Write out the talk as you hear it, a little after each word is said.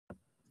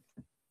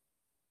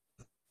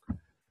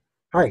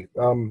Hi.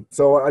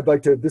 So I'd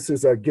like to, this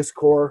is a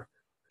GISCorps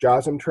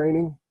JOSM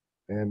training.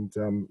 And,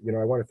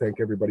 I want to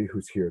thank everybody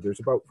who's here. There's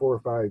about 4 or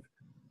 5,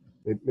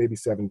 maybe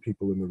 7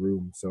 people in the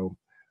room. So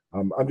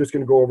I'm just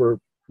going to go over,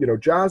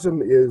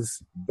 JOSM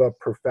is the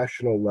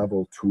professional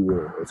level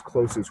tool as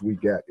close as we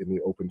get in the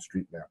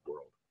OpenStreetMap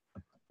world.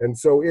 And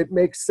so it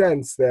makes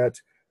sense that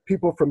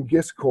people from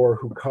GISCorps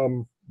who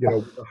come,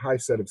 with a high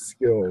set of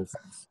skills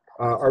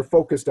are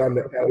focused on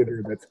the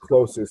editor that's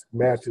closest,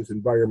 matches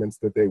environments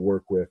that they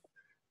work with,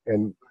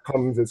 and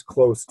comes as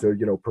close to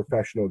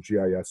professional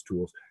GIS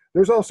tools.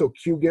 There's also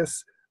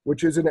QGIS,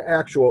 which is an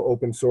actual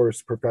open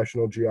source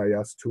professional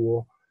GIS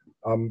tool.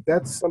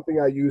 That's something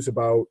I use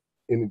about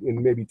in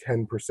maybe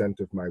 10%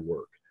 of my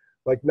work.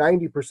 Like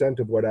 90%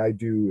 of what I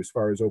do as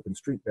far as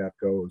OpenStreetMap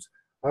goes,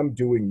 I'm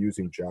doing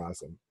using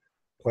JOSM,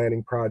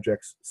 planning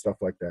projects, stuff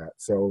like that.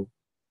 So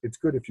it's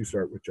good if you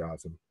start with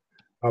JOSM.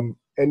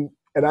 And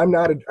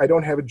I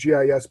don't have a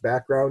GIS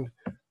background,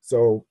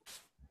 so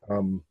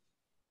I'm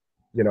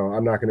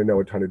not going to know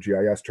a ton of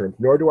GIS terms,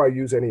 nor do I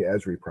use any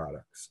Esri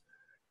products.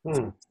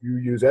 So you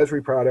use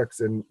Esri products,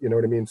 and you know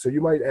what I mean? So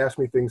you might ask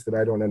me things that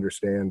I don't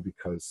understand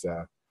because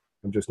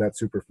I'm just not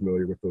super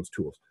familiar with those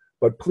tools.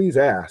 But please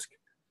ask,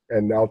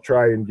 and I'll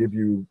try and give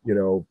you,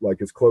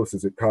 like as close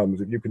as it comes.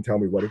 If you can tell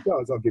me what it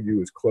does, I'll give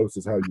you as close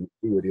as how you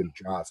do it in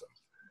JOSM.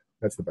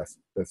 That's the best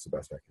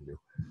I can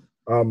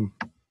do.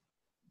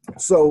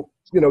 So,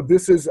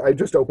 I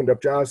just opened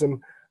up JOSM.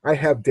 I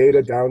have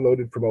data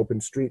downloaded from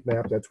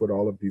OpenStreetMap. That's what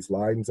all of these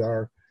lines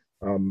are.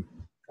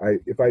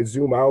 If I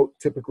zoom out,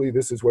 typically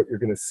this is what you're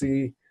going to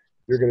see.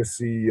 You're going to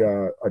see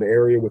an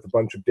area with a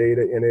bunch of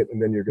data in it,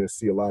 and then you're going to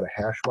see a lot of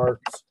hash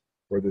marks,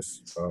 or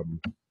this,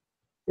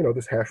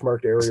 this hash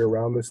marked area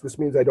around this. This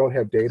means I don't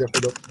have data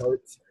for those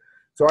parts.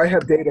 So I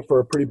have data for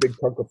a pretty big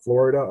chunk of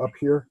Florida up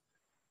here.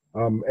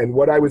 And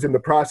what I was in the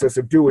process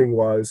of doing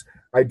was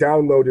I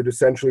downloaded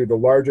essentially the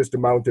largest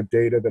amount of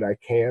data that I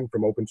can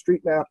from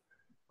OpenStreetMap.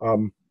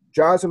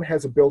 JOSM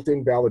has a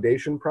built-in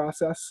validation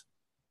process.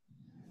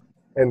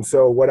 And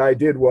so what I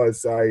did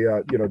was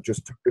I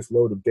just took this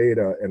load of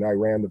data and I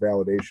ran the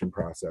validation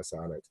process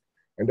on it.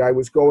 And I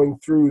was going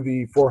through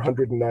the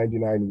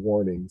 499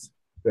 warnings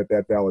that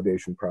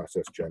validation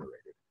process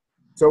generated.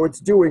 So it's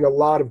doing a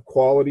lot of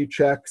quality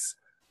checks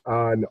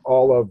on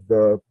all of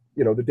the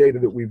data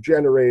that we've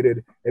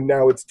generated, and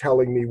now it's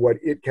telling me what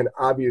it can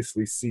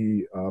obviously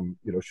see,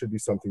 should be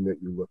something that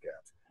you look at.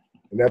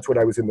 And that's what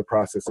I was in the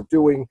process of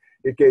doing.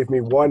 It gave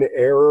me 1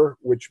 error,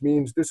 which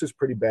means this is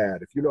pretty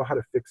bad. If you know how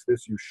to fix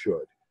this, you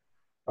should.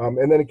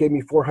 And then it gave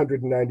me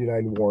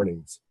 499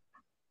 warnings,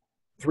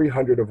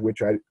 300 of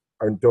which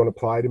don't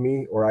apply to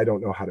me, or I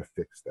don't know how to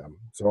fix them.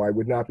 So I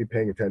would not be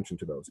paying attention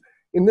to those.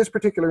 In this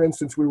particular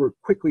instance, we were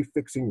quickly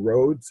fixing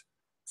roads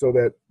so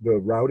that the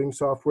routing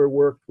software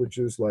worked, which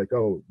is like,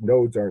 oh,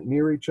 nodes aren't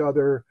near each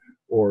other,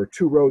 or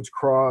 2 roads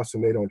cross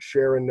and they don't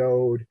share a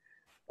node.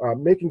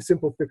 Making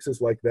simple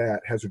fixes like that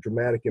has a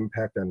dramatic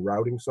impact on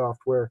routing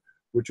software,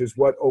 which is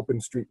what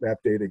OpenStreetMap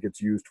data gets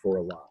used for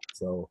a lot.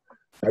 So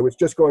I was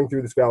just going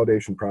through this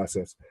validation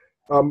process.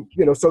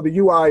 So the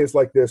UI is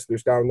like this.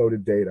 There's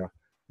downloaded data.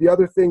 The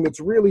other thing that's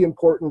really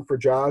important for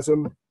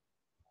JOSM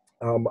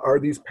are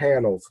these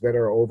panels that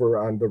are over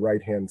on the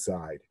right-hand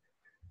side.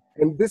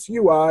 And this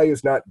UI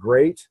is not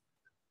great,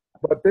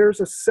 but there's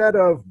a set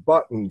of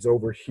buttons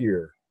over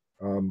here.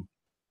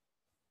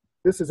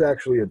 This is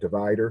actually a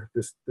divider.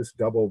 This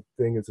double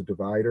thing is a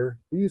divider.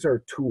 These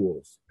are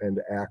tools and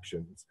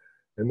actions.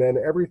 And then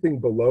everything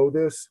below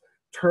this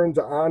turns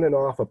on and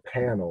off a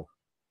panel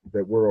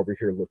that we're over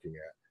here looking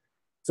at.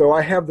 So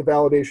I have the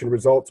validation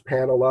results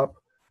panel up,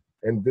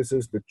 and this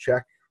is the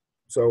check.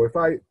 So if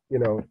I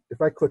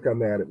click on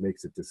that, it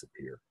makes it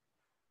disappear.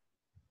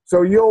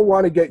 So you'll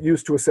want to get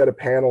used to a set of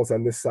panels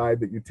on this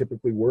side that you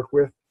typically work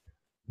with.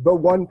 The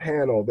one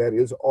panel that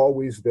is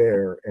always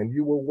there and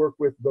you will work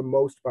with the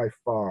most by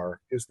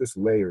far is this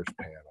layers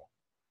panel.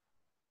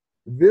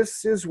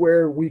 This is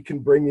where we can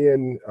bring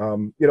in,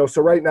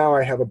 so right now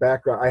I have a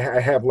background, I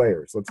have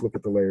layers. Let's look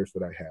at the layers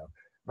that I have.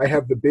 I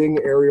have the Bing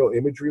aerial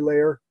imagery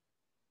layer.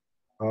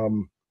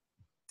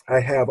 I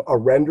have a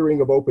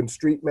rendering of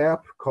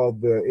OpenStreetMap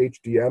called the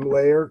HDM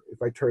layer.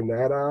 If I turn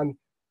that on,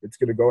 it's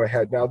going to go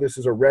ahead. Now this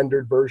is a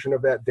rendered version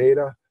of that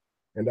data,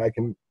 and I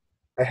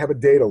have a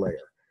data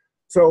layer.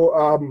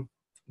 So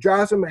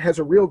JOSM has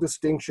a real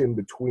distinction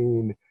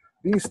between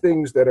these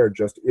things that are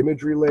just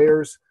imagery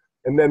layers,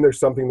 and then there's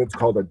something that's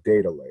called a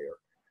data layer.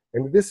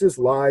 And this is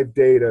live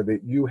data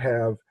that you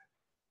have,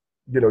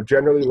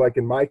 generally, like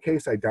in my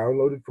case, I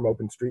downloaded from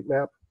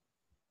OpenStreetMap,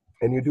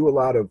 and you do a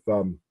lot of,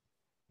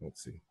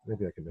 let's see,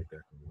 maybe I can make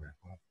that from the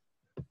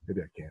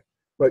maybe I can't.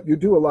 But you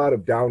do a lot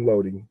of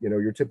downloading.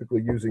 You're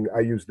typically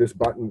I use this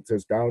button that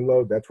says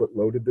download. That's what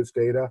loaded this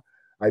data.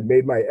 I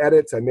made my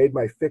edits, I made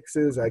my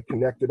fixes, I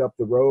connected up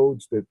the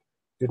roads that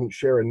didn't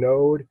share a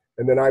node,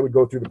 and then I would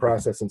go through the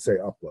process and say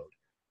upload.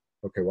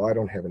 Okay, well, I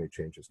don't have any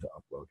changes to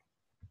upload.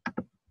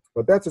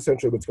 But that's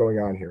essentially what's going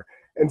on here.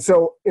 And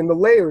so in the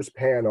layers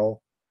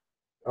panel,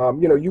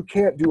 you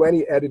can't do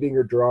any editing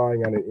or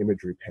drawing on an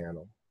imagery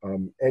panel.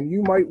 And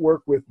you might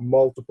work with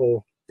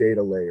multiple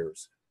data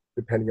layers,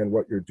 depending on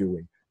what you're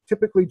doing.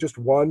 Typically just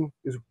one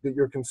is that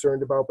you're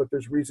concerned about, but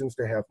there's reasons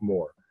to have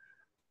more.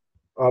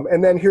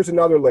 And then here's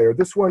another layer.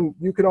 This one,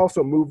 you can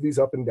also move these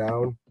up and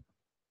down.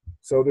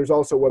 So there's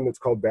also one that's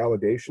called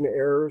validation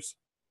errors.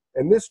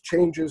 And this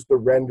changes the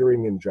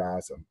rendering in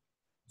JOSM.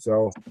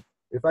 So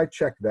if I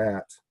check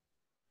that,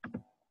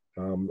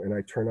 and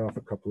I turn off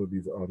a couple of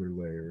these other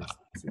layers,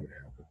 let's see what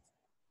happens.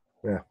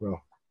 Yeah,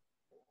 well,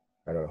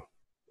 I don't know.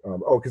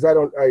 Oh, because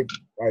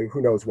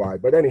who knows why.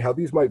 But anyhow,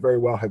 these might very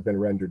well have been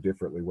rendered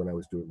differently when I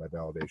was doing my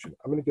validation.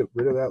 I'm going to get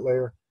rid of that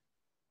layer.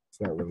 It's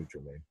not really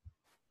germane.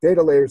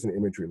 Data layers and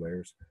imagery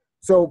layers.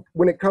 So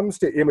when it comes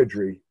to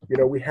imagery,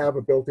 we have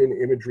a built-in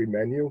imagery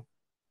menu.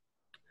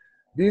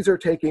 These are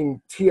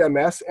taking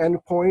TMS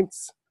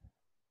endpoints,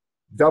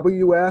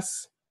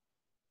 WS,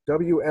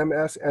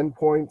 WMS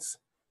endpoints,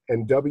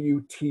 and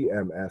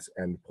WTMS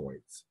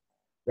endpoints.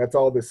 That's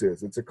all this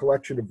is. It's a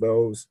collection of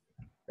those,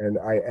 and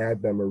I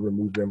add them or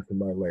remove them from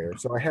my layer.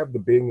 So I have the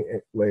Bing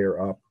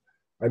layer up.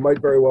 I might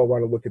very well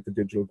want to look at the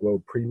Digital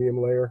Globe Premium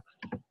layer.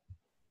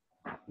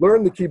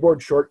 Learn the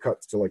keyboard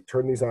shortcuts to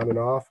turn these on and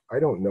off. I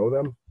don't know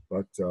them,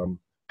 but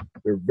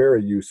they're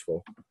very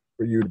useful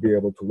for you to be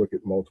able to look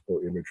at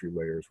multiple imagery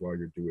layers while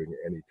you're doing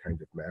any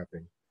kind of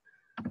mapping.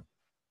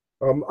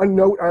 A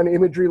note on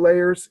imagery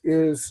layers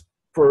is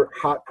for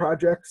hot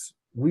projects,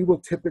 we will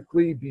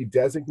typically be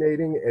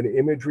designating an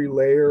imagery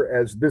layer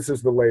as this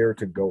is the layer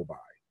to go by.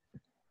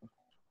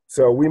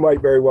 So we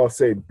might very well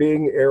say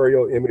Bing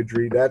aerial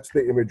imagery, that's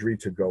the imagery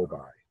to go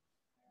by.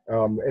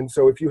 And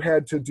so if you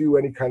had to do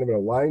any kind of an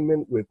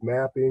alignment with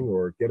mapping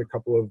or get a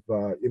couple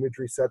of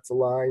imagery sets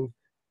aligned,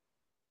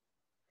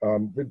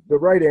 the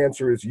right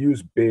answer is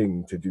use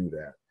Bing to do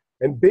that.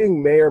 And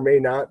Bing may or may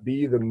not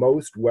be the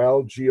most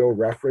well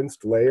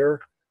geo-referenced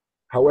layer.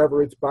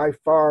 However, it's by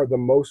far the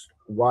most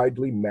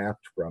widely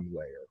mapped from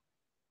layer.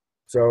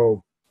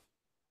 So,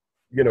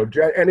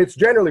 and it's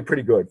generally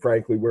pretty good,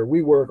 frankly. Where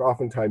we work,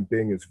 oftentimes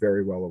Bing is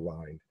very well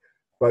aligned.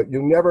 But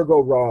you never go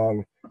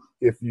wrong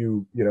if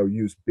you,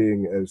 use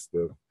Bing as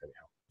the,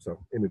 anyhow, so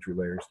imagery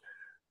layers.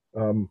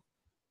 Let's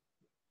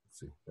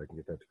see if I can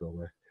get that to go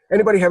away.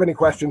 Anybody have any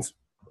questions?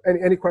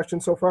 Any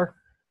questions so far?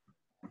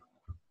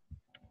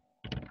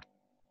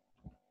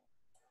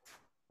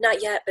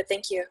 Not yet, but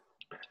thank you.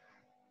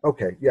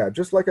 Okay, yeah,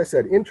 just like I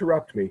said,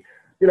 interrupt me.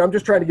 I'm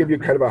just trying to give you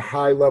kind of a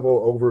high-level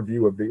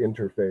overview of the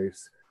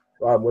interface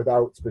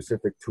without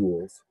specific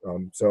tools.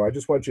 So I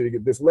just want you to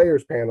get this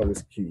layers panel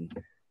is key.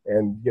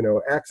 And,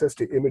 access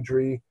to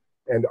imagery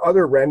and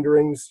other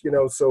renderings,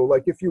 so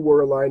like if you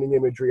were aligning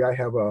imagery, I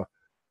have a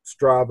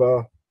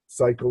Strava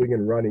cycling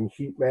and running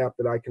heat map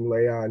that I can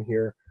lay on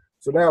here.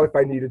 So now if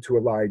I needed to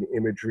align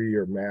imagery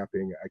or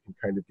mapping, I can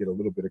kind of get a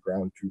little bit of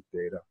ground truth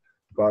data.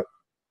 But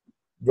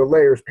the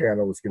layers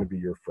panel is going to be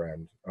your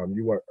friend.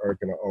 You are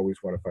going to always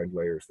want to find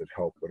layers that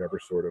help whatever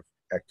sort of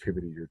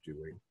activity you're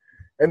doing.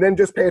 And then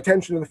just pay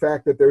attention to the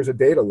fact that there's a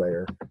data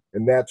layer,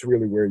 and that's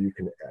really where you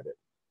can edit.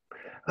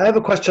 I have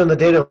a question on the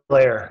data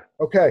layer.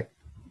 Okay.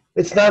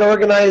 It's not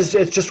organized,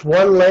 it's just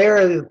one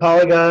layer,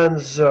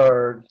 polygons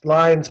or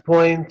lines,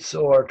 points,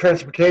 or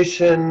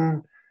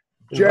transportation,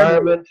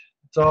 environment,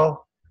 it's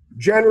all?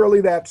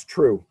 Generally, that's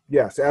true.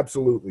 Yes,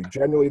 absolutely.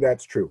 Generally,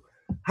 that's true.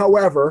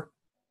 However,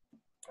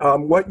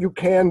 what you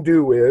can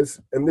do is,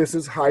 and this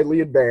is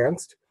highly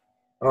advanced,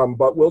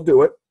 but we'll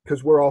do it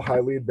because we're all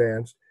highly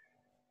advanced.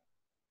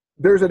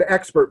 There's an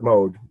expert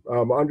mode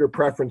under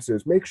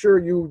preferences. Make sure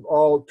you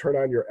all turn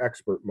on your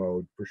expert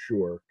mode for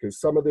sure,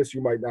 because some of this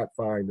you might not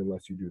find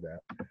unless you do that.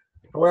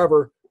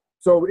 However,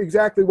 so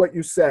exactly what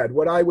you said,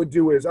 what I would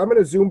do is I'm going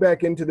to zoom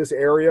back into this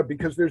area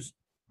because there's,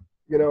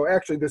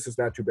 actually this is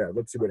not too bad.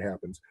 Let's see what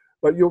happens.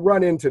 But you'll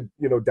run into,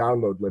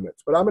 download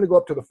limits. But I'm going to go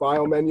up to the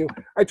file menu.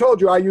 I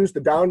told you I use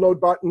the download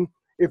button.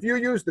 If you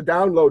use the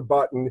download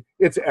button,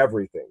 it's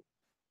everything.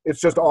 It's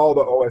just all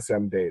the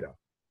OSM data.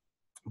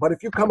 But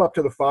if you come up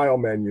to the file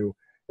menu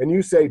and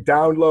you say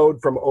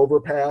download from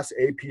Overpass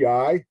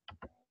API,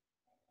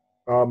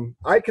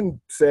 I can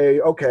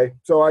say, okay,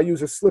 so I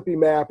use a Slippy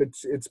map.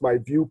 It's my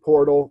view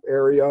portal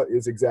area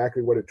is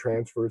exactly what it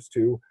transfers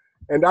to.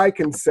 And I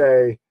can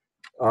say,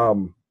 I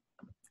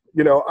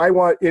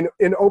want in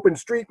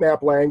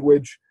OpenStreetMap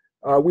language,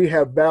 we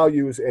have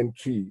values and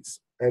keys.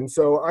 And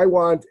so I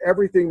want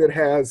everything that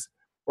has,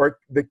 or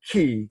the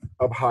key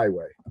of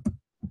highway.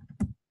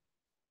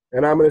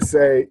 And I'm going to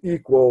say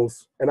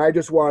equals, and I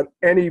just want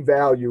any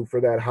value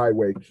for that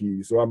highway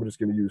key. So I'm just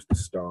going to use the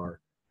star.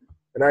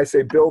 And I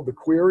say build the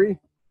query.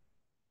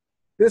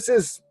 This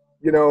is,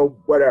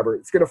 whatever.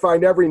 It's going to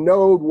find every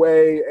node,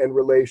 way, and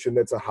relation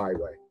that's a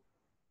highway.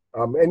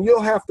 And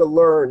you'll have to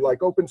learn,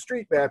 like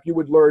OpenStreetMap, you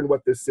would learn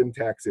what this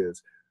syntax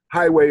is.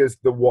 Highway is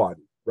the one,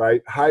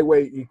 right?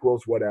 Highway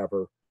equals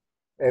whatever.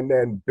 And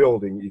then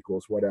building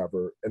equals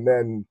whatever. And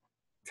then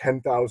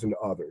 10,000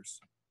 others.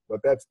 But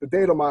that's the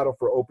data model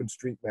for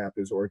OpenStreetMap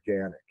is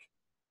organic.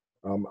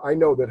 I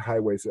know that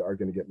highways are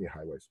going to get me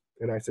highways.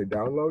 And I say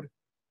download.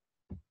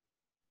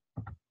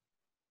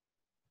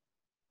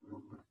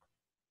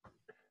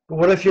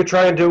 What if you're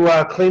trying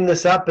to clean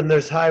this up and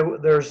there's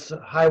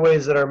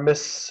highways that are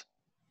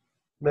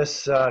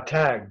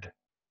tagged,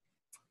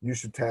 You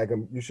should tag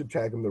them. You should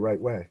tag them the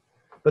right way.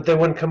 but they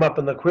wouldn't come up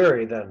in the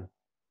query then?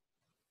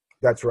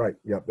 That's right.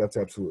 Yep, that's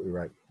absolutely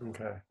right.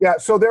 Okay. Yeah,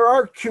 so there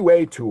are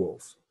QA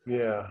tools.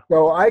 Yeah.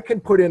 So I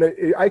can put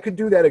in I could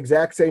do that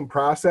exact same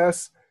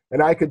process,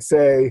 and I could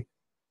say,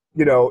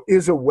 you know,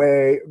 is a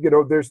way, you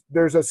know,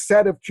 there's a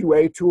set of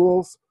QA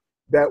tools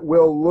that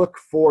will look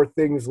for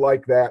things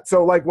like that.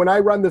 So like when I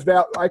run this,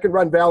 I can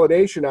run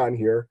validation on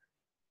here,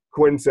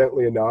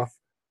 coincidentally enough.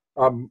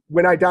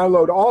 When I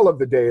download all of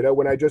the data,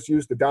 when I just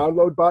use the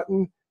download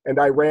button and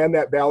I ran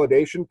that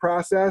validation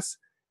process,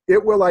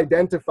 it will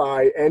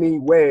identify any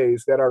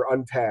ways that are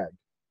untagged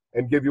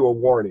and give you a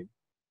warning.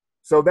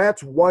 So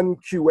that's one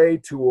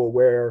QA tool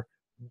where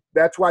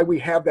that's why we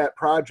have that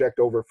project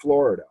over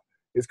Florida,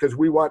 is because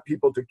we want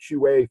people to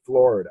QA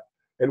Florida.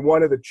 And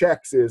one of the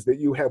checks is that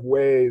you have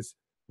ways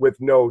with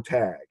no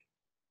tag.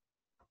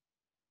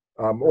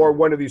 Or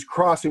one of these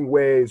crossing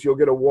ways, you'll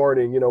get a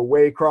warning, you know,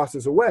 way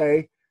crosses a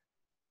way,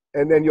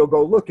 and then you'll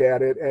go look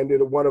at it, and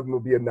one of them will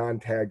be a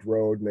non-tagged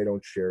road, and they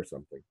don't share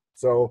something.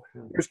 So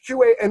there's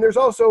QA, and there's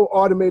also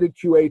automated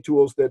QA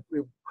tools that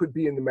could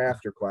be in the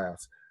master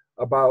class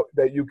about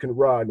that you can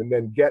run and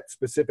then get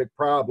specific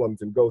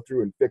problems and go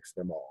through and fix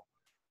them all.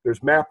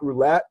 There's Map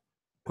Roulette,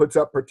 puts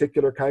up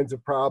particular kinds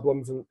of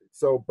problems, and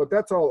so, but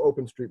that's all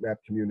OpenStreetMap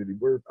community.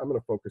 I'm going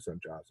to focus on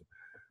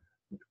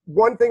JOSM.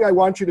 One thing I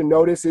want you to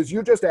notice is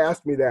you just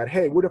asked me that,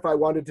 hey, what if I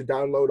wanted to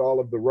download all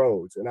of the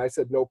roads? And I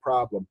said, no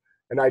problem.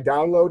 And I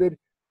downloaded.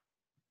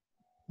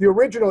 The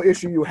original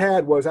issue you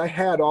had was I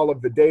had all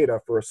of the data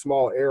for a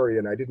small area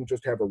and I didn't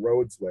just have a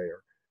roads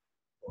layer.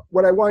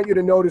 What I want you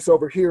to notice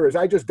over here is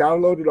I just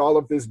downloaded all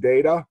of this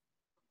data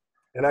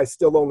and I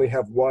still only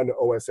have one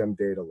OSM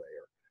data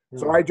layer.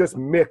 So I just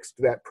mixed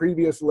that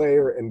previous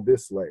layer and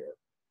this layer.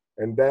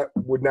 And that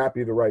would not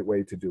be the right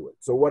way to do it.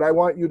 So what I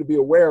want you to be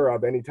aware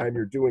of anytime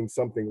you're doing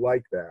something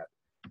like that,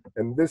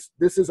 and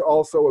this is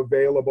also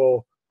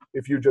available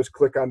if you just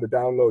click on the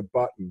download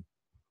button.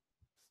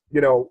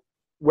 You know,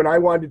 when I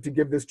wanted to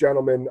give this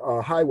gentleman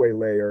a highway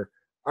layer,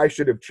 I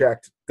should have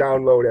checked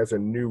download as a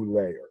new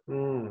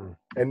layer.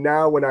 And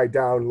now when I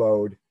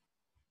download,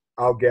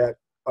 I'll get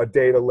a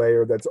data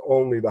layer that's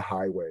only the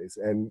highways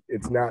and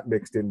it's not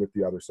mixed in with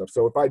the other stuff.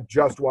 So if I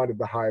just wanted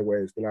the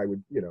highways, then I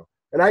would, you know,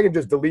 and I can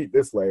just delete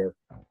this layer.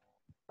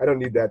 I don't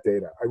need that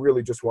data. I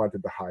really just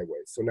wanted the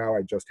highways. So now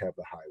I just have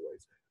the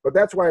highways. But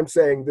that's why I'm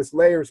saying this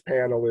layers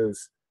panel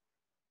is,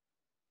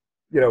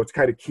 you know, it's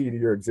kind of key to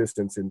your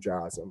existence in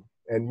JOSM.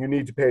 And you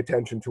need to pay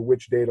attention to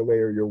which data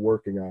layer you're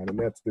working on. And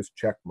that's this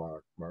check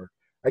mark.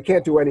 I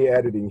can't do any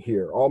editing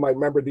here.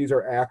 Remember, these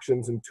are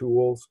actions and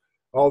tools.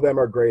 All of them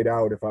are grayed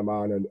out if I'm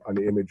on an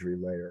imagery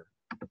layer.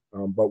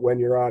 But when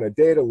you're on a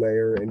data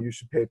layer, and you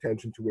should pay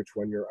attention to which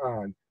one you're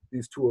on,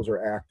 these tools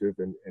are active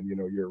and you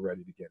know, you're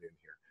ready to get in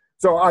here.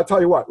 So I'll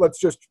tell you what, let's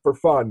just, for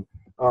fun,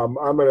 I'm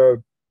gonna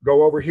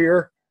go over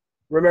here.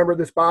 Remember,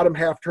 this bottom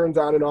half turns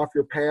on and off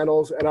your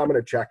panels, and I'm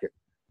gonna check it,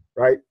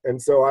 right?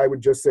 And so I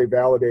would just say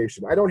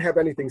validation. I don't have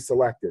anything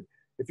selected.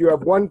 If you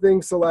have one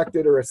thing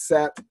selected or a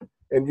set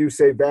and you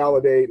say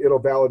validate, it'll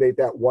validate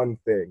that one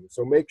thing.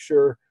 So make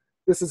sure,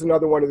 this is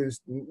another one of these,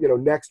 you know,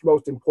 next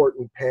most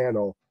important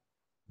panel.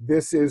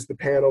 This is the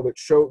panel that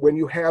when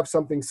you have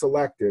something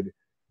selected,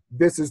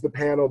 this is the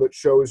panel that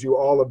shows you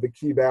all of the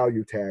key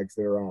value tags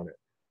that are on it.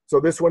 So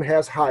this one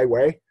has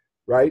highway,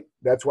 right?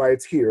 That's why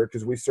it's here,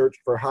 because we searched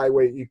for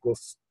highway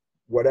equals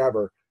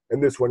whatever,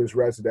 and this one is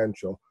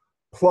residential,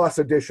 plus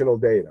additional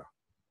data.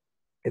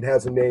 It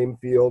has a name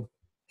field,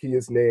 key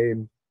is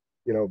name,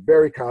 you know,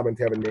 very common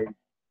to have a name.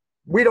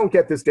 We don't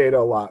get this data a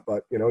lot,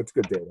 but you know, it's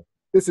good data.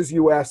 This is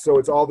US, so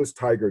it's all this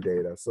Tiger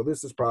data. So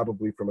this is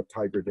probably from a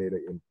Tiger data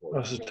import.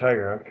 Oh, this is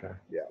Tiger, okay.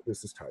 Yeah,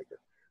 this is Tiger.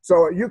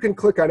 So you can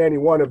click on any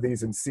one of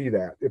these and see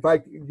that. If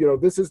you know,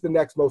 this is the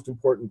next most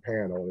important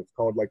panel. It's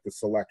called like the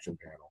selection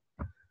panel.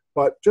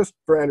 But just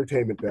for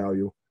entertainment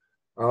value,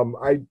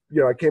 I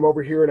came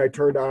over here and I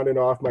turned on and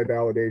off my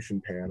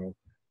validation panel.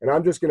 And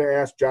I'm just going to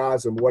ask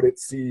JOSM what it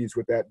sees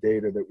with that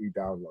data that we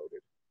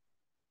downloaded.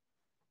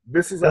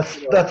 This is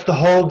that's the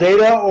whole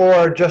data,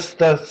 or just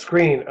the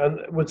screen?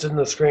 What's in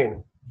the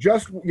screen?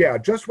 Just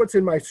what's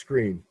in my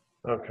screen.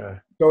 Okay.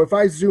 So if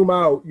I zoom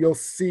out, you'll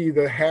see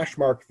the hash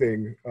mark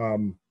thing.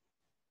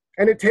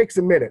 And it takes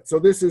a minute. So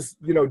this is,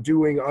 you know,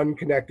 doing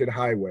unconnected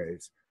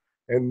highways.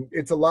 And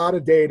it's a lot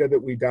of data that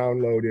we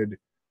downloaded.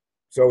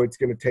 So it's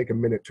going to take a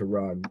minute to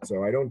run.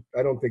 So I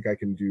don't think I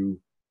can do,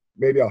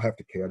 maybe I'll have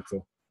to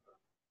cancel.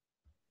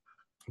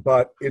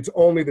 But it's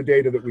only the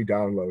data that we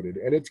downloaded.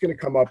 And it's going to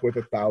come up with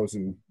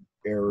 1,000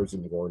 errors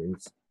and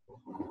warnings.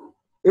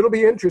 It'll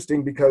be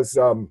interesting because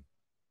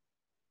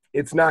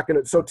it's not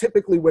going to, so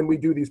typically when we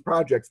do these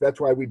projects,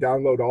 that's why we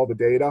download all the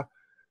data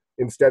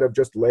instead of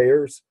just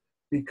layers.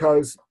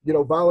 Because, you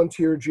know,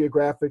 volunteer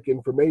geographic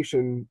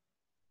information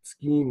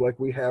scheme like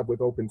we have with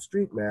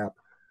OpenStreetMap,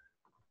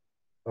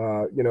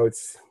 you know,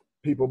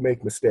 people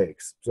make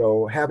mistakes.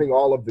 So having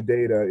all of the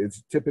data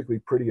is typically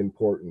pretty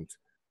important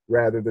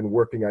rather than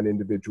working on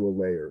individual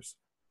layers,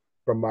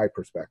 from my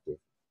perspective.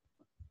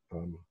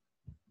 I'm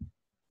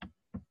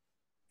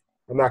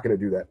not going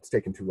to do that. It's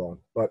taking too long.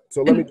 But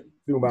so let me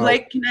zoom out.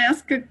 Blake, can I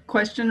ask a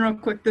question real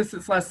quick? This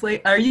is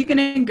Leslie. Are you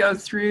going to go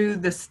through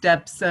the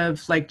steps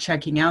of like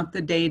checking out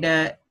the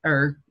data,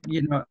 or,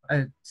 you know,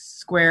 a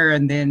square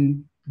and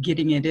then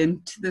getting it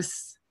into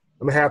this?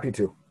 I'm happy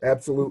to.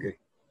 Absolutely.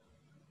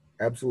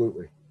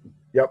 Absolutely.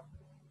 Yep.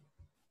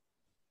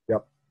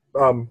 Yep.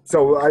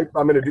 So I'm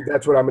going to do,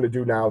 that's what I'm going to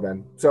do now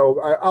then. So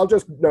I'll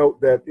just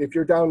note that if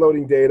you're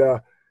downloading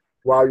data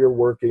while you're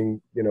working,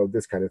 you know,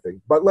 this kind of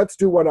thing. But let's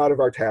do one out of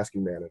our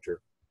tasking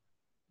manager.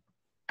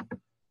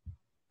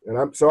 And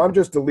I'm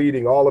just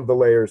deleting all of the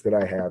layers that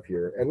I have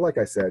here. And like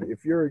I said,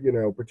 if you're, you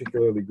know,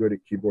 particularly good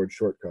at keyboard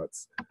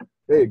shortcuts,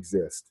 they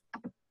exist.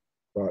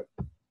 But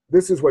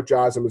this is what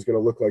JOSM is going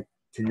to look like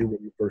to you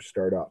when you first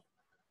start up.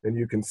 And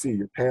you can see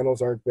your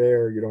panels aren't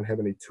there. You don't have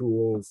any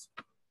tools.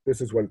 This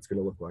is what it's going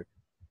to look like.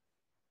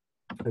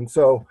 And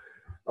so,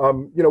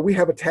 you know, we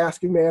have a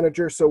tasking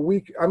manager. So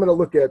I'm going to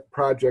look at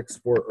projects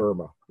for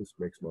IRMA. This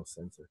makes most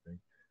sense, I think.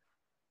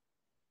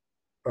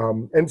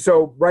 And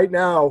so right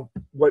now,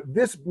 what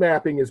this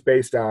mapping is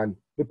based on,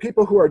 the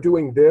people who are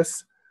doing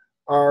this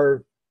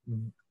are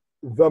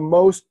the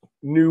most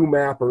new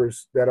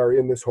mappers that are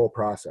in this whole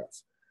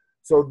process.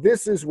 So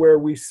this is where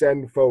we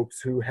send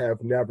folks who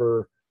have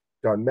never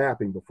done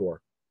mapping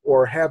before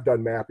or have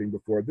done mapping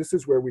before. This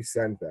is where we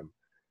send them.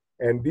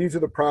 And these are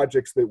the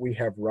projects that we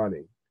have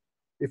running.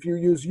 If you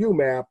use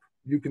UMap,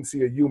 you can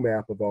see a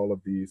UMap of all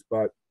of these.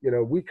 But, you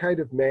know, we kind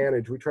of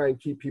manage, we try and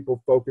keep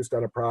people focused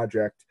on a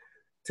project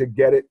to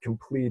get it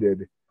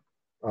completed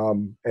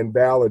and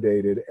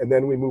validated, and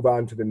then we move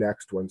on to the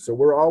next one. So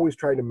we're always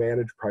trying to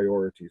manage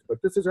priorities,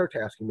 but this is our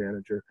tasking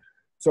manager.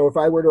 So if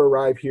I were to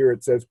arrive here,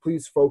 it says,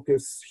 please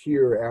focus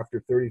here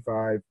after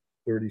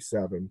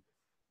 3537.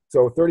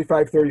 So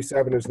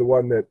 3537 is the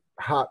one that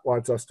HOT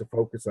wants us to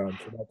focus on,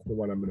 so that's the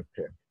one I'm going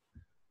to pick.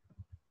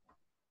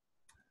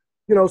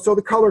 You know, so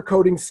the color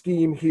coding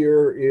scheme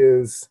here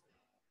is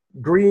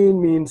green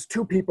means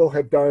 2 people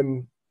have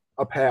done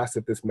a pass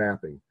at this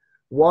mapping.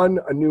 1,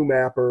 a new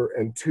mapper,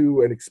 and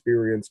 2, an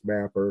experienced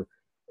mapper,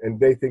 and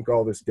they think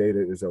all this data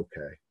is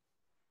okay.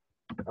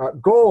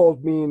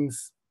 Gold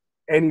means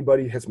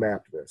anybody has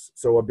mapped this.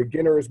 So a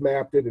beginner has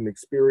mapped it, an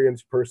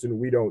experienced person,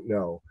 we don't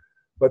know.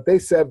 But they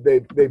said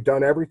they've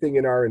done everything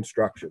in our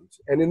instructions.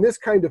 And in this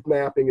kind of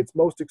mapping, it's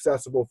most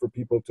accessible for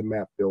people to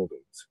map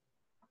buildings.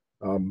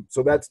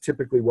 So that's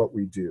typically what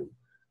we do.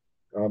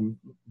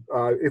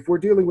 If we're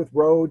dealing with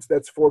roads,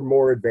 that's for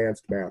more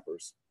advanced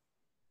mappers.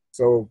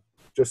 So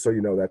just so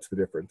you know, that's the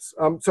difference.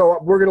 So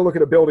we're going to look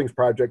at a buildings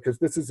project because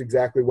this is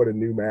exactly what a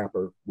new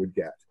mapper would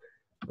get.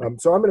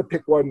 So I'm going to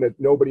pick one that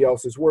nobody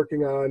else is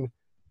working on.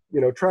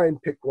 You know, try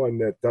and pick one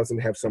that doesn't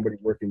have somebody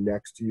working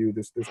next to you.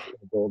 This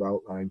bold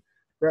outline.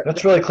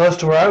 That's really close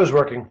to where I was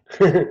working.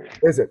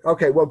 Is it?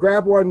 Okay, well,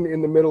 grab one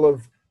in the middle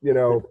of, you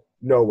know,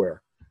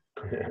 nowhere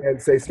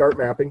and say start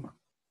mapping.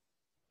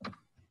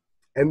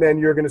 And then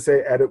you're going to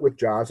say edit with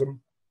JOSM.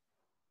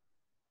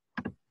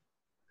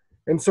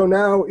 And so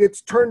now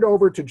it's turned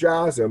over to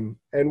JOSM,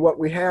 and what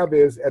we have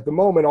is, at the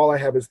moment, all I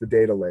have is the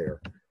data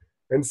layer.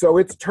 And so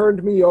it's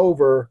turned me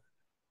over.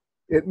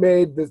 It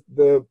made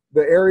the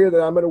area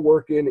that I'm going to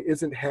work in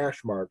isn't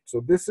hash marked. So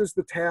this is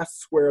the task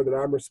square that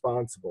I'm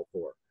responsible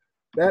for.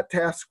 That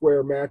task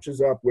square matches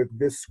up with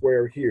this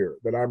square here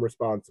that I'm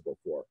responsible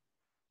for.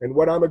 And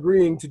what I'm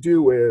agreeing to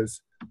do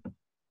is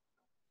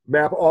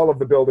map all of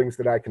the buildings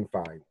that I can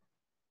find.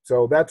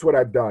 So that's what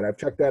I've done. I've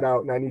checked that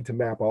out, and I need to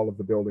map all of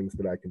the buildings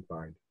that I can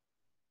find.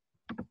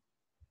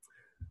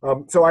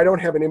 So I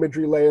don't have an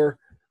imagery layer.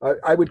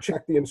 I would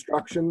check the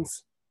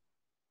instructions.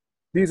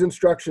 These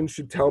instructions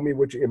should tell me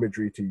which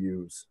imagery to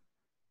use.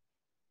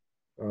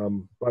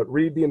 But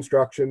read the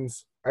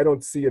instructions. I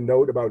don't see a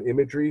note about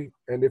imagery.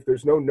 And if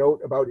there's no note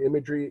about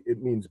imagery,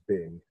 it means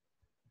Bing.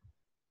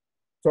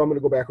 So I'm going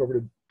to go back over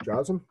to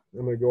JOSM.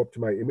 I'm going to go up to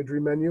my imagery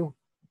menu.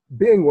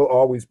 Bing will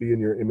always be in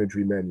your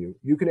imagery menu.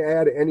 You can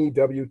add any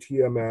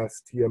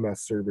WTMS, TMS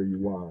server you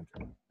want,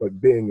 but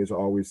Bing is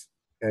always,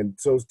 and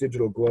so is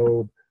Digital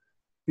Globe.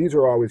 These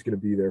are always going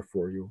to be there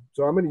for you.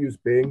 So I'm going to use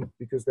Bing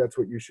because that's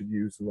what you should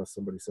use unless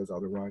somebody says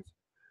otherwise.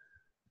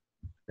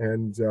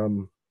 And,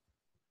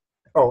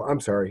 oh, I'm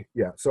sorry.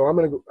 Yeah, so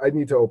I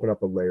need to open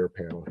up a layer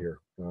panel here.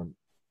 Let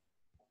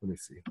me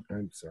see.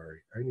 I'm sorry.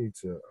 I need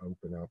to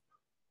open up.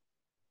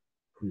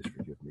 Please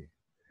forgive me.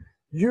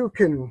 You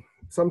can,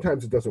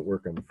 sometimes it doesn't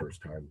work on the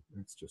first time.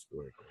 It's just the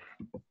way it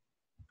goes.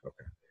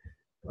 Okay.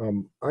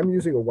 I'm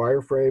using a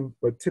wireframe,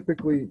 but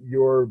typically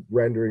your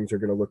renderings are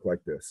going to look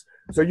like this.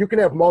 So you can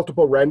have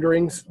multiple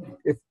renderings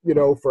if, you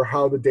know, for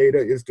how the data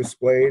is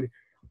displayed.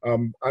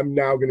 I'm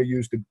now going to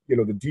use the, you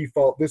know, the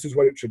default. This is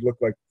what it should look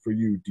like for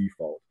you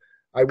default.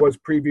 I was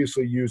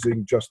previously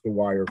using just the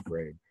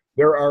wireframe.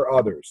 There are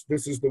others.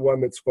 This is the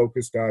one that's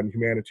focused on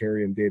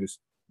humanitarian data.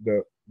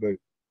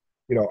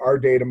 You know, our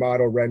data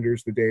model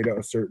renders the data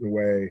a certain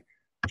way.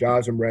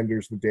 JOSM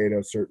renders the data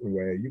a certain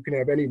way. You can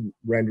have any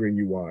rendering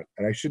you want.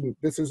 And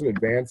this isn't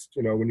advanced,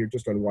 when you're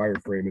just on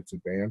wireframe, it's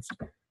advanced.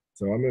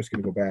 So I'm just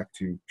going to go back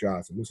to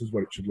JOSM. This is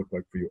what it should look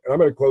like for you. And I'm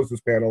going to close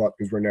this panel up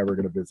because we're never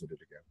going to visit it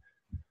again.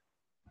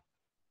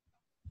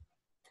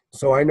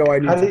 So I know I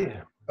need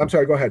to, I'm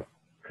sorry, go ahead.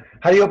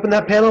 How do you open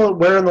that panel?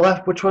 Where on the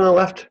left? Which one on the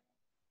left?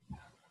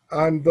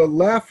 On the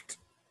left,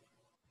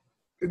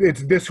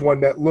 it's this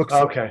one that looks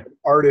like an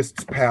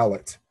artist's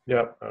palette.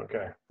 Yep,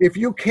 okay. If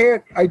you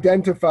can't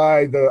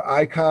identify the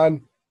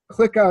icon,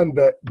 click on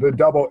the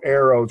double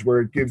arrows where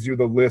it gives you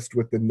the list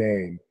with the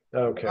name.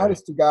 Okay.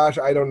 Honest to gosh,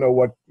 I don't know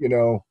what,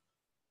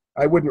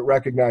 I wouldn't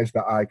recognize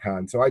the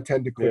icon. So I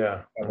tend to click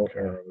the double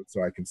arrows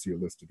so I can see a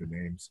list of the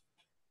names.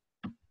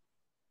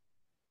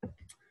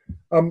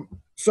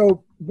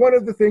 So one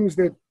of the things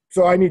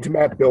so I need to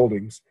map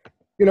buildings.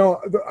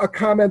 A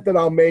comment that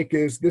I'll make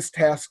is this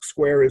task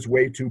square is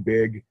way too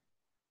big.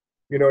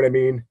 You know what I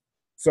mean?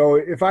 So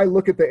if I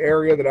look at the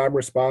area that I'm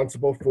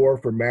responsible for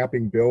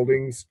mapping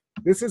buildings,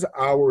 this is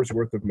hours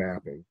worth of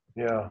mapping.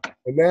 Yeah.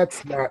 And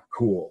that's not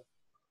cool.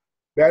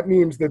 That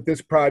means that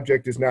this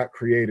project is not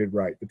created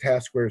right. The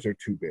task squares are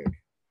too big.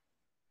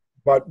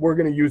 But we're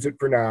going to use it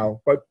for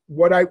now. But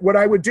what I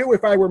would do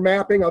if I were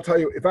mapping, I'll tell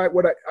you,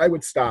 I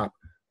would stop.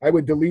 I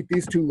would delete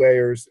these two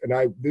layers,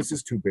 and this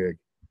is too big.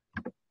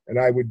 And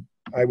I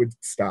would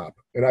stop.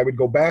 And I would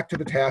go back to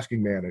the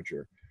tasking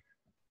manager.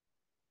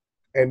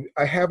 And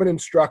I have an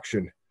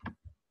instruction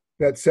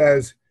that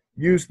says,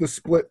 use the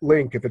split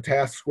link if a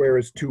task square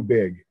is too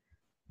big.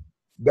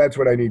 That's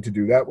what I need to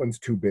do. That one's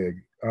too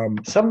big.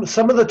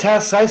 Some of the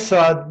tasks I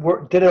saw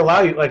didn't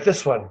allow you, like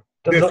this one.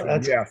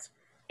 Yes.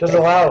 Doesn't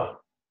allow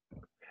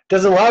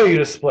you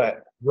to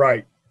split.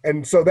 Right.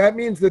 And so that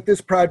means that this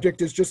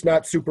project is just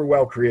not super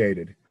well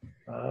created.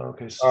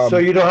 Okay. So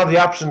you don't have the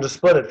option to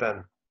split it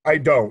then? I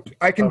don't.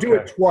 I can do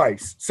it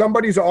twice.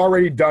 Somebody's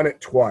already done it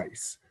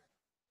twice.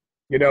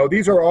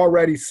 These are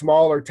already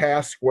smaller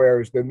task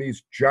squares than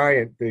these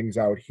giant things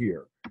out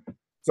here.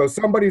 So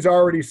somebody's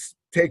already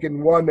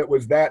taken one that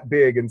was that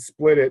big and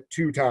split it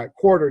 2 times,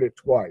 quartered it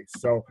twice.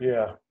 So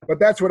yeah. But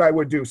that's what I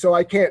would do. So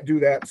I can't do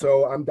that.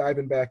 So I'm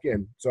diving back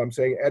in. So I'm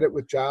saying edit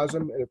with JOSM,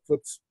 and it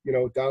flips,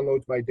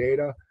 downloads my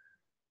data.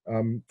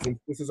 Since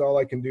this is all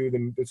I can do,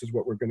 then this is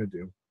what we're going to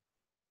do.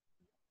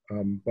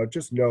 But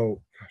just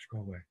know, gosh, go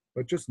away.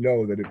 But just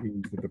know that it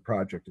means that the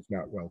project is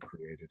not well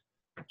created.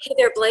 Hey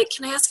there, Blake.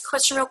 Can I ask a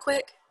question real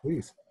quick?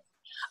 Please.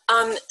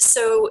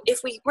 So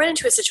if we run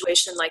into a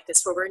situation like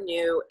this where we're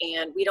new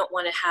and we don't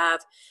want to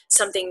have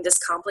something this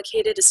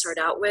complicated to start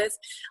out with,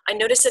 I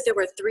noticed that there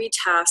were 3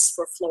 tasks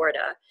for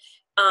Florida.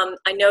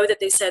 I know that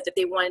they said that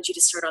they wanted you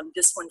to start on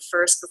this one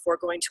first before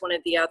going to one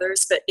of the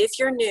others, but if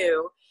you're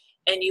new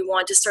and you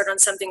want to start on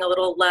something a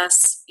little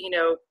less,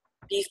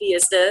 beefy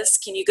as this,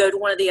 can you go to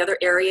one of the other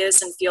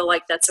areas and feel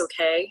like that's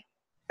okay?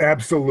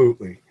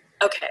 Absolutely.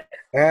 Okay.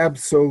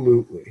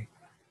 Absolutely.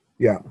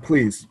 Yeah,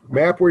 please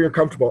map where you're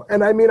comfortable.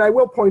 And I mean, I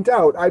will point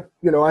out,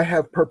 I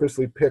have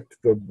purposely picked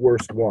the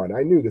worst one.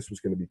 I knew this was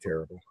going to be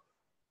terrible.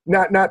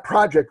 Not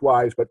project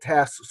wise, but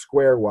task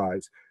square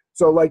wise.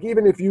 So like,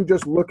 even if you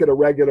just look at a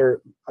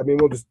regular,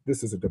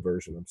 this is a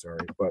diversion, I'm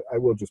sorry, but I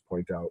will just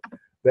point out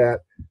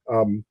that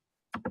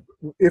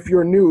if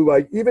you're new,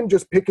 like even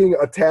just picking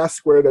a task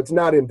square that's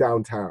not in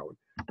downtown,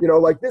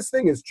 like this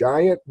thing is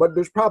giant, but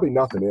there's probably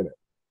nothing in it.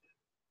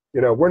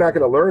 We're not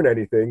going to learn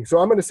anything. So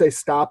I'm going to say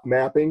stop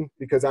mapping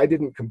because I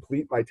didn't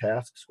complete my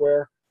task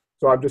square.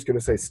 So I'm just going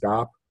to say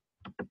stop.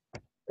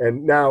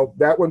 And now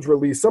that one's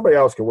released. Somebody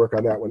else can work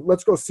on that one.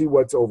 Let's go see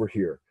what's over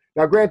here.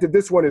 Now, granted,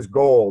 this one is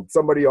gold.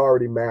 Somebody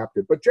already mapped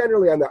it. But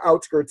generally on the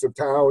outskirts of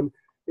town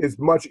is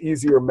much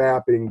easier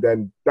mapping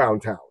than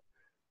downtown.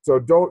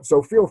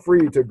 So feel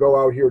free to go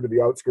out here to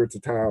the outskirts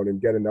of town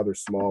and get another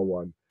small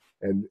one.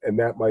 And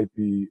that might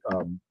be,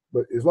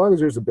 but as long as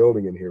there's a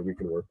building in here, we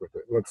can work with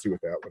it. Let's see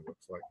what that one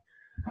looks like.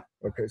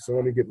 Okay, so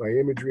let me get my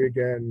imagery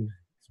again.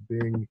 It's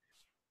Bing.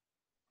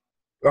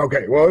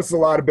 Okay, well, it's a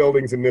lot of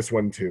buildings in this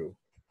one too.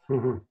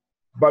 Mm-hmm.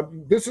 But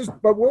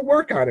we'll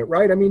work on it,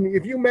 right? I mean,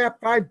 if you map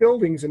 5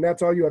 buildings and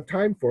that's all you have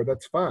time for,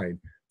 that's fine.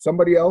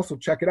 Somebody else will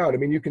check it out. I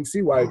mean, you can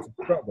see why it's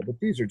a struggle, but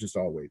these are just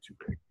all way too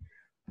big.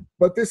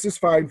 But this is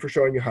fine for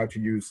showing you how to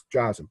use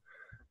JOSM.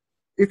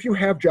 If you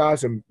have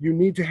JOSM, you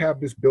need to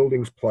have this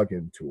buildings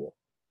plugin tool.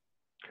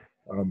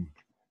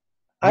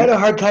 I had a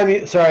hard time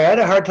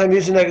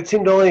using that. It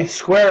seemed to only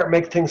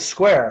make things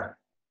square.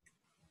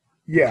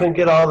 Yeah. Couldn't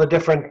get all the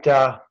different.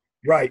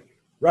 Right.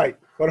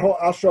 But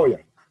I'll show you.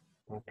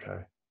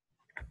 Okay.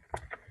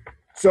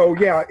 So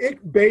yeah,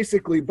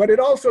 but it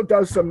also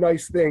does some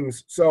nice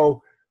things.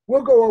 So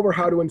we'll go over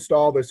how to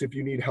install this if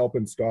you need help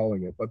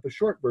installing it. But the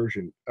short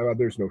version,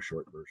 there's no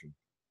short version.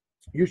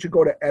 You should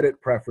go to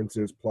Edit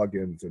Preferences,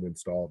 Plugins, and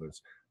install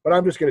this. But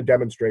I'm just going to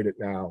demonstrate it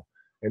now.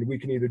 And we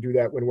can either do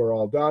that when we're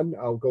all done.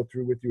 I'll go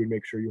through with you and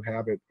make sure you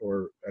have it,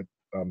 or at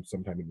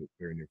sometime in the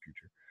very near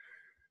future.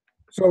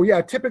 So yeah,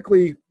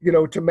 typically,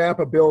 to map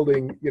a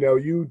building,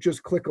 you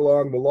just click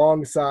along the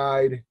long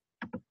side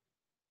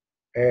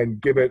and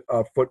give it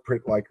a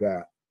footprint like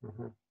that.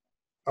 Mm-hmm.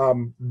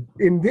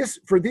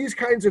 For these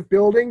kinds of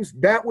buildings,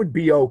 that would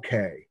be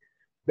okay.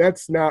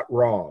 That's not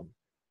wrong.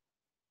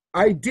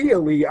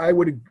 Ideally, I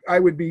would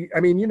be, I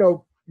mean, you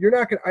know, you're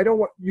not going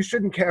to, you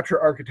shouldn't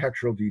capture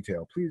architectural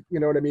detail. Please, you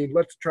know what I mean?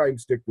 Let's try and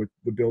stick with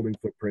the building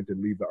footprint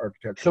and leave the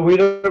architecture. So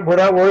we're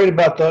not worried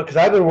about because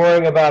I've been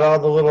worrying about all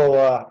the little,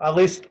 at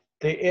least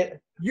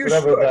you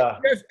should.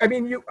 Yes, I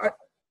mean,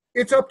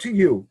 it's up to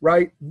you,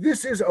 right?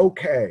 This is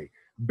okay.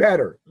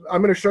 Better.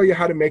 I'm going to show you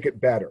how to make it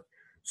better.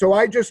 So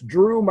I just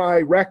drew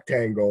my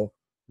rectangle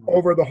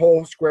over the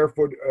whole square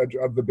footage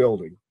of the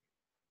building.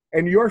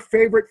 And your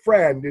favorite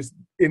friend is,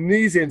 in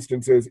these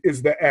instances,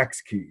 is the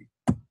X key.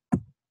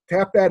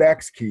 Tap that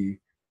X key,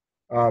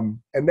 and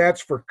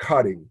that's for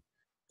cutting.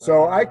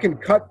 So I can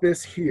cut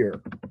this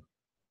here.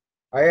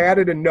 I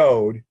added a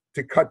node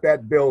to cut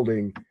that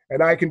building,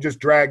 and I can just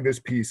drag this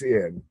piece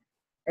in.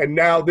 And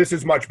now this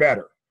is much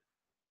better.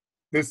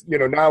 This, you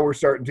know, now we're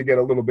starting to get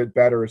a little bit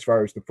better as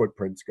far as the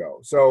footprints go.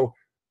 So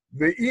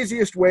the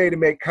easiest way to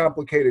make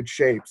complicated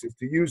shapes is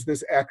to use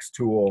this X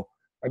tool.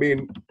 I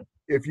mean,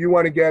 if you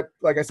want to get,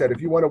 like I said,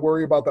 if you want to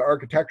worry about the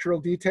architectural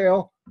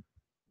detail,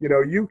 you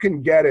know, you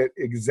can get it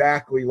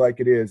exactly like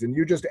it is. And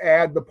you just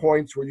add the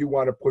points where you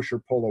want to push or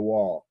pull a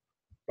wall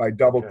by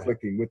double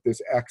clicking with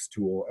this X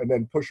tool, and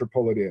then push or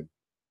pull it in.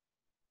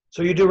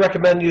 So you do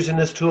recommend using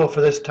this tool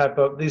for this type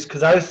of these?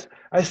 Because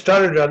I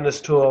started on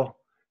this tool,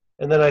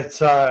 and then I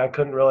saw I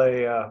couldn't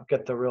really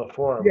get the real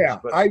forms. Yeah,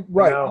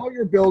 all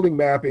your building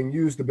mapping,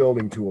 use the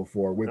building tool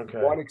for, with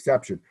one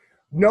exception.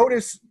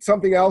 Notice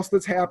something else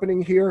that's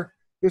happening here.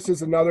 This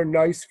is another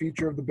nice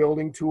feature of the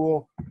building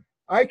tool.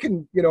 I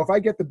can, you know, if I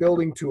get the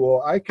building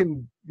tool, I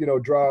can, you know,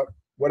 draw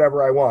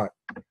whatever I want.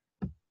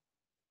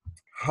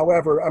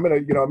 However, I'm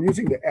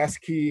using the S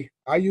key.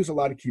 I use a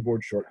lot of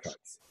keyboard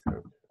shortcuts.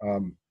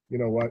 You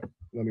know what?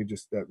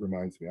 That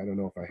reminds me. I don't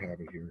know if I have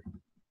it here.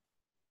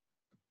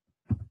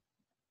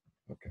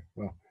 Okay,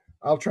 well,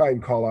 I'll try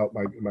and call out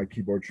my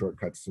keyboard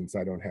shortcuts since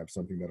I don't have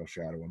something that'll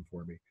shadow them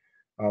for me.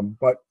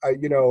 But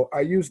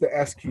I use the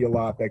S key a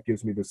lot. That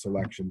gives me the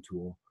selection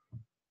tool.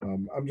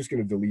 I'm just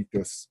going to delete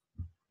this.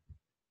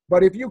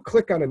 But if you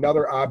click on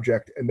another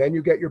object and then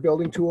you get your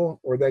building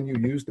tool, or then you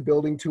use the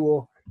building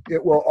tool,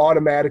 it will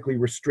automatically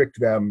restrict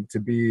them to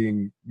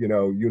being, you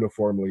know,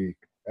 uniformly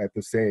at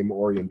the same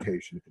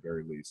orientation at the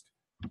very least.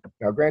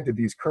 Now, granted,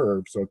 these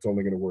curved, so it's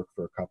only going to work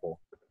for a couple.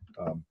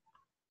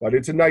 But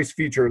it's a nice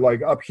feature,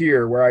 like up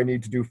here where I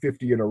need to do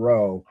 50 in a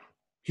row,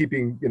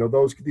 keeping, you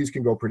know, these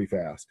can go pretty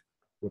fast.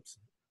 Whoops.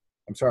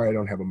 I'm sorry, I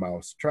don't have a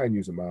mouse. Try and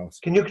use a mouse.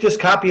 Can you just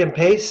copy and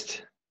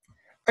paste?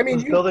 I mean,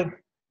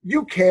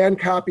 you can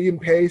copy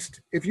and paste.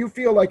 If you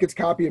feel like it's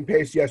copy and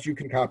paste, yes, you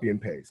can copy and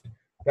paste.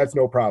 That's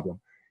no problem.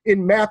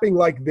 In mapping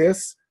like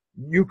this,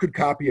 you could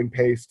copy and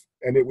paste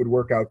and it would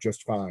work out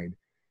just fine.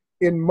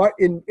 In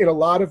a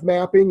lot of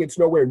mapping, it's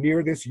nowhere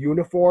near this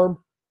uniform.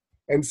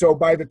 And so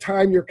by the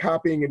time you're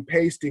copying and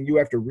pasting, you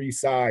have to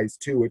resize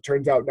too. It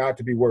turns out not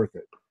to be worth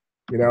it.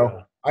 You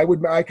know,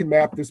 I can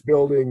map this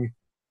building,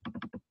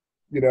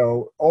 you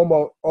know,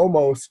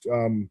 almost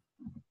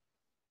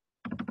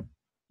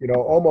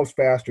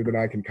faster than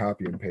I can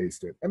copy and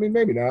paste it. I mean,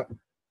 maybe not.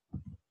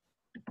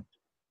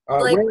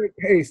 Where it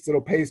pastes,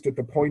 it'll paste at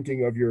the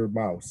pointing of your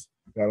mouse.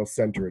 That'll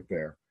center it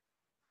there.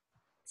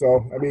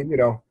 So, I mean, you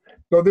know,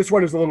 so this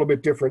one is a little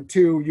bit different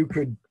too.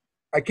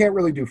 I can't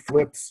really do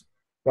flips,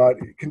 but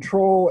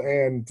control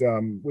and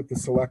with the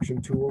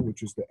selection tool,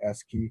 which is the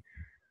S key,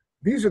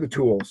 these are the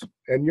tools.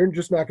 And you're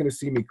just not going to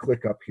see me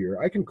click up here.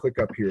 I can click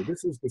up here.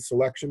 This is the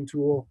selection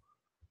tool.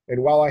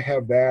 And while I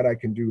have that, I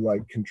can do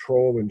like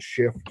control and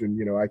shift, and,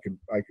 you know, I could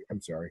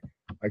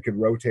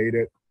rotate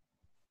it,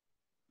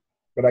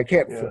 but I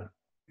can't flip.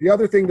 The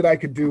other thing that I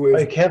could do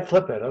is... you can't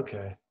flip it,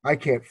 okay. I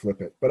can't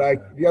flip it, but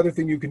the other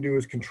thing you can do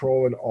is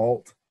control and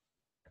alt,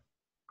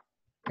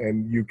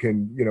 and you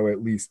can, you know,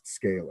 at least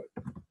scale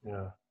it.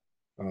 Yeah.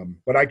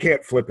 But I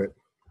can't flip it.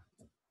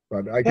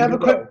 But I can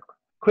have a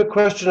quick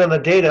question on the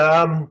data.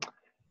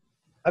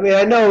 I mean,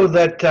 I know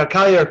that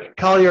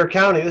Collier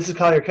County, this is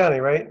Collier County,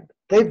 right?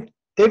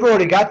 They've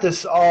already got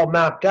this all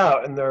mapped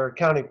out in their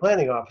county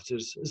planning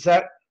offices.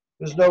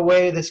 There's no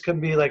way this can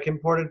be like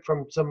imported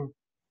from some,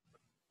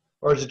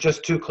 or is it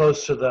just too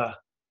close to the?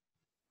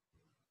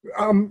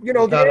 You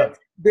know,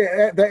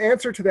 the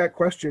answer to that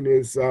question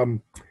is,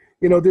 you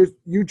know,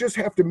 you just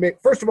have to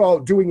make, first of all,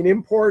 doing an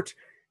import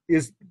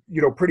is,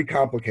 you know, pretty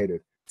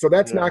complicated. So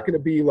that's not going to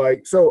be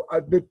like, so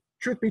the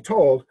truth be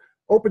told,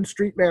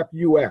 OpenStreetMap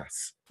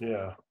US,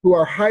 who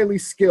are highly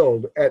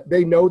skilled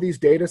they know these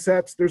data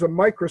sets. There's a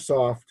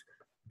Microsoft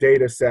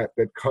data set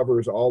that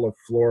covers all of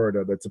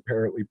Florida that's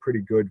apparently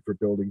pretty good for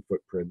building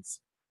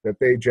footprints that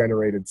they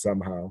generated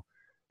somehow.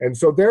 And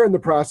so they're in the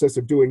process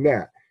of doing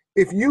that.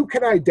 If you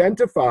can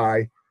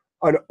identify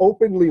an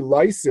openly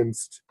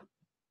licensed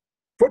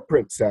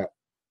footprint set,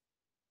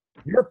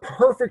 you're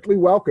perfectly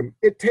welcome.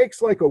 It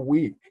takes like a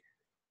week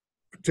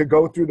to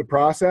go through the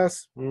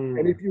process.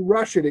 And if you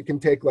rush it, it can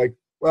take like,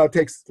 well,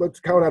 let's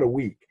count on a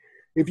week.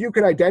 if you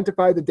can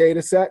identify the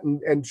data set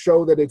and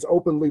show that it's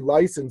openly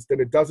licensed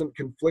and it doesn't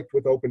conflict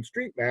with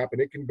OpenStreetMap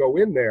and it can go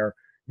in there,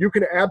 you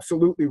can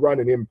absolutely run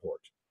an import.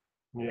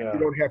 Yeah. You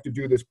don't have to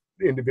do this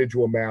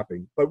individual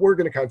mapping, but we're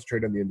going to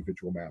concentrate on the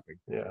individual mapping.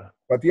 Yeah.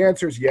 But the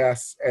answer is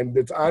yes, and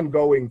it's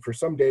ongoing for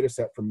some data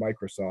set from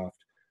Microsoft,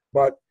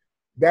 but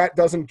that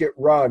doesn't get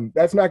run.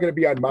 That's not going to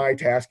be on my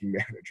tasking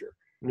manager.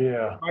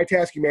 Yeah. My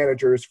tasking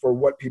manager is for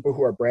what people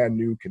who are brand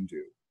new can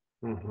do.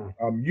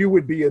 Mm-hmm. You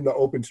would be in the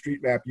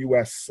OpenStreetMap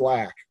US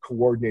Slack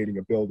coordinating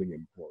a building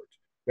import.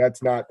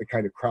 That's not the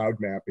kind of crowd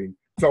mapping.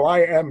 So I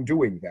am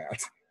doing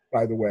that,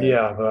 by the way.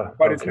 Yeah,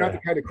 but it's not the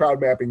kind of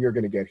crowd mapping you're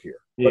going to get here.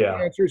 But Yeah.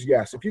 the answer is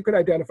yes. If you can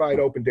identify an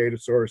open data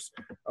source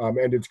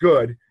and it's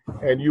good,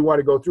 and you want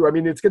to go through, I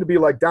mean, it's going to be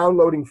like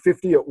downloading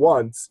 50 at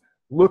once,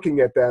 looking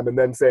at them and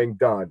then saying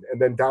done,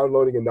 and then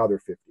downloading another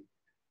 50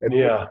 and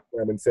looking at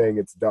them and saying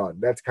it's done.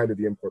 That's kind of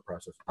the import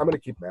process. I'm going to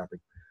keep mapping.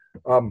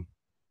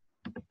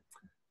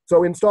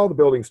 So install the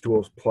buildings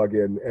tools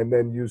plugin and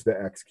then use the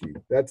X key.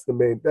 That's the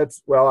main,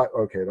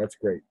 okay, that's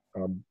great.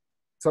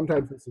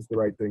 Sometimes this is the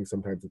right thing,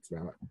 sometimes it's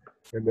not.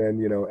 And then,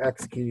 you know,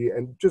 X key,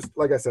 and just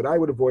like I said, I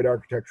would avoid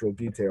architectural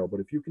detail, but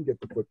if you can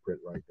get the footprint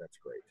right, that's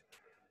great.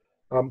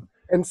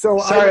 And so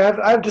sorry,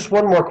 I have just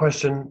one more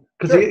question.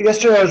 Because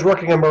yesterday I was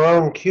working on my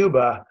own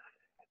Cuba,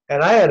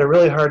 and I had a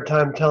really hard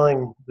time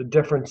telling the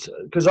difference,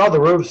 because all the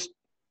roofs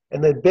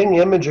and the Bing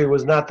imagery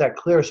was not that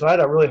clear, so I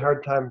had a really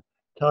hard time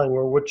telling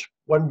where which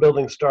one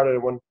building started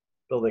and one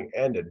building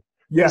ended.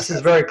 Yes, this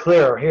is very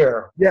clear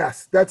here.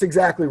 Yes, that's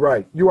exactly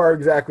right. You are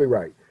exactly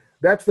right.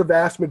 That's the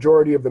vast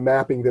majority of the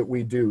mapping that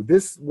we do.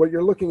 This, what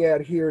you're looking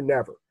at here,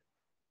 never.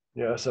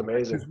 Yeah, that's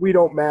amazing. Because we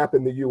don't map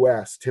in the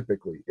U.S.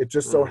 typically. It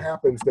just so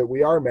happens that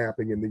we are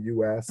mapping in the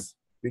U.S.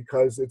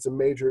 because it's a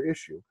major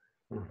issue.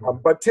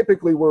 But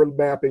typically we're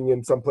mapping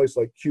in some place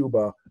like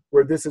Cuba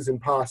where this is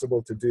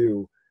impossible to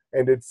do,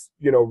 and it's,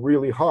 you know,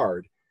 really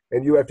hard.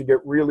 And you have to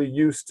get really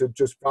used to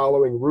just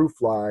following roof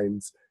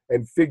lines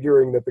and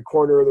figuring that the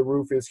corner of the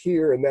roof is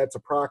here and that's a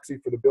proxy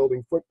for the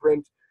building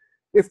footprint.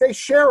 If they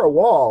share a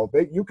wall,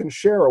 you can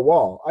share a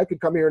wall. I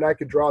could come here and I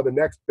could draw the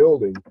next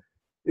building.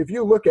 If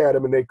you look at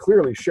them and they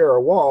clearly share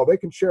a wall, they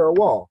can share a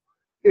wall.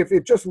 If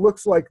it just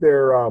looks like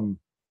their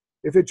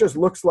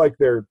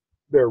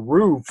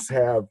roofs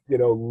have, you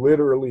know,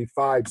 literally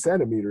 5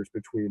 centimeters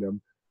between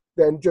them,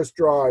 then just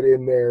draw it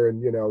in there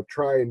and, you know,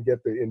 try and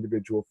get the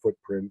individual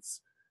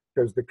footprints,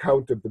 because the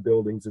count of the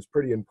buildings is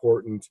pretty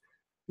important,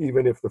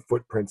 even if the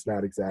footprint's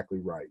not exactly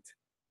right.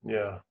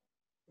 Yeah.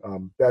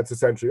 That's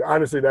essentially,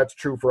 honestly, that's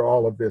true for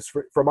all of this.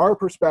 From our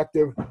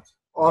perspective,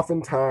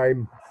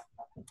 oftentimes,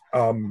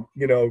 you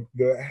know,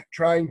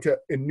 trying to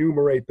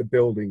enumerate the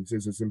buildings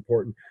is as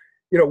important.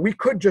 You know, we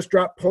could just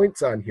drop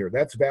points on here.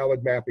 That's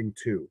valid mapping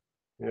too.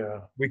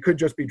 Yeah. We could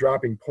just be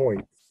dropping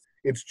points.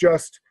 It's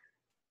just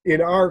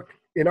in our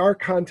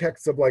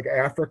context of like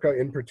Africa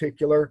in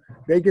particular,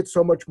 they get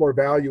so much more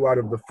value out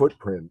of the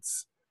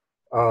footprints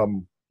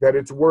that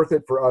it's worth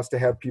it for us to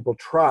have people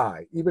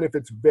try, even if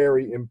it's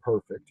very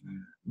imperfect,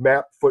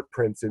 map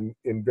footprints in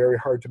very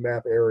hard to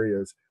map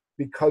areas,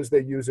 because they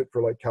use it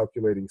for like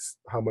calculating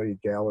how many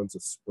gallons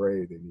of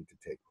spray they need to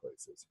take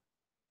places.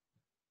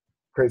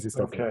 Crazy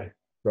stuff. Okay.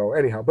 So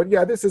anyhow, but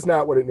yeah, this is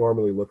not what it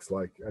normally looks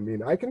like. I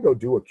mean, I can go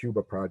do a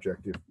Cuba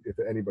project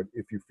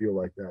if you feel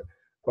like that,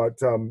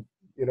 but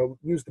you know,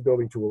 use the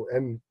building tool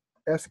and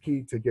S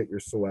key to get your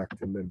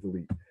select and then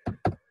delete.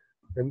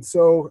 And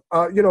so,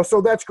 you know,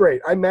 so that's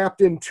great. I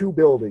mapped in 2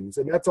 buildings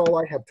and that's all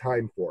I have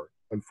time for,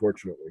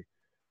 unfortunately.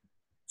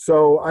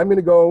 So I'm going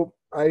to go,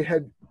 I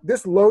had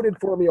this loaded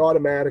for me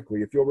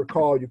automatically. If you'll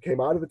recall, you came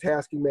out of the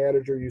tasking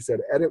manager, you said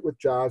edit with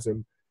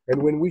JOSM.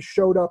 And when we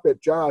showed up at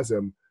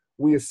JOSM,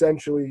 we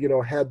essentially, you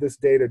know, had this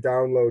data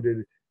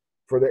downloaded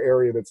for the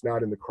area that's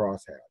not in the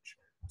crosshatch.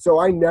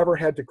 So I never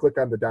had to click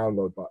on the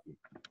download button.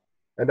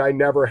 And I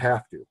never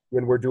have to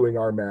when we're doing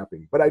our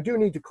mapping. But I do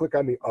need to click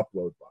on the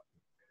upload button.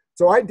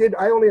 So I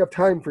only have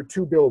time for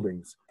 2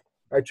 buildings.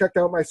 I checked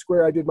out my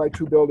square, I did my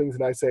 2 buildings,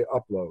 and I say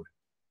upload.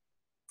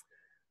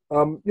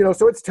 You know,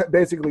 so it's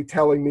basically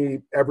telling me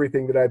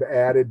everything that I've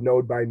added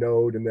node by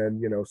node, and then,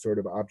 you know, sort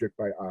of object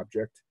by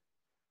object.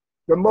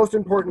 The most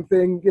important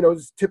thing, you know,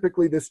 is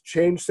typically this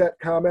change set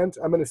comment.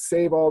 I'm going to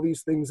save all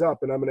these things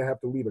up, and I'm going to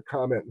have to leave a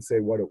comment and say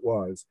what it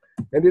was.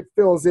 And it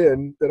fills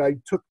in that I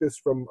took this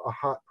from a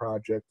hot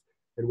project,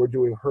 and we're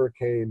doing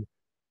Hurricane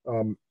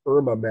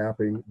Irma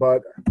mapping,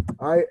 but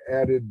I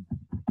added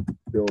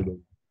building.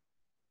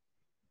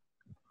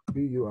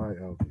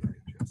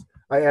 B-U-I-L-D-I-N-G-S.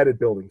 I added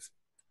buildings.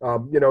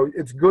 You know,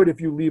 it's good if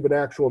you leave an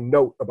actual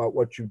note about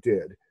what you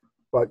did,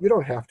 but you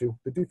don't have to.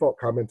 The default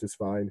comment is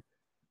fine.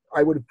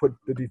 I would have put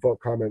the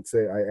default comment,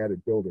 say I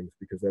added buildings,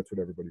 because that's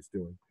what everybody's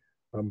doing.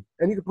 And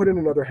you can put in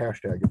another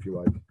hashtag if you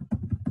like,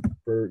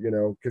 for, you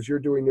know, because you're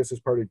doing this as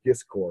part of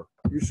GISCorps.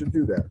 You should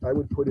do that. I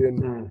would put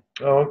in.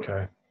 Oh,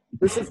 okay.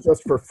 This is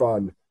just for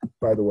fun,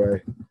 by the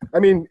way. I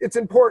mean, it's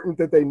important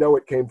that they know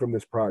it came from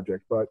this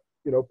project, but,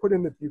 you know, put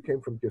in that you came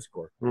from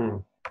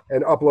GISCorps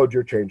and upload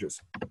your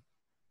changes.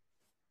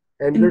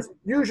 And there's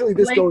usually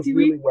this goes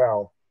really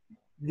well.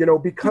 you know,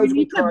 Do because you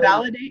need to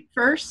validate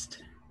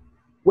first?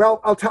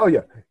 well, I'll tell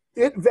you,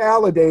 it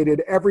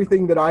validated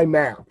everything that I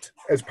mapped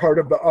as part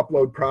of the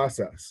upload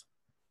process.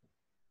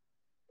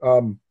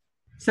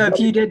 So if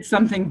you did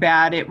something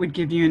bad, it would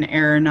give you an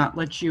error, not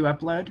let you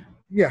upload?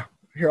 Yeah,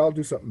 here, I'll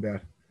do something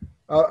bad.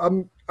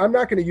 I'm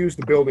not going to use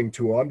the building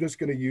tool. I'm just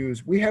going to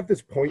use, we have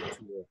this point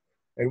tool,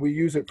 and we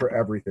use it for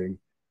everything.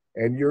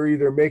 And you're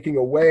either making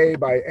a way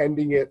by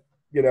ending it,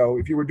 you know,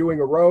 if you were doing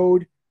a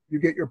road, you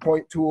get your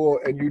point tool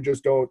and you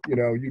just don't, you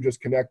know, you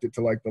just connect it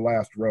to like the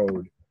last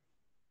road,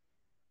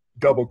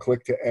 double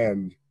click to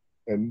end,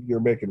 and you're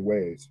making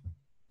ways.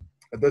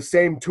 The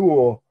same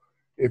tool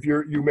if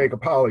you make a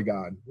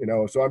polygon, you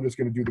know, so I'm just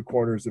going to do the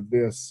corners of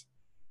this,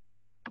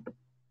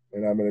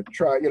 and I'm going to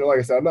try, you know, like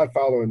I said, I'm not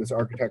following this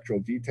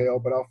architectural detail,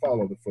 but I'll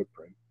follow the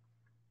footprint.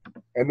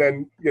 And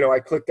then, you know, I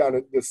clicked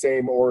on the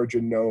same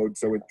origin node,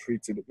 so it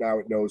treats it, now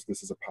it knows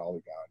this is a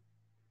polygon.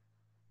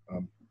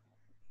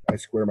 I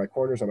square my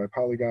corners on my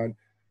polygon.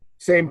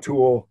 Same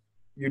tool,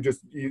 you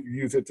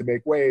use it to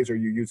make ways, or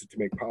you use it to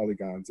make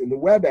polygons. In the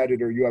web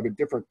editor, you have a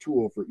different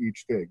tool for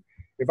each thing.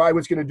 If I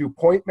was going to do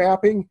point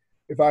mapping,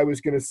 if I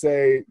was going to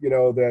say, you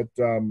know, that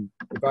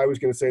if I was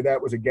going to say that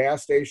was a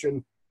gas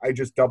station, I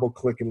just double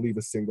click and leave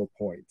a single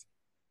point.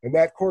 And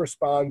that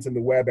corresponds in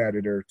the web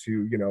editor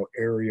to, you know,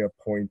 area,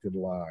 point, and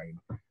line.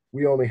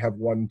 We only have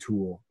one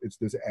tool. It's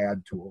this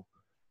add tool.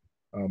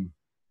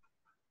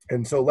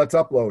 And so let's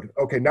upload.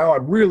 Okay, now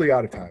I'm really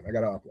out of time. I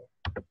got to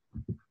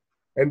upload.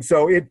 And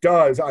so it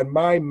does, on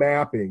my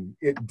mapping,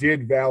 it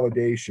did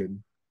validation.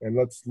 And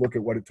let's look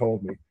at what it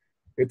told me.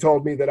 It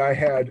told me that I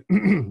had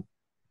an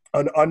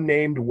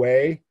unnamed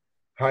way,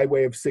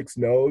 highway of 6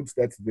 nodes.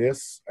 That's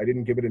this. I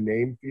didn't give it a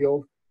name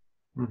field.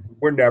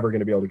 We're never going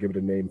to be able to give it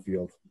a name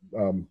field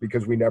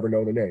because we never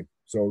know the name.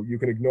 So you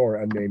can ignore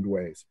unnamed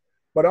ways.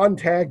 But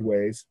untagged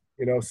ways,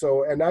 you know,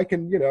 so, and I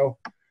can, you know,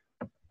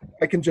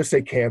 I can just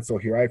say cancel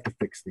here. I have to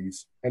fix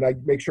these. And I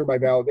make sure my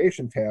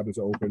validation tab is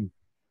open.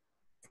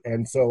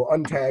 And so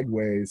untagged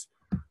ways,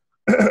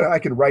 I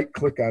can right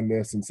click on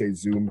this and say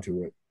zoom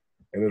to it,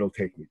 and it'll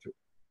take me to it.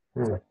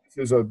 So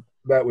this is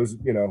that was,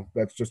 you know,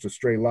 that's just a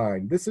straight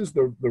line. This is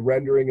the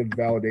rendering and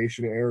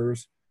validation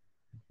errors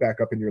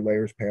back up in your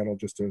layers panel,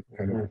 just to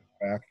kind of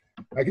back.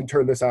 I can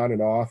turn this on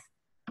and off.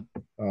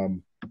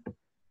 I'm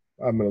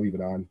going to leave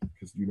it on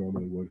because you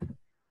normally would.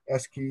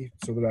 S key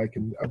so that I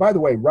can, by the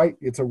way,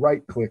 it's a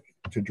right click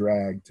to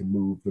drag to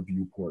move the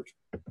viewport.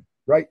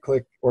 Right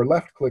click or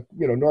left click,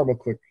 you know, normal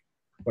click.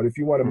 But if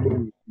you want to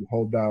move, you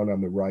hold down on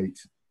the right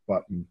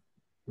button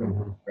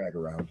and drag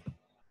around.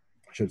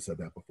 I should have said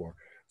that before.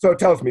 So it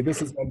tells me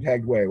this is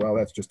untagged way. Well,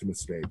 that's just a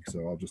mistake.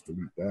 So I'll just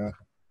delete that.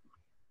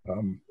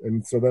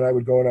 And so then I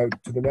would go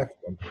out to the next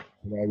one,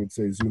 and I would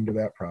say zoom to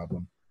that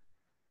problem.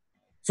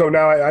 So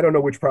now I don't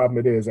know which problem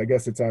it is. I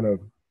guess it's on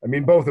I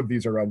mean, both of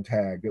these are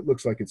untagged. It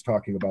looks like it's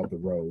talking about the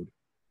road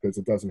because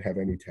it doesn't have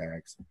any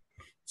tags.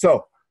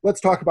 So let's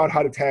talk about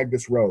how to tag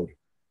this road.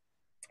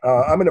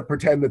 I'm going to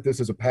pretend that this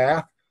is a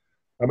path.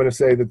 I'm going to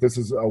say that this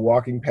is a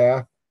walking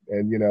path.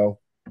 And, you know,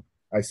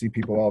 I see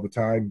people all the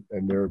time,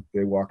 and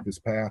they walk this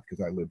path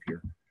because I live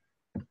here.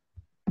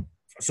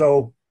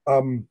 So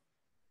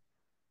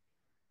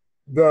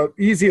the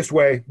easiest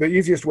way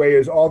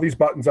is all these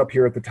buttons up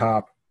here at the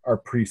top are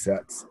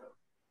presets.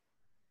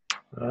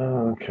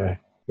 Oh, okay.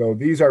 So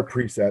these are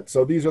presets.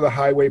 So these are the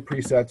highway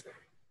presets.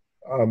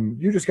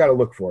 You just got to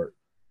look for it.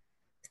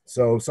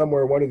 So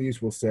somewhere one of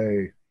these will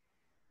say,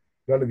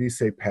 none of these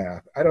say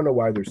path. I don't know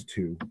why there's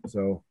 2.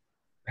 So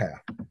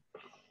path.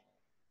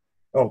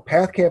 Oh,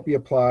 path can't be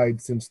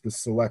applied since the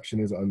selection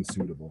is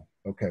unsuitable.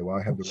 Okay, well,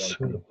 I have the right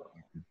thing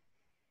selected.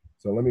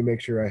 So let me make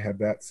sure I have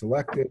that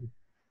selected.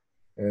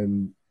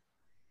 And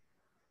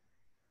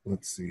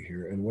let's see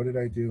here. And what did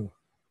I do?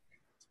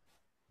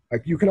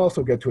 Like, you can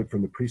also get to it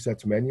from the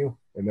presets menu,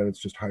 and then it's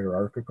just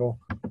hierarchical.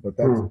 But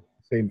that's the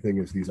same thing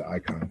as these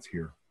icons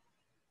here.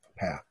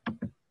 Path.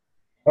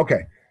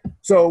 Okay,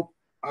 so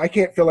I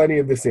can't fill any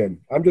of this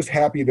in. I'm just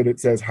happy that it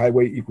says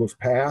highway equals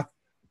path.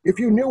 If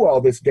you knew all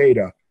this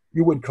data,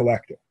 you would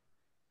collect it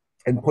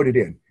and put it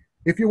in.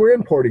 If you were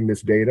importing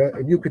this data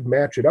and you could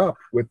match it up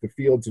with the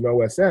fields in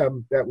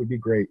OSM, that would be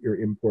great. Your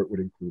import would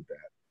include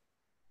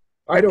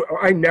that.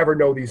 I never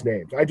know these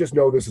names. I just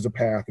know this is a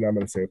path, and I'm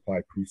going to say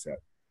apply preset.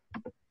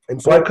 And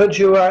so why couldn't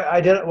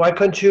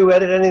you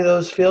edit any of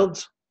those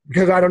fields?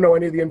 Because I don't know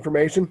any of the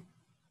information.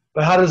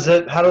 But how does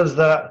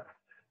the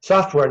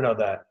software know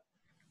that?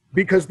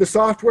 Because the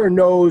software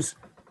knows,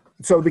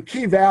 so the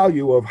key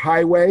value of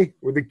highway,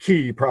 or the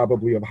key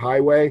probably of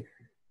highway,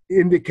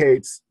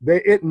 indicates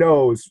that it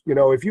knows, you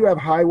know, if you have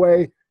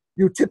highway,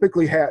 you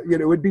typically have, you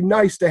know, it would be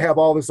nice to have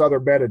all this other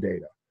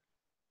metadata.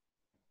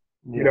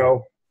 Yeah. You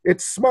know,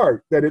 it's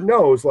smart that it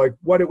knows like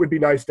what it would be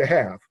nice to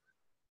have.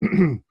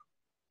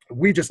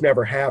 We just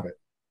never have it.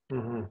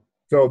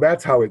 So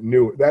that's how it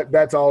knew.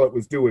 That's all it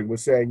was doing,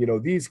 was saying, you know,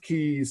 these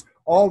keys,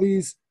 all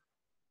these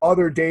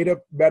other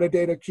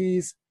metadata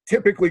keys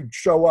typically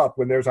show up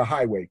when there's a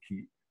highway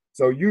key.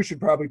 So you should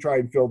probably try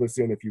and fill this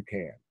in if you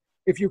can.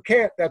 If you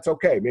can't, that's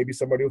okay. Maybe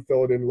somebody will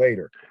fill it in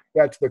later.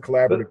 That's the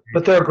collaborative.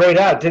 But they're grayed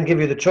out. Didn't give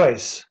you the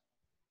choice.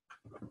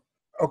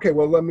 Okay,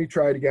 well, let me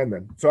try it again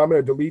then. So I'm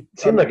going to delete.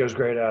 Seemed like it was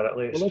grayed out at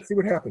least. Well, let's see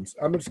what happens.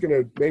 I'm just going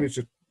to, maybe it's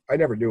just, I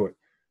never do it.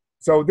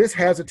 So this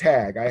has a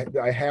tag.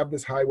 I have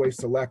this highway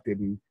selected,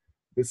 and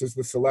this is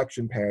the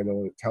selection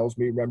panel. It tells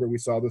me, remember we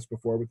saw this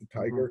before with the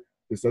tiger?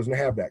 Mm-hmm. This doesn't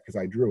have that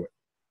because I drew it.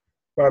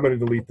 But I'm going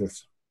to delete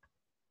this.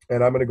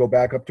 And I'm going to go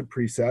back up to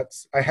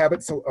presets. I have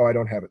it, oh, I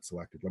don't have it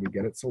selected. Let me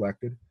get it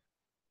selected.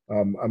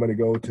 I'm going to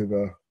go to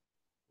the,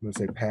 I'm going to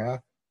say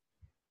path.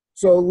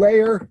 So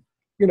layer,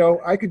 you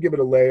know, I could give it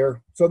a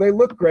layer. So they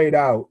look grayed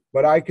out,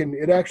 but I can,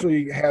 it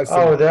actually has some,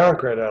 oh, they are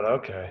grayed out,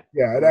 okay.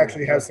 Yeah, it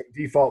actually has some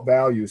default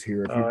values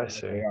here. If I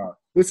see. They are.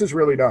 This is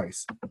really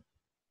nice,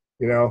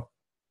 you know.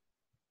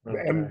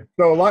 Okay. And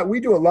so we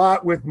do a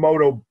lot with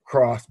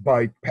motocross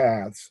bike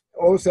paths.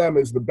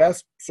 OSM is the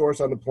best source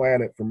on the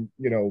planet from,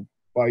 you know,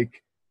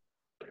 bike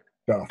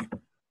stuff.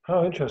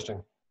 Oh,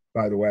 interesting.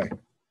 By the way.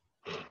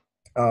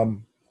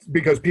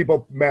 Because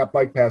people map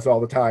bike paths all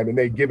the time, and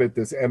they give it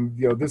this, and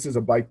you know, this is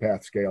a bike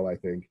path scale, I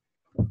think.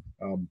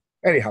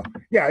 Anyhow,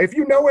 yeah, if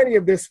you know any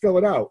of this, fill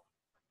it out.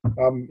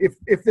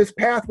 If this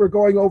path were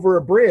going over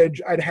a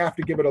bridge, I'd have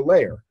to give it a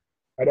layer.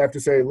 I'd have to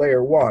say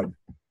layer 1,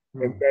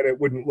 and then it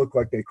wouldn't look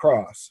like they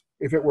cross.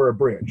 If it were a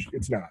bridge,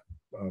 it's not.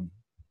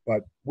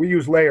 But we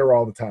use layer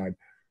all the time.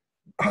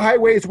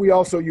 Highways, we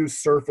also use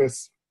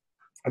surface.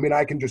 I mean,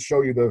 I can just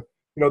show you the,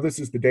 you know, this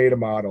is the data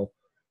model.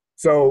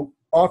 So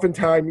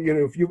oftentimes, you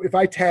know, if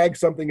I tag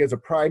something as a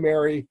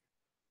primary,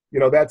 you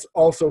know, that's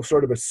also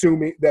sort of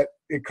assuming that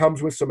it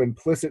comes with some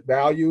implicit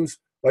values,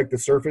 like the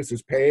surface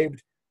is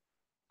paved.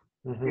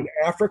 Mm-hmm. In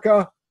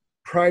Africa,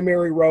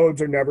 primary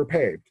roads are never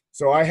paved.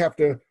 So I have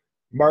to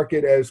mark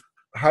it as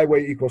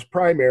highway equals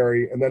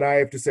primary, and then I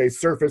have to say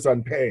surface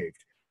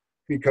unpaved,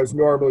 because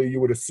normally you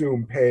would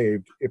assume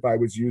paved if I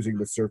was using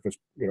the surface,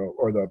 you know,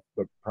 or the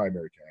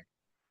primary tag.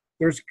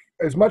 There's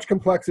as much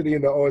complexity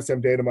in the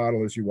OSM data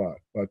model as you want,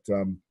 but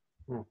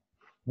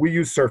we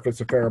use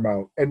surface a fair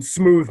amount. And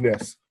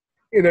smoothness.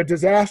 In a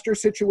disaster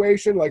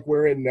situation like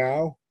we're in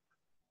now,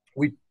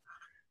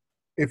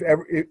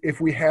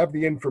 if we have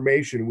the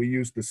information, we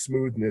use the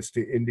smoothness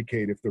to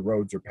indicate if the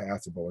roads are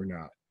passable or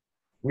not.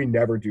 We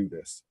never do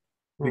this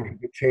because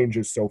it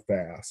changes so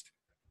fast.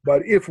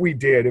 But if we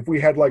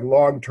had like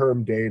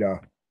long-term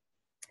data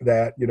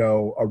that, you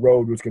know, a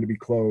road was going to be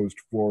closed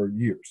for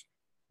years,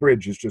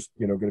 bridge is just,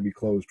 you know, going to be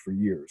closed for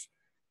years,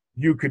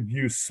 you could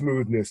use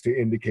smoothness to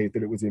indicate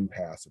that it was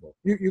impassable.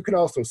 You can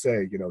also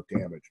say, you know,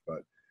 damage, but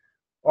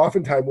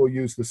oftentimes we'll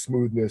use the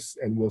smoothness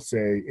and we'll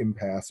say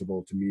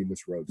impassable to mean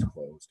this road's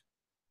closed.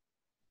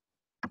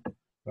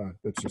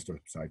 That's just a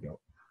side note.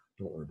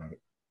 Don't worry about it.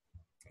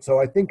 So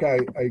I think I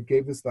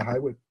gave this the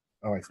highway.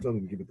 Oh, I still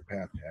didn't give it the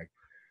path tag.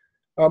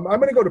 I'm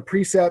going to go to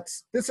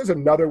presets. This is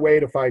another way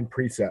to find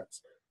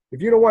presets.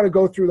 If you don't want to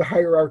go through the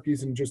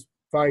hierarchies and just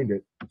find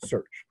it,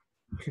 search.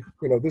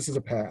 You know, this is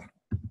a path.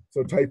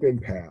 So type in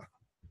path,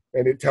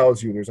 and it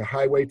tells you there's a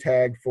highway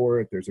tag for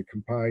it. There's a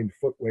combined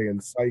footway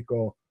and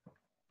cycle.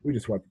 We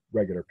just want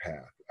regular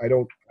path. I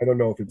don't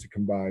know if it's a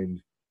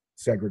combined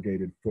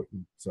segregated foot,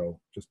 so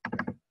just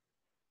path.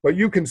 But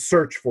you can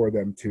search for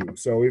them too.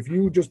 So if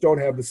you just don't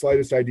have the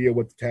slightest idea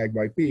what the tag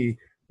might be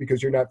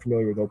because you're not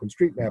familiar with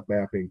OpenStreetMap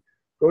mapping,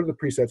 go to the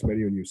presets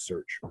menu and use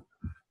search.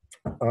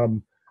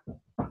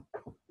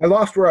 I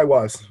lost where I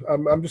was.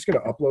 I'm just going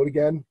to upload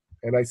again,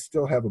 and I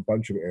still have a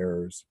bunch of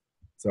errors.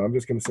 So I'm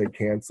just going to say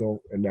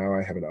cancel, and now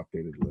I have an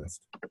updated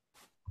list.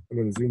 I'm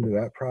going to zoom to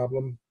that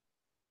problem.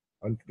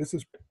 This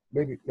is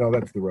maybe, no,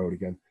 that's the road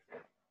again.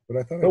 But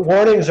I thought the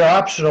warnings are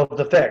optional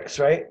to fix,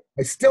 right?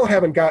 I still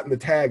haven't gotten the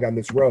tag on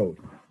this road.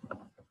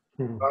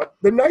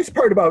 The nice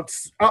part about,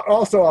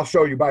 also I'll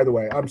show you, by the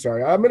way, I'm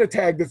sorry, I'm going to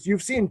tag this.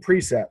 You've seen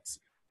presets,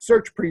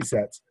 search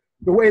presets.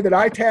 The way that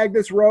I tag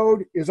this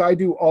road is I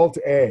do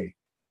Alt-A.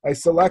 I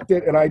select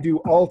it and I do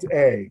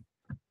Alt-A.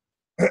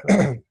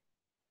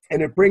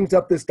 And it brings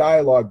up this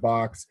dialog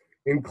box,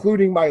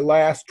 including my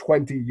last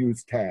 20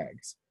 used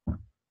tags.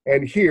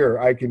 And here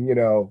I can, you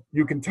know,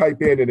 you can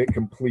type in and it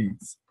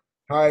completes.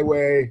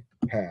 Highway,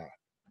 path,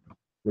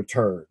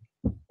 return.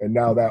 And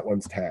now that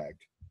one's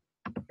tagged.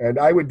 And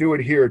I would do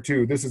it here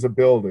too. This is a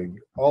building.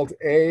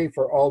 Alt-A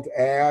for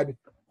Alt-Add.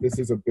 This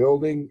is a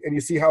building. And you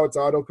see how it's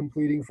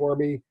auto-completing for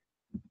me?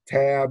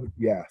 Tab,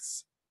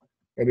 yes.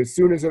 And as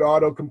soon as it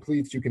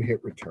auto-completes, you can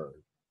hit return.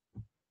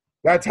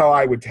 That's how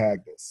I would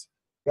tag this.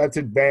 That's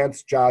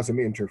advanced JOSM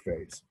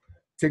interface.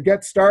 To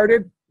get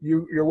started,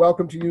 you're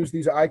welcome to use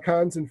these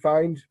icons and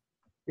find,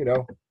 you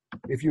know,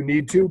 if you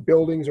need to.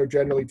 Buildings are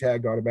generally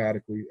tagged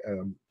automatically,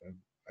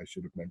 I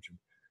should have mentioned.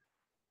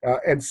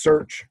 And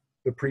search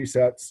the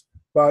presets.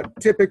 But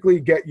typically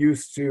get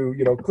used to,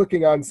 you know,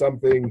 clicking on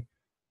something,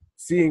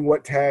 seeing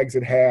what tags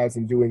it has,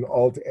 and doing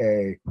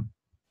Alt-A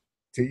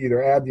to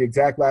either add the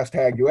exact last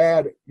tag you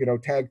add, you know,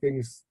 tag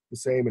things the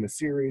same in a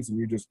series, and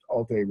you just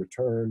Alt-A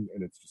return,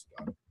 and it's just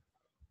done.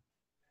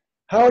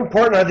 How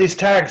important are these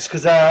tags?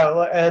 Because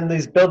and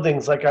these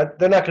buildings, like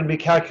they're not going to be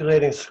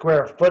calculating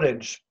square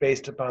footage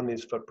based upon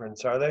these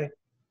footprints, are they?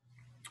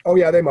 Oh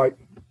yeah, they might.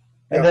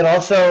 And then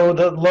also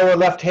the lower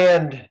left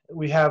hand,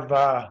 we have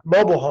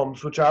mobile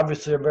homes, which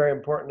obviously are very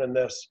important in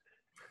this.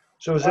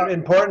 So is it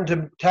important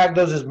to tag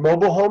those as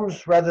mobile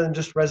homes rather than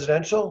just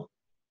residential?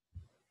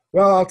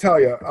 Well, I'll tell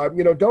you,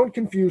 don't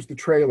confuse the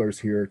trailers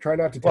here. Try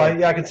not to. Well,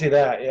 yeah, I can see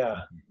that.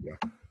 Yeah.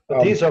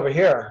 But these over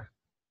here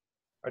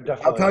are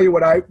definitely. I'll tell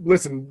you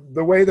listen,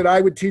 the way that I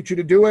would teach you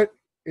to do it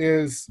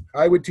is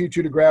I would teach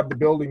you to grab the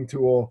building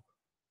tool,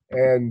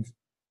 and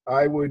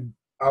I would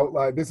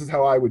outline, this is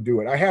how I would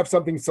do it. I have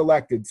something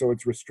selected, so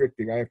it's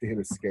restricting. I have to hit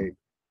escape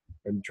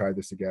and try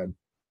this again.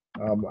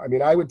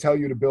 I would tell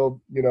you to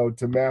build,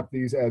 to map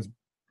these as,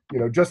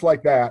 just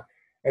like that.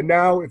 And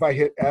now if I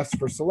hit S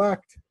for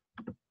select,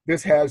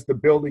 this has the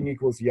building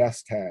equals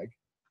yes tag.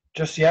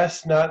 Just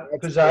yes, not,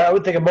 because I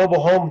would think a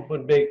mobile home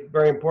would be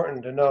very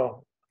important to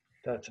know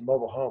that's a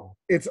mobile home.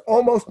 It's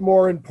almost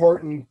more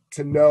important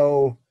to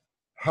know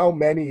how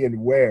many and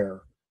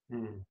where,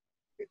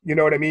 you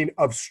know what I mean,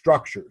 of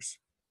structures.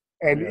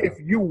 And if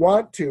you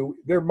want to,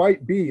 there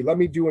might be, I'm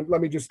going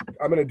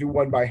to do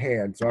one by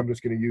hand. So I'm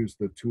just going to use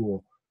the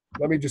tool.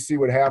 Let me just see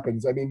what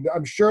happens.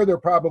 I'm sure there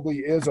probably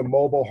is a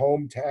mobile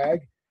home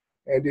tag.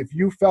 And if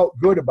you felt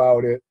good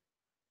about it,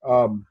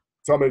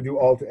 so I'm going to do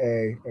Alt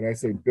A and I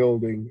say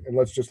building, and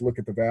let's just look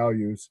at the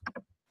values.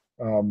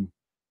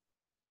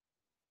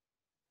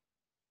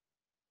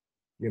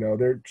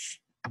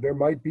 There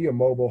might be a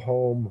mobile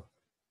home.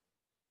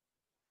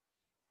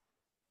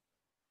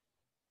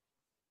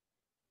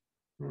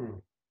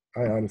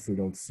 I honestly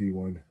don't see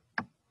one.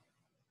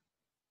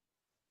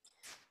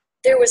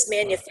 There was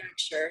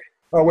manufacture.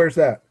 Oh, where's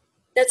that?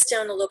 That's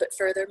down a little bit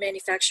further.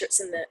 Manufacture, it's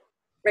in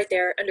right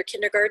there under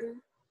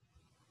kindergarten.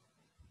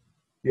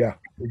 Yeah,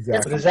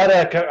 exactly. But is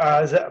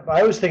that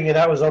I was thinking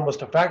that was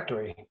almost a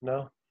factory.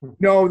 No.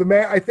 No,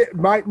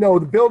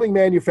 the building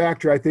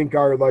manufacturer I think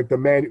are like the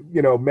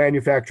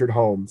manufactured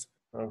homes.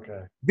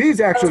 Okay.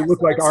 These actually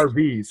look like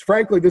RVs.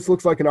 Frankly, this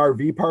looks like an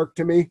RV park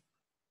to me.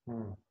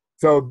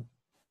 So,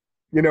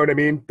 you know what I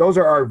mean? Those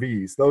are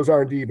RVs. Those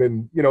aren't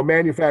even,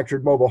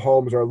 manufactured mobile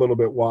homes are a little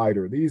bit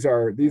wider. These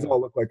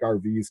all look like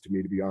RVs to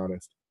me, to be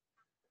honest.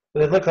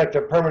 They look like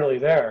they're permanently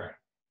there.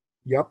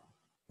 Yep,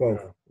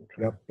 both. Oh,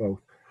 okay. Yep, both.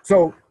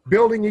 So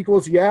building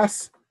equals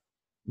yes,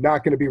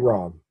 not going to be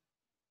wrong.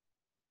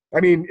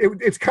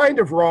 It's kind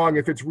of wrong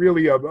if it's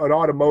really an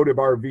automotive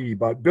RV,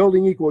 but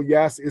building equal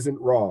yes isn't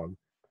wrong.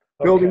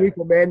 Okay. Building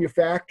equal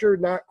manufacturer,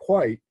 not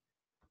quite.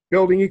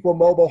 Building equal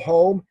mobile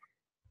home,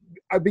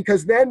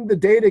 because then the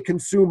data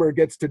consumer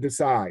gets to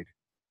decide.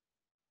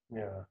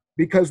 Yeah.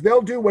 Because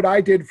they'll do what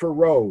I did for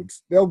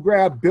roads. They'll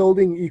grab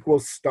building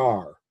equals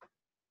star.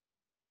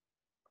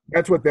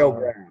 That's what they'll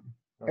grab.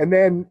 And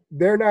then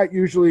they're not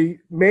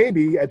usually,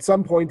 maybe at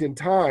some point in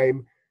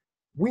time,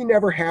 we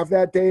never have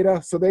that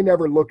data, so they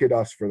never look at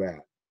us for that.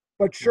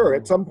 But sure,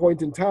 at some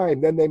point in time,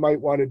 then they might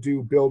want to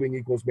do building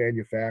equals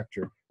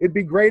manufacture. It'd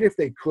be great if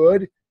they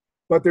could,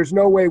 but there's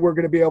no way we're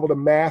going to be able to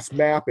mass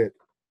map it.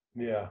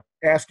 Yeah.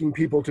 Asking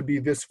people to be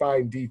this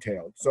fine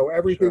detailed. So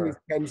everything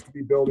tends to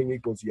be building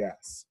equals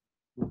yes.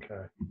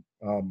 Okay.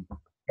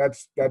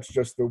 That's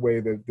just the way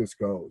that this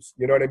goes.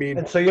 You know what I mean?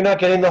 And so you're not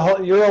getting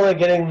you're only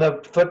getting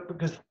the foot,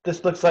 because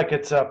this looks like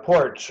it's a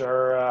porch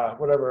or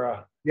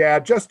whatever. Yeah,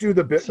 just do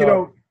the bit.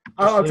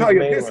 I'll tell you,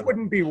 this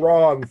wouldn't be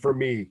wrong for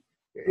me.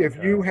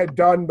 If you had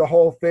done the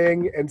whole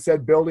thing and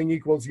said building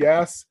equals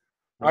yes,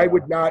 I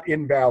would not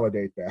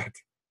invalidate that.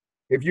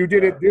 If you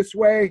did it this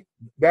way,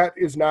 that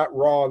is not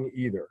wrong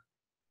either.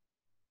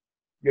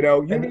 You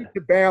need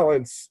to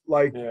balance,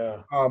 I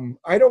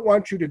don't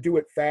want you to do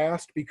it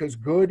fast because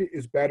good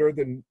is better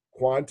than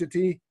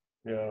quantity.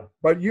 Yeah.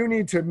 But you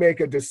need to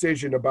make a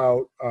decision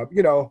about,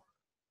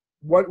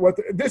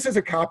 this is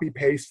a copy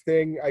paste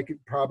thing. I could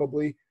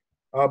probably,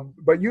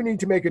 but you need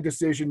to make a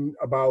decision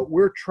about,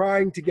 we're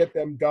trying to get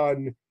them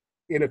done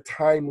in a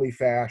timely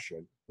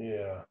fashion.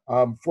 Yeah.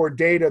 For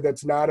data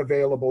that's not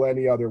available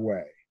any other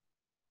way.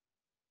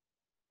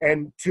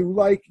 And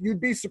you'd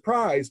be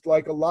surprised,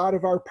 like a lot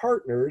of our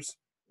partners,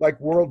 like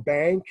World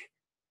Bank,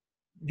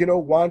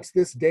 wants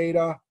this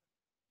data.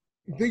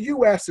 The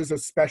U.S. is a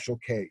special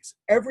case.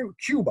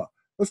 Cuba,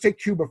 let's take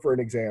Cuba for an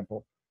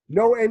example.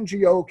 No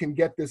NGO can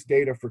get this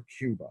data for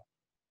Cuba,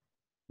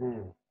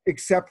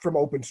 except from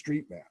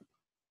OpenStreetMap.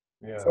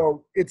 Yeah.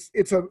 So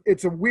it's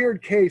a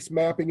weird case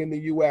mapping in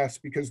the U.S.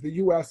 because the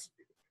U.S.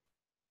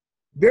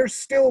 there's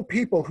still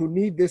people who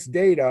need this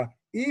data,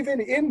 even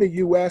in the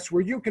U.S.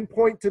 where you can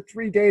point to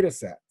 3 data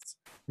sets.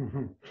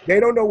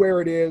 They don't know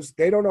where it is.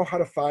 They don't know how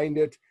to find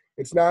it.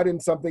 It's not in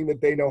something that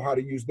they know how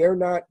to use. They're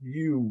not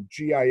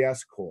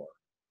GISCorps.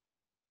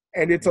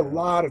 And it's a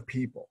lot of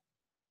people.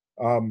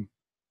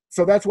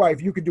 So that's why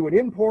if you could do an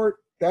import,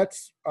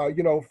 that's,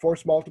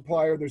 force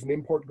multiplier. There's an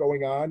import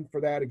going on for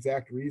that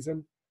exact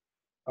reason.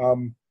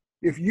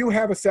 If you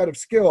have a set of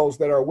skills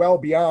that are well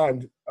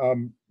beyond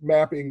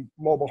mapping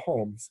mobile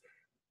homes,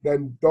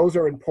 then those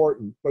are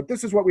important. But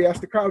this is what we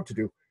ask the crowd to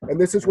do.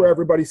 And this is where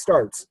everybody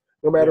starts.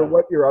 no matter Yeah.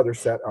 what your other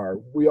set are.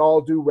 We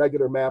all do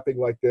regular mapping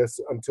like this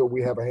until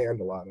we have a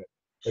handle on it.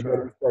 And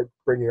then we start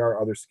bringing our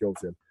other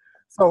skills in.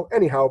 So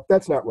anyhow,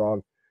 that's not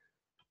wrong.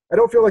 I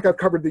don't feel like I've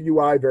covered the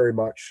UI very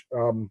much.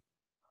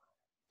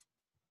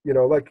 You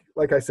know,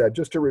 like I said,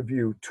 just to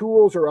review,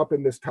 tools are up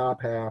in this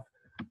top half.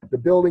 The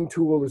building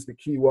tool is the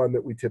key one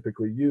that we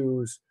typically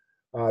use.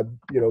 You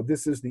know,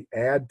 this is the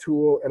add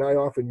tool, and I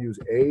often use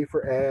A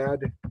for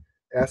add,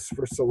 S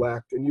for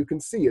select, and you can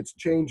see it's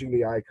changing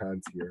the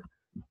icons here.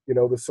 You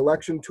know, the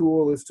selection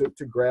tool is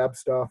to grab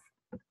stuff.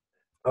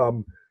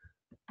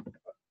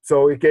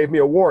 So it gave me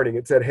a warning.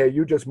 It said, hey,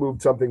 you just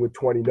moved something with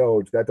 20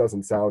 nodes. That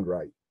doesn't sound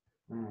right.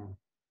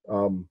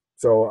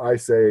 So I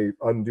say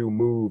undo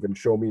move and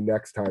show me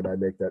next time I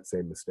make that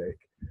same mistake.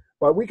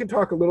 But we can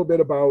talk a little bit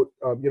about,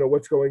 you know,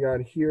 what's going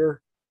on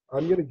here.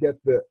 I'm going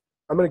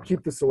to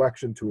keep the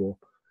selection tool.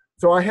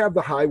 So I have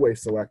the highway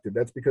selected.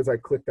 That's because I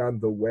clicked on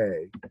the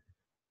way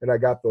and I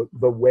got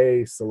the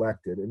way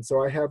selected. And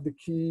so I have the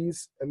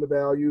keys and the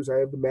values. I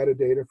have the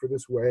metadata for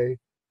this way.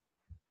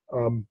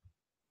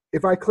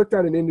 If I clicked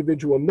on an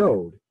individual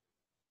node,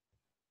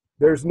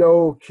 there's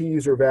no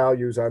keys or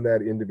values on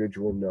that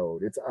individual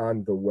node. It's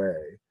on the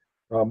way.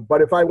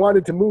 But if I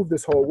wanted to move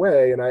this whole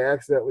way and I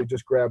accidentally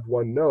just grabbed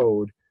one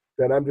node,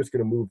 then I'm just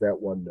going to move that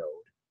one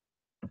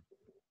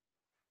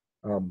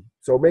node.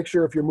 So make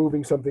sure if you're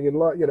moving something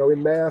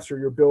in mass or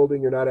you're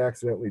building, you're not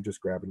accidentally just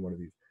grabbing one of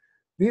these.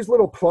 These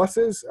little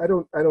pluses, I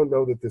don't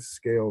know that this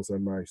scales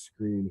on my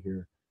screen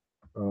here.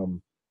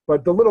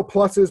 But the little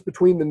pluses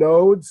between the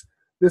nodes,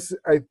 this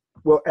I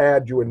will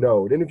add you a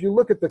node. And if you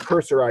look at the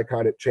cursor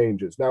icon, it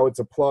changes. Now it's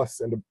a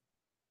plus and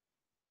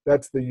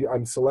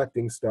I'm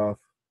selecting stuff.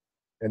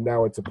 And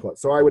now it's a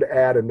plus. So I would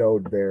add a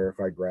node there if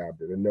I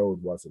grabbed it. A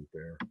node wasn't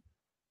there.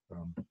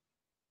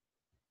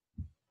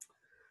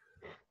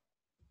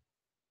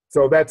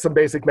 So that's some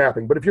basic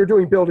mapping. But if you're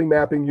doing building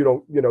mapping,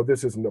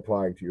 this isn't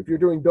applying to you. If you're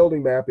doing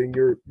building mapping,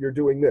 you're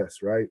doing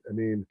this, right? I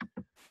mean,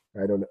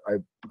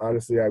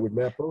 honestly, I would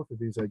map both of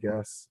these, I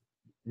guess.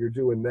 You're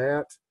doing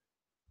that,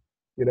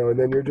 and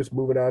then you're just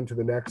moving on to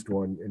the next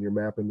one and you're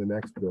mapping the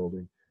next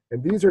building.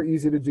 And these are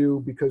easy to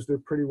do because they're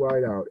pretty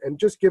wide out. And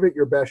just give it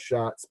your best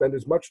shot. Spend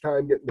as much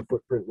time getting the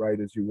footprint right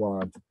as you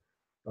want.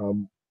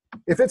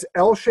 If it's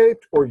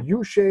L-shaped or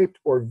U-shaped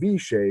or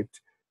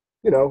V-shaped,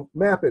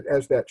 map it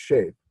as that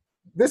shape.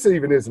 This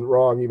even isn't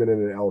wrong, even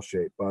in an L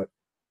shape.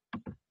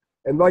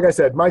 And like I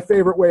said, my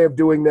favorite way of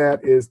doing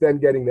that is then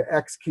getting the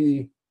X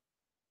key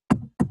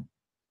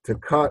to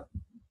cut,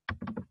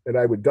 and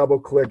I would double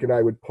click and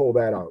I would pull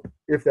that out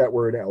if that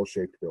were an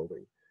L-shaped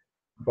building.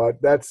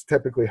 But that's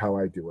typically how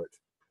I do it.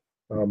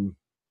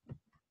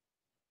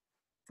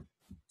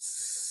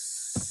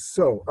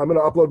 So I'm going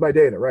to upload my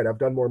data, right? I've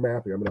done more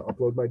mapping. I'm going to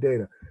upload my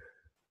data.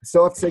 I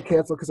still have to say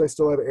cancel because I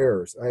still have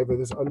errors. I have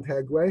this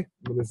untagged way.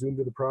 I'm going to zoom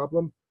to the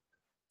problem.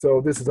 So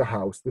this is a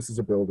house. This is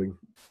a building.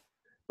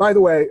 By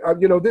the way,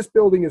 this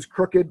building is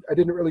crooked. I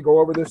didn't really go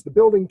over this. The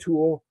building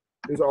tool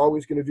is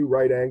always going to do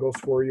right angles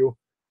for you,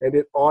 and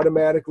it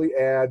automatically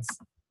adds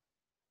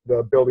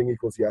the building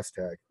equals yes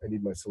tag. I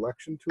need my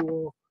selection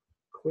tool.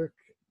 Click.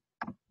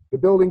 The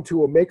building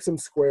tool makes them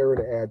square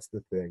and adds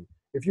the thing.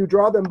 If you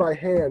draw them by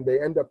hand, they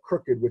end up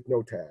crooked with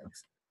no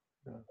tags.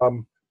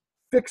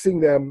 Fixing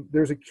them,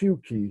 there's a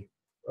Q key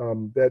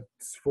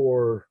that's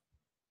for,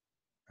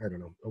 I don't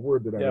know, a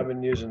word that I've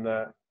been using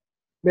that.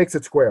 Makes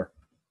it square.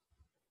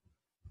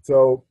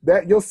 So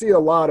that you'll see a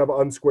lot of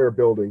unsquare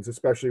buildings,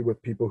 especially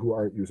with people who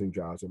aren't using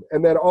JOSM.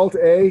 And then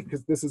Alt-A,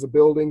 because this is a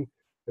building,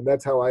 and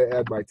that's how I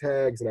add my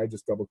tags, and I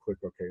just double-click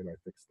OK, and I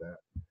fix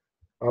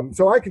that.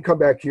 So I can come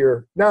back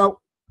here. Now,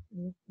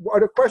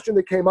 a question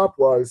that came up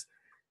was,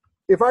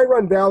 if I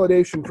run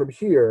validation from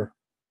here,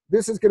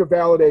 this is going to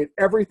validate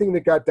everything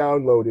that got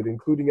downloaded,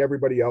 including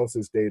everybody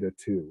else's data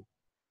too.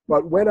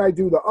 But when I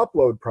do the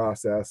upload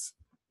process,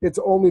 it's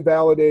only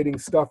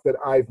validating stuff that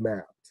I've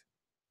mapped.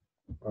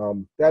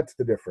 That's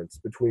the difference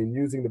between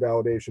using the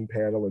validation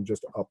panel and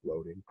just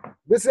uploading.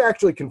 This is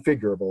actually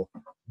configurable,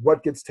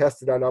 what gets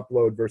tested on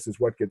upload versus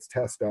what gets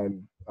tested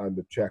on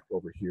the check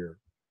over here.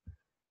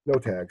 No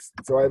tags.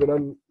 So I have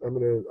I'm going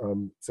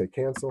to say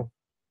cancel,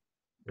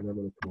 and I'm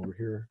going to come over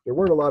here. There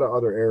weren't a lot of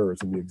other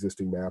errors in the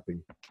existing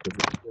mapping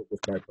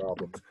with my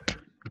problems.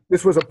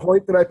 This was a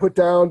point that I put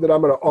down that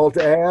I'm going to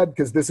alt-add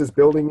because this is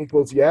building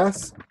equals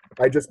yes.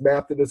 I just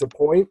mapped it as a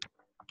point.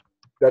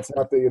 That's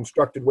not the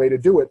instructed way to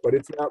do it, but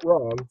it's not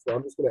wrong. So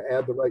I'm just going to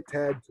add the right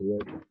tag to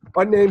it.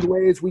 Unnamed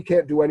ways we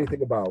can't do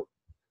anything about.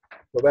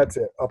 So that's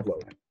it,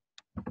 upload.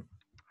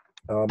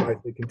 I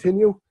say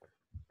continue.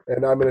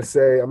 And I'm going to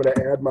say, I'm going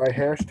to add my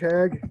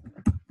hashtag,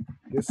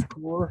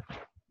 GISCorps,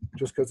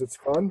 just because it's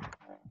fun.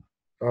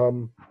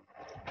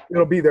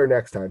 It'll be there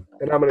next time.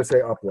 And I'm going to say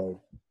upload.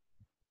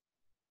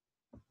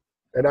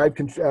 And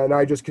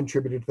I just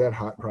contributed to that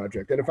hot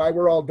project. And if I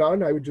were all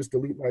done, I would just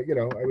delete my,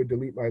 I would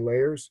delete my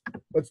layers.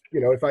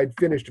 If I'd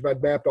finished, if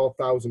I'd mapped all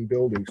 1,000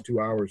 buildings 2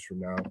 hours from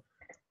now,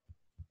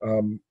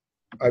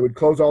 I would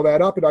close all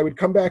that up and I would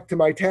come back to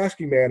my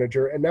tasking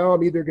manager. And now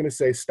I'm either going to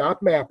say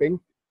stop mapping.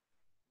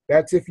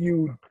 That's if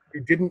you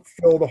You didn't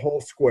fill the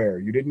whole square.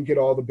 You didn't get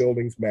all the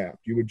buildings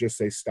mapped. You would just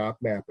say stop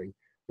mapping.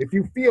 If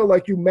you feel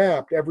like you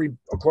mapped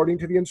according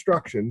to the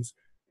instructions,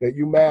 that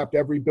you mapped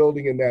every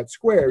building in that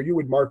square, you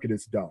would mark it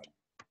as done.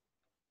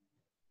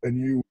 And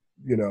you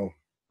know,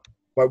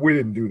 but we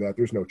didn't do that.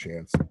 There's no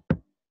chance.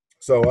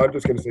 So I'm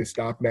just going to say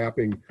stop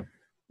mapping.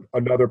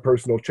 Another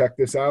person will check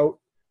this out.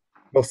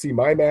 They'll see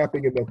my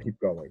mapping and they'll keep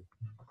going.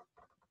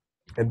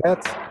 And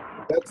that's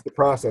the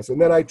process. And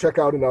then I check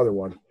out another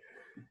one.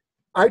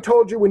 I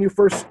told you when you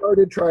first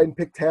started, try and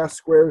pick task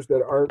squares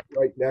that aren't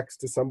right next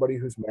to somebody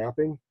who's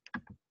mapping.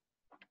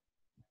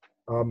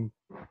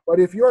 But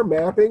if you're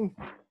mapping,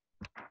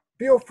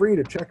 feel free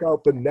to check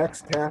out the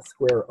next task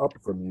square up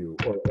from you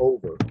or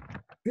over.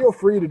 Feel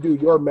free to do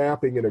your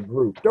mapping in a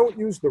group. Don't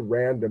use the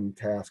random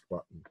task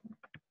button.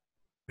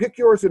 Pick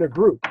yours in a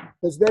group,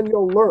 because then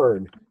you'll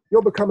learn.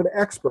 You'll become an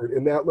expert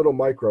in that little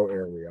micro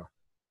area.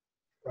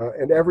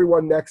 And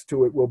everyone next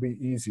to it will be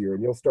easier,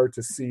 and you'll start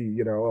to see,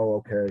 you know,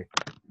 oh, okay.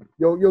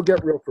 You'll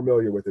get real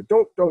familiar with it.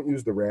 Don't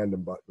use the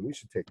random button. We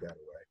should take that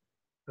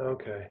away.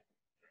 Okay.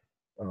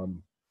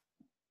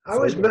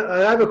 I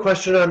have a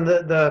question on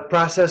the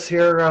process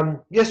here.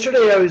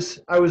 Yesterday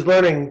I was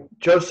learning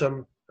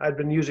JOSM. I'd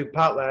been using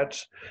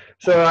Potlatch,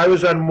 so I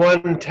was on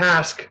one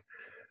task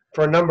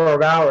for a number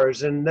of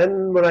hours, and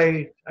then when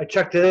I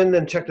checked it in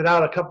and checked it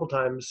out a couple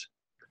times,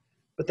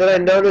 but then I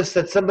noticed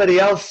that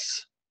somebody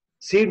else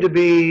seemed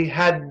to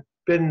had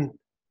been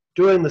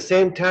doing the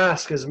same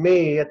task as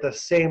me at the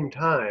same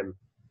time.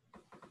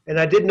 And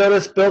I did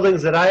notice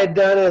buildings that I had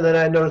done, and then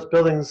I noticed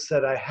buildings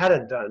that I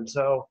hadn't done.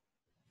 So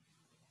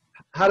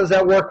how does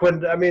that work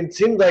I mean, it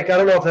seemed like, I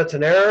don't know if that's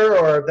an error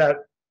or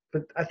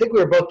but I think we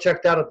were both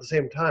checked out at the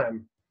same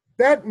time.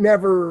 That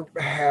never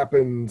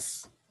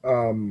happens.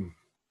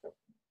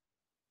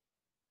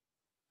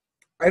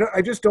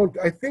 I just don't.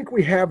 I think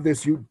we have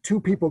this.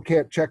 Two people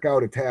can't check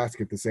out a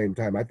task at the same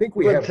time. I think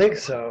we have. I think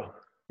so.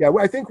 Yeah,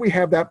 I think we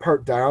have that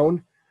part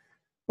down.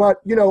 But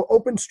you know,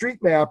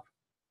 OpenStreetMap.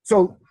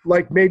 So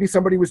like maybe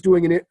somebody was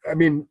doing I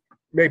mean,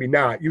 maybe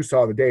not. You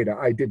saw the data.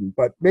 I didn't.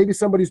 But maybe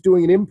somebody's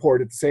doing an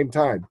import at the same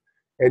time,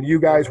 and you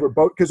guys were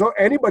both, because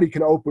anybody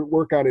can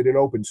work on it in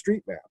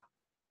OpenStreetMap.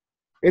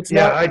 It's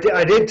not. I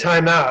did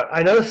time out.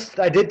 I noticed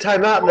I did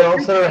time out, and then all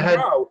of a sudden I had.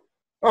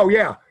 Oh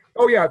yeah.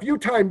 If you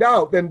timed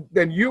out,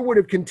 then you would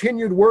have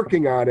continued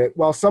working on it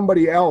while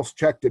somebody else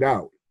checked it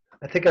out.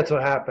 I think that's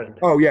what happened.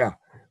 Oh yeah,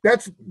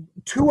 that's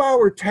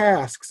 2-hour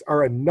tasks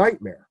are a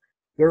nightmare.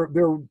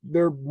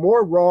 They're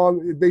more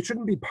wrong. They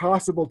shouldn't be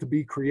possible to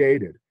be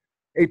created.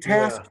 A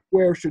task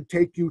square should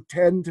take you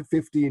 10 to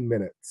 15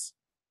 minutes.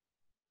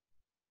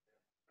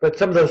 But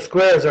some of those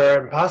squares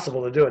are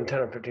impossible to do in 10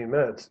 or 15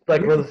 minutes,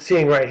 like we're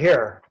seeing right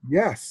here.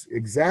 Yes,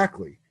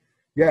 exactly.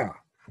 Yeah.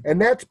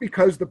 And that's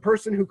because the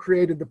person who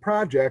created the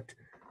project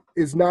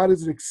is not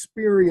as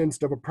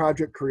experienced of a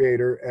project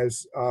creator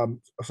as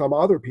some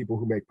other people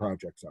who make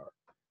projects are.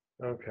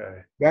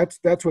 Okay.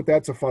 That's what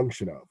that's a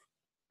function of.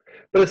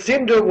 But it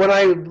seemed to, when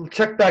I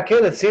checked back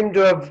in, it seemed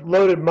to have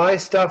loaded my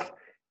stuff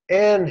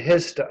and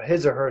his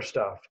or her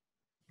stuff.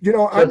 You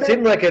know, so it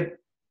seemed like it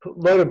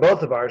loaded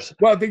both of ours.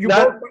 Well,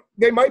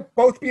 they might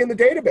both be in the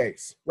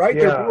database, right?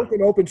 Yeah. They're both in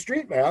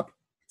OpenStreetMap,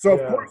 so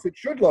of course it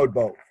should load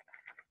both.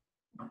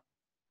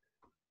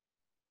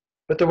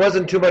 But there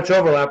wasn't too much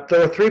overlap.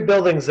 There were 3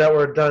 buildings that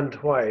were done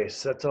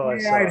twice. That's all I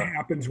saw. Yeah, it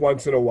happens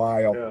once in a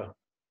while. Yeah.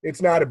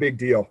 It's not a big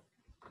deal.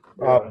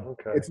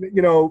 Okay. It's,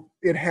 you know,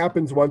 it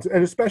happens once,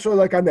 and especially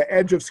like on the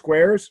edge of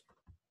squares,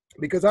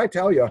 because I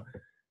tell you,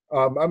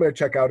 I'm going to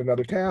check out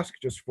another task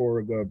just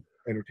for the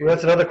entertainment. Well,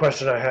 that's another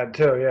question I had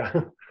too. Yeah.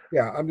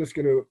 Yeah, I'm just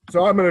going to.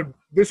 So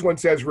this one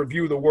says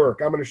review the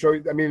work. I'm going to show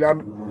you. I mean, I'm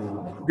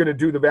going to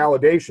do the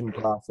validation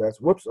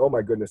process. Whoops! Oh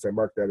my goodness, I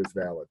marked that as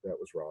valid. That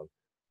was wrong.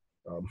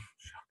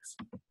 Shucks.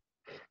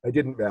 I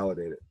didn't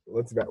validate it.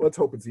 Let's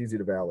hope it's easy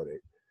to validate.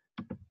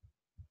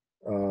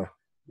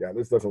 Yeah,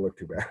 this doesn't look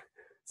too bad.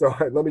 So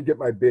let me get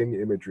my Bing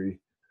imagery.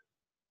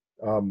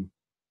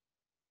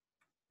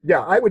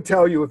 Yeah, I would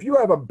tell you, if you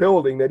have a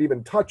building that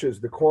even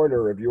touches the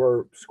corner of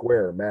your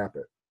square, map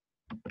it.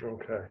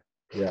 Okay.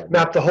 Yeah.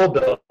 Map the whole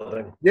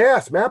building.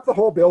 Yes, map the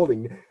whole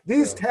building.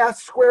 These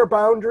task square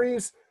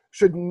boundaries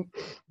should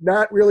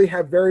not really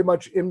have very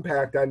much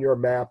impact on your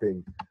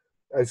mapping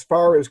as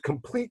far as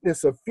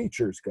completeness of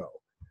features go.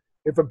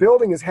 If a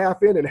building is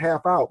half in and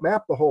half out,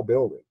 map the whole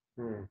building.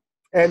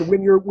 And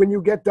when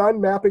you get done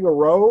mapping a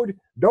road,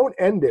 don't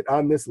end it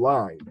on this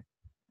line.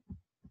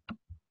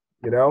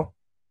 You know?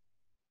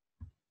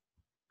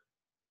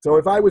 So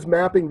if I was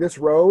mapping this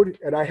road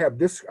and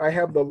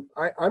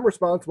I'm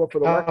responsible for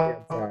the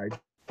left-hand side.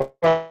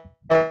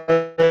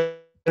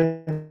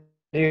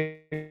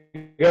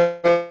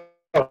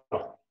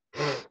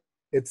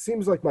 It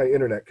seems like my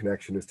internet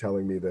connection is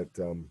telling me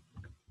that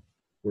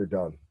we're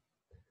done.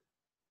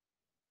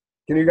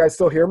 Can you guys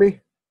still hear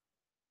me?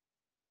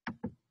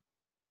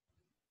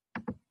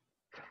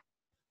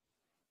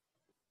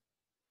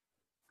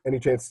 Any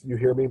chance you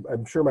hear me?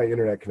 I'm sure my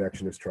internet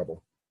connection is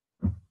trouble.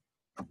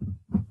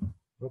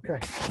 Okay.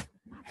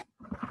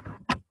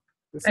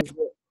 This is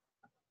it.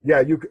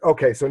 Yeah,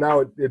 okay, so now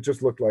it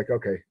just looked like,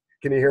 okay.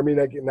 Can you hear me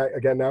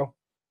again now?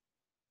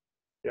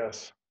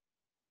 Yes.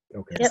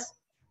 Okay. Yep.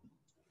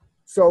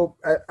 So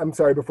I'm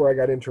sorry, before I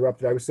got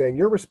interrupted, I was saying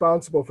you're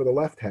responsible for the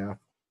left half.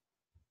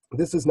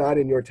 This is not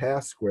in your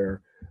task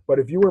square, but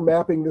if you were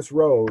mapping this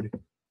road,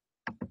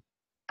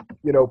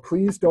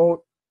 please don't,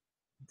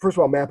 first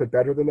of all, map it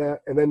better than that.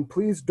 And then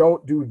please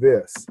don't do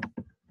this.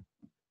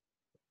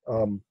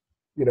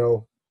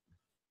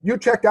 You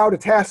checked out a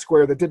task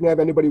square that didn't have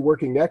anybody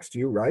working next to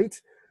you, right?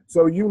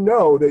 So you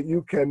know that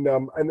you can,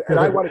 and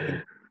I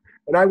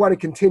want to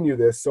continue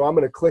this, so I'm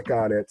going to click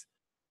on it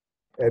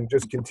and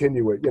just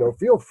continue it.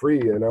 Feel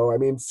free.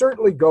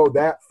 Certainly go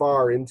that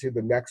far into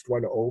the next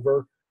one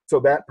over, so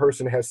that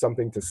person has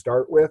something to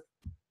start with.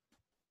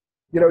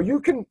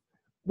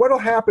 What'll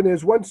happen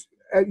is once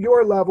at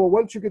your level,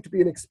 once you get to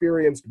be an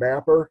experienced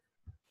mapper,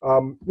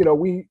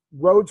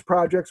 roads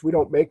projects we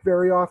don't make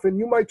very often.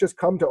 You might just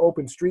come to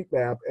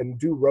OpenStreetMap and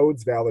do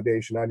roads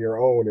validation on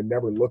your own and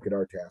never look at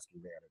our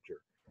tasking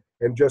manager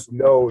and just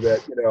know that,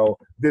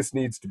 this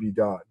needs to be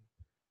done.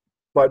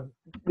 But,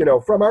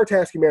 from our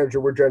tasking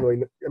manager, we're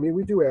generally,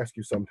 we do ask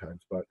you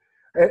sometimes, but,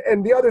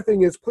 and the other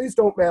thing is, please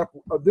don't map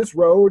this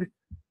road.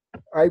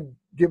 I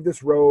give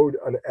this road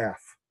an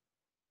F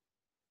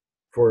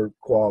for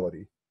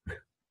quality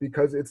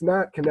because it's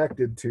not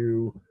connected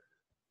to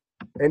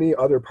any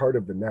other part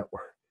of the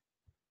network.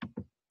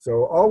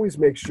 So always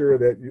make sure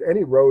that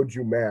any road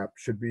you map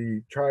should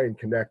be, try and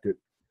connect it.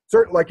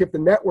 Certainly, like if the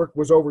network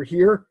was over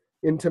here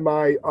into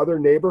my other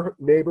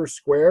neighbor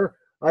square,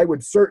 I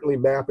would certainly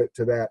map it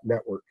to that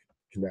network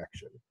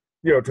connection,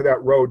 to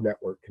that road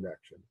network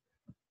connection.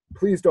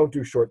 Please don't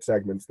do short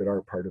segments that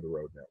aren't part of the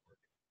road network.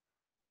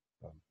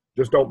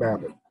 Just don't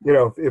map it.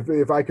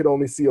 If I could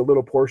only see a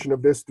little portion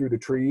of this through the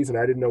trees and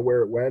I didn't know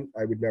where it went,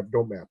 I would never,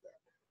 don't map that.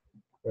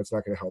 That's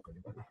not going to help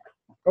anybody.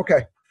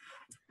 Okay.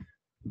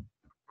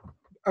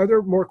 Are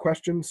there more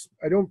questions?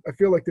 I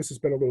feel like this has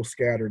been a little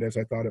scattered as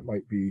I thought it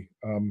might be.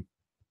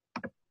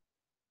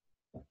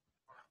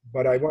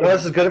 But I want. No,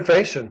 this is good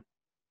information.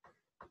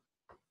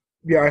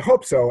 Yeah, I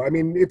hope so.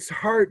 It's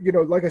hard,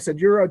 like I said,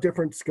 you're a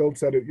different skill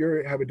set.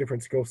 You have a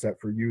different skill set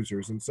for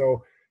users. And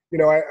so,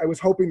 I was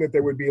hoping that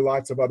there would be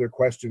lots of other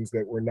questions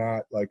that were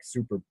not like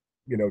super,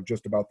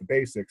 just about the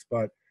basics,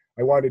 but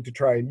I wanted to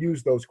try and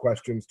use those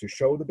questions to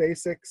show the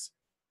basics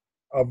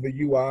of the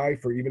UI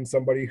for even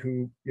somebody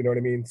who,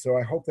 So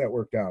I hope that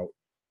worked out.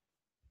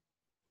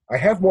 I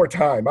have more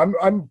time.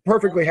 I'm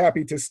perfectly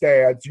happy to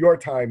stay. It's your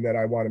time that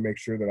I want to make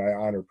sure that I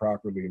honor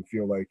properly and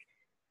feel like,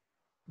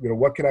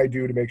 what can I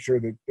do to make sure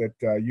that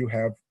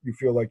you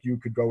feel like you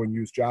could go and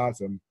use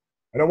JOSM?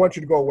 I don't want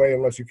you to go away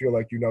unless you feel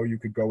like you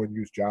could go and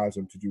use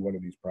JOSM to do one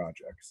of these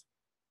projects.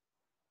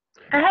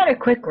 I had a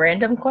quick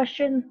random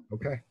question.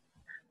 Okay.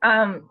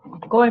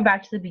 Going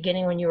back to the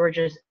beginning when you were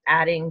just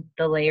adding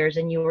the layers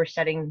and you were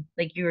setting,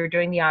 like you were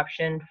doing the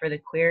option for the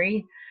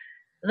query.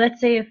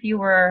 Let's say if you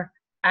were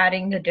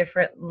adding the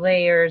different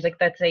layers, like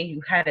let's say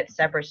you had it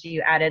separate, so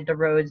you added the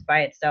roads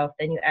by itself,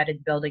 then you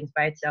added buildings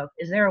by itself.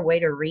 Is there a way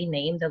to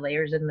rename the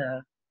layers on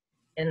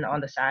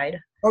the side?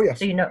 Oh yes.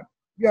 So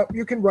Yeah,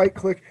 you can right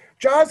click.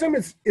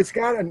 JOSM it's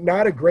got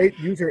not a great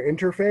user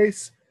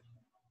interface,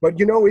 but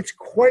it's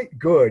quite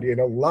good in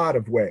a lot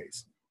of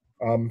ways.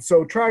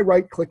 So try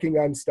right clicking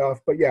on stuff,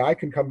 but yeah, I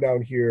can come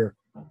down here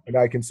and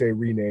I can say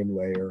rename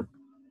layer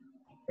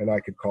and I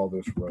could call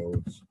this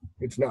roads.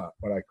 It's not,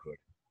 but I could.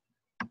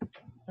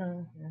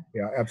 Mm-hmm.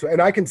 Yeah, absolutely.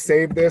 And I can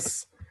save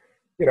this,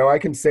 I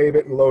can save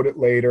it and load it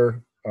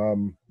later.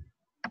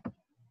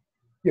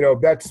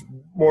 That's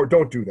more,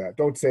 don't do that.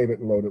 Don't save it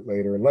and load it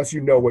later unless you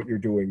know what you're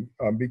doing,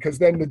 because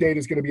then the data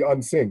is going to be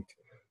unsynced.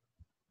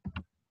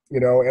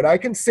 And I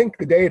can sync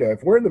the data.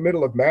 If we're in the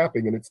middle of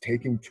mapping and it's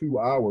taking 2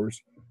 hours,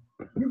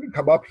 you can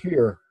come up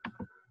here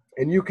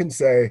and you can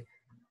say,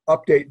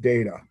 update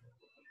data.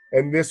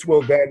 And this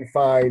will then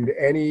find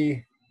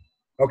any,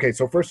 okay,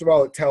 so first of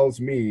all, it tells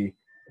me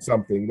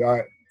something.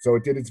 So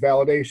it did its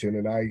validation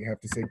and I have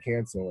to say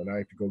cancel and I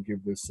have to go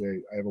give this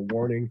I have a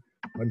warning,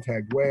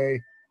 untagged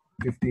way,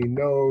 15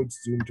 nodes,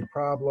 zoom to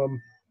problem,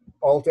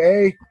 Alt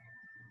A.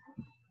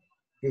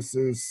 This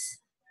is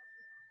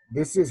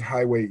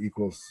highway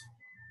equals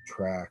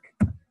track.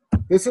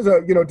 This is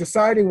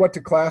deciding what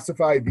to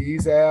classify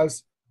these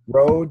as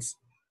roads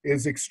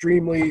is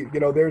extremely,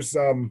 there's,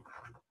 I'm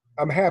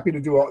happy to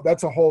do,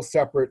 that's a whole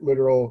separate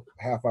literal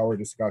half-hour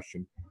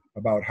discussion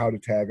about how to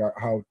tag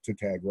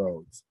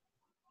roads.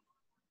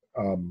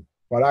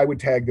 But I would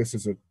tag this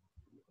as a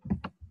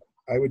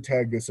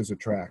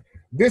track.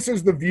 This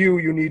is the view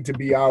you need to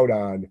be out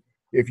on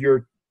if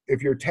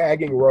you're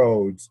tagging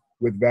roads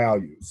with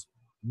values.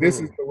 This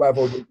is the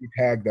level that you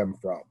tag them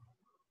from.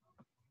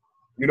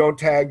 You don't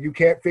tag, you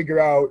can't figure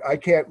out, I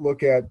can't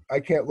look at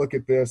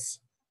this,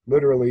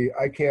 literally,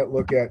 I can't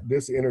look at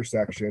this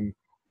intersection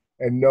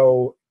and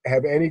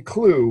have any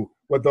clue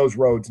what those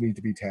roads need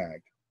to be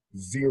tagged.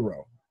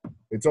 Zero.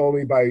 It's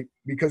only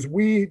because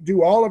we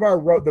do all of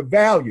the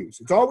values.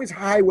 It's always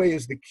highway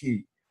is the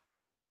key.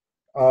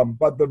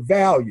 But the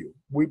value,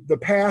 the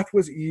path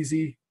was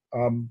easy.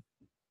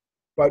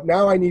 But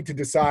now I need to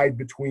decide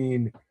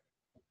between,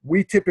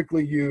 we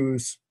typically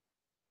use,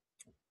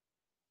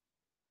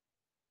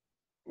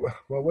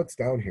 well, what's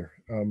down here?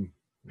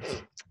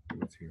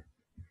 What's here?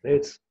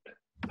 It's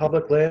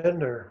public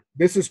land or?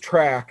 This is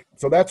track.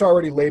 So that's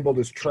already labeled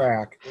as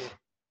track.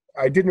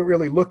 I didn't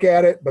really look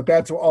at it, but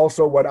that's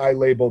also what I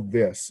labeled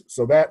this.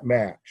 So that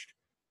matched.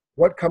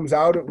 What comes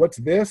out, what's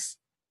this?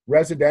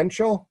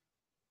 Residential?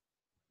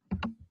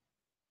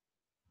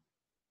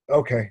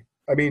 Okay.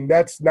 I mean,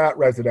 that's not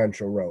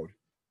residential road.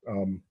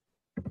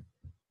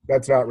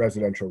 That's not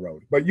residential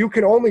road. But you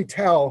can only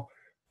tell,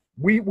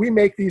 we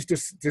make these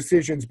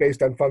decisions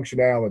based on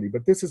functionality,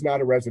 but this is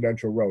not a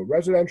residential road.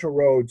 Residential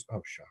roads,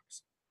 oh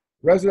shucks.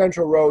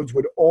 Residential roads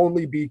would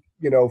only be,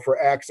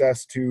 for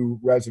access to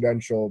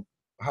residential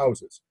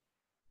houses.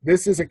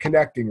 This is a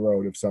connecting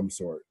road of some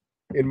sort.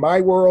 In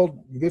my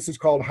world, this is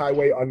called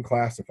highway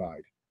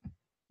unclassified.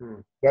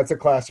 That's a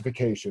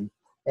classification.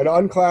 And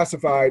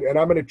unclassified, and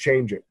I'm going to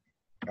change it.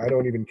 I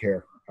don't even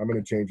care. I'm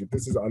going to change it.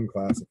 This is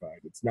unclassified.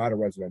 It's not a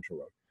residential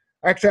road.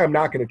 Actually, I'm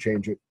not going to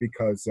change it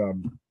because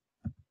I'm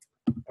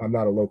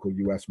not a local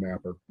U.S.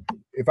 mapper.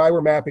 If I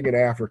were mapping in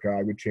Africa,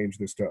 I would change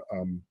this to,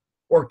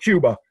 or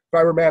Cuba. If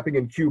I were mapping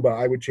in Cuba,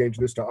 I would change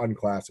this to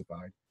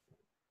unclassified.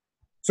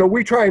 So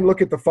we try and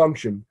look at the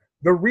function.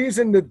 The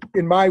reason that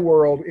in my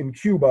world, in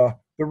Cuba,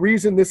 the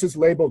reason this is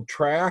labeled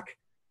track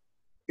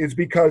is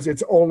because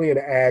it's only an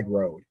ag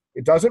road.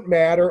 It doesn't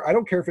matter. I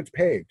don't care if it's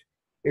paved.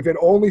 If it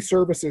only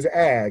services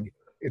ag,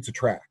 it's a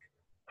track.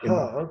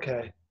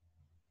 Okay.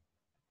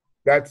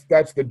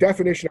 That's the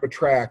definition of a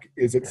track,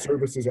 is it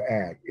services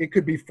ag. It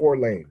could be 4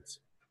 lanes.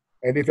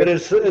 And if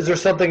is there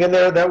something in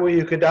there that way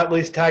you could at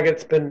least tag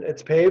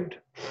it's paved?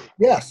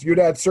 Yes, you'd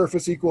add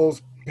surface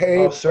equals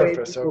paved. Oh,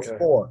 surface, equals okay.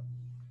 4.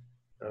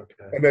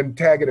 Okay. And then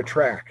tag it a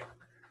track.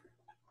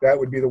 That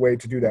would be the way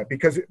to do that,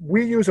 because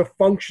we use a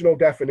functional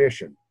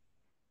definition.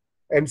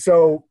 And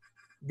so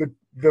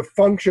the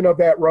function of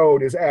that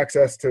road is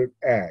access to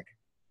ag.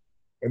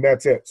 And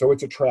that's it. So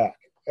it's a track.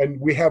 And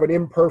we have an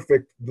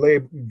imperfect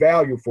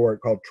value for it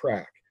called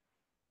track.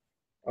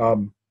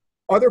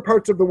 Other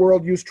parts of the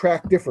world use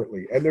track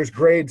differently, and there's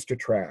grades to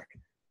track.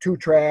 2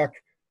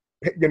 track,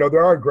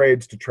 there are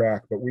grades to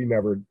track, but we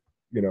never,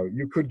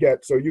 you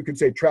could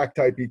say track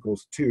type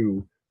equals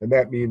 2, and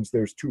that means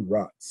there's 2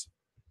 ruts.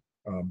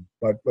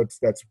 But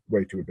that's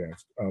way too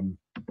advanced.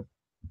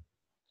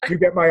 You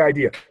get my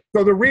idea.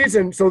 So the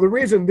reason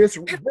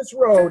this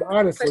road,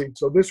 honestly,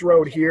 so this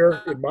road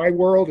here in my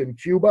world in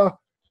Cuba,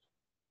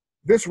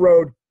 this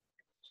road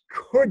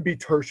could be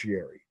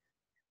tertiary.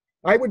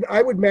 I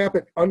would map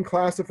it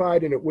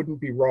unclassified and it wouldn't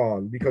be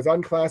wrong, because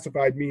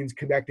unclassified means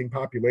connecting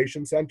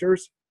population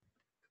centers.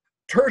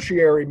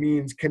 Tertiary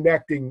means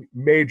connecting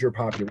major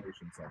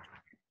population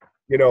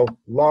centers,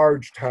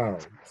 large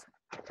towns.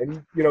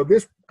 And,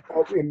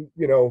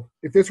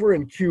 if this were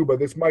in Cuba,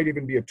 this might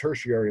even be a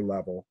tertiary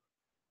level.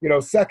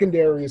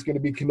 Secondary is going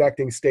to be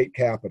connecting state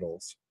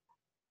capitals,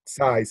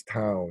 size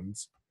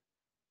towns.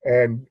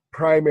 And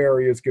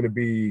primary is going to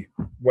be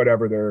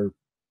whatever their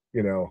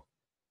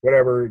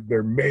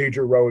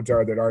major roads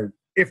are that aren't,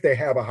 if they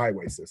have a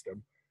highway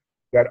system,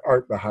 that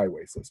aren't the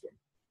highway system.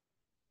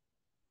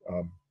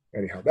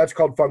 Anyhow, that's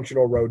called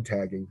functional road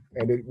tagging.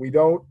 And we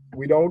don't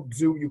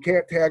zoom, you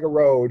can't tag a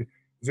road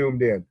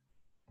zoomed in.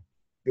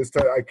 This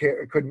time I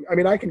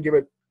can give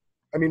it,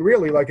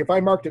 really, like if I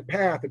marked it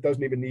path, it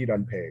doesn't even need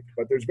unpaved,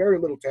 but there's very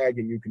little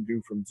tagging you can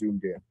do from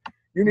zoomed in.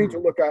 You need to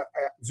look at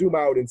zoom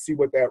out and see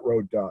what that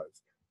road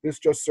does. This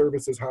just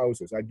services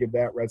houses. I'd give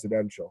that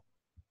residential.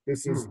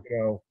 This is,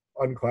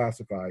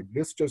 unclassified.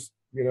 This just,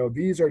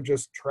 these are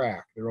just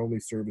track. They're only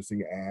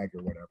servicing ag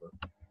or whatever.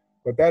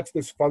 But that's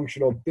this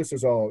functional, this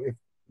is all, if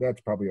that's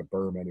probably a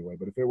berm anyway,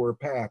 but if it were a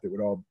path, it would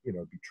all,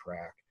 be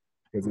track,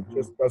 because it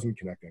just doesn't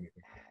connect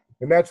anything.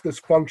 And that's this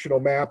functional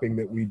mapping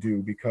that we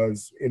do,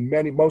 because in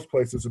most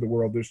places of the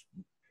world, there's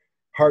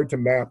hard to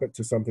map it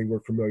to something we're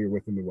familiar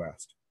with in the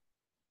West.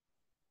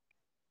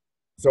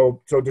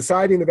 So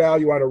deciding the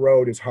value on a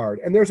road is hard.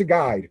 And there's a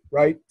guide,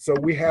 right? So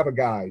we have a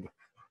guide.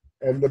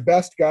 And the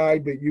best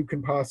guide that you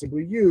can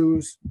possibly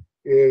use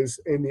is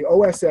in the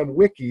OSM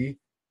Wiki,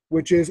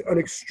 which is an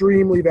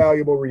extremely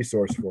valuable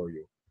resource for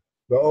you.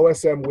 The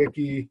OSM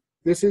Wiki,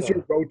 this is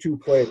your go-to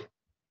place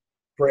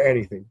for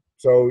anything.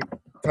 So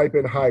type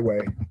in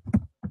highway,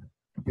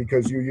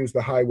 because you use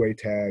the highway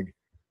tag.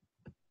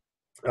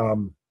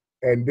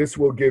 And this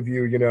will give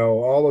you,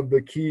 all of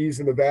the keys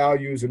and the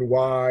values and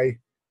why.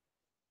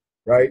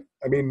 Right?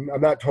 I'm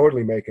not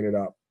totally making it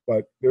up,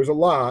 but there's a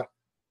lot,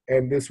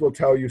 and this will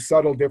tell you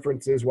subtle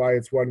differences, why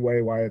it's one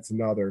way, why it's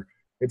another.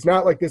 It's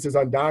not like this is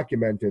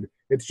undocumented.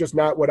 It's just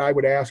not what I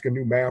would ask a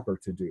new mapper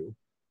to do.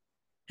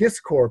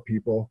 GISCorps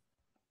people,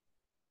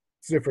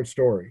 it's a different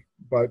story,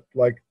 but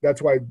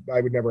that's why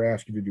I would never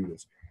ask you to do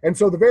this. And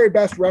so the very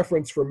best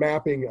reference for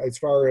mapping as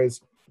far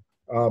as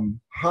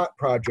hot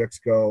projects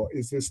go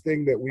is this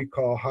thing that we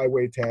call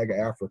Highway Tag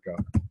Africa.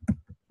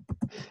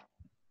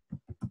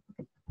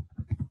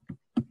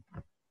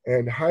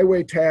 And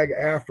Highway Tag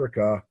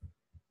Africa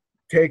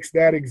takes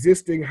that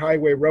existing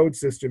highway road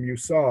system you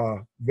saw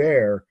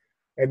there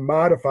and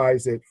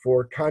modifies it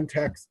for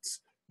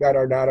contexts that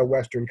are not a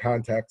Western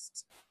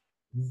context.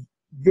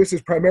 This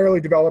is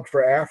primarily developed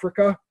for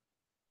Africa.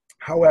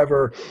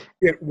 However,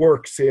 it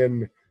works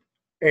in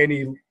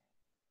any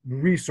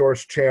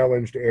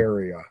resource-challenged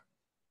area.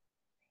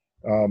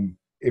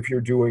 If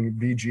you're doing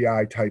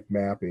VGI type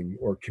mapping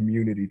or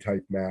community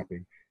type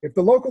mapping, if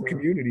the local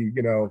community,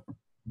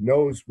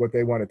 knows what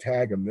they want to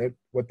tag them, that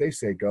what they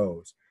say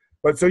goes.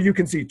 But so you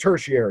can see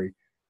tertiary,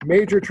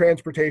 major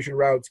transportation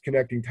routes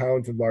connecting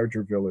towns and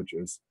larger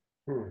villages.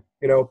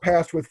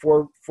 Passed with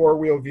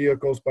four-wheel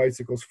vehicles,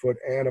 bicycles, foot,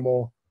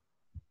 animal.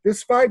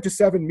 This 5 to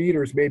 7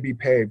 meters may be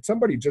paved.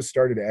 Somebody just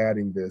started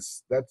adding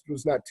this. That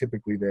was not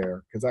typically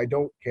there because I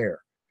don't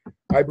care.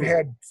 I've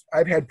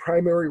had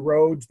primary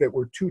roads that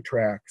were 2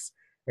 tracks,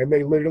 and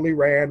they literally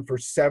ran for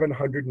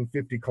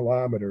 750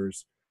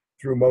 kilometers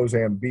through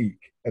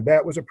Mozambique. And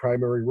that was a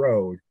primary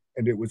road,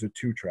 and it was a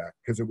 2-track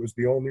because it was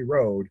the only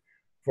road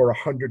for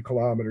 100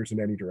 kilometers in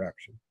any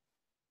direction.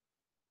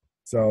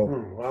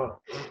 So,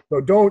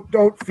 so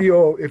don't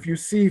feel, if you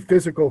see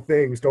physical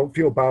things, don't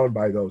feel bound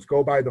by those.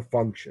 Go by the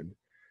function.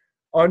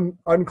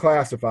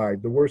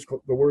 Unclassified, the worst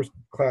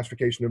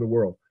classification in the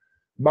world.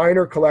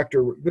 Minor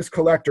collector, this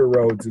collector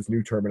roads is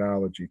new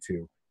terminology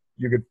too.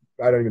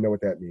 I don't even know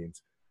what that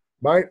means.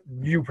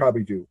 You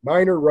probably do.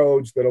 Minor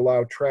roads that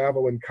allow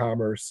travel and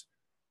commerce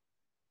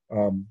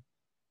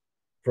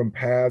from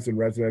paths and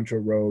residential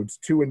roads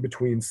to and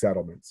between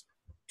settlements.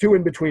 To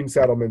and between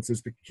settlements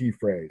is the key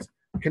phrase.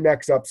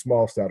 Connects up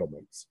small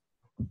settlements.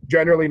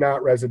 Generally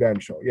not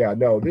residential. Yeah,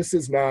 no, this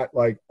is not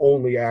like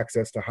only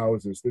access to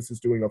houses. This is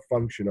doing a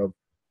function of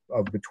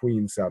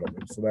between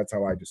settlements. So that's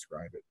how I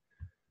describe it.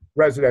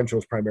 Residential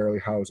is primarily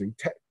housing.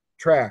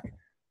 Track,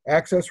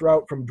 access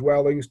route from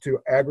dwellings to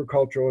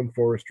agricultural and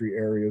forestry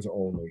areas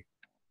only.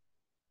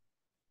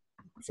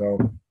 So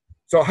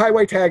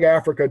Highway Tag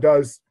Africa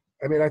does,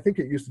 I think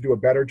it used to do a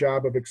better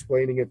job of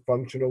explaining it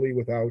functionally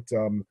without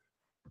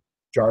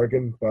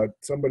jargon, but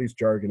somebody's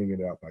jargoning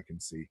it up, I can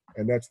see.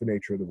 And that's the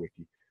nature of the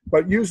wiki.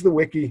 But use the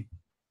wiki.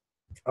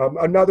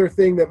 Another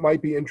thing that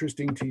might be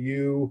interesting to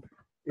you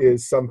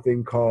is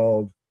something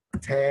called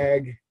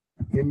tag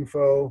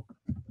info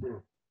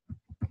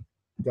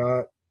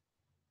dot,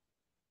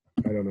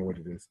 I don't know what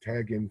it is,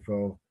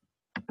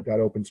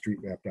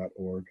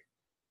 taginfo.openstreetmap.org.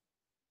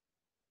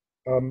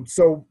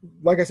 So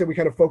like I said, we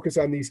kind of focus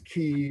on these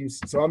keys.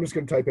 So I'm just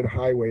going to type in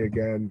highway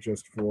again,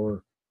 just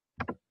for,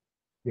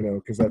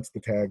 because that's the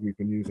tag we've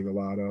been using a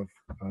lot of.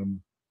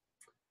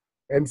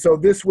 And so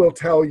this will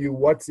tell you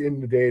what's in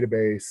the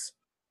database.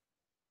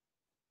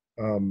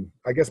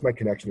 I guess my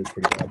connection is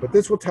pretty bad, but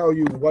this will tell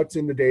you what's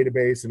in the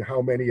database and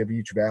how many of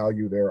each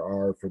value there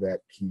are for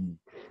that key.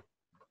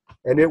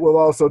 And it will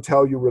also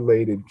tell you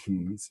related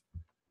keys.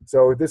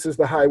 So this is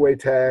the highway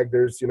tag.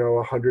 There's,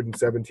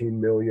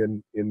 117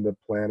 million in the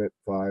planet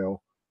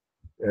file.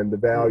 And the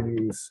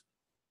values,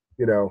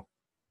 31%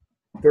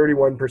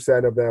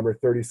 of them, or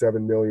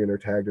 37 million, are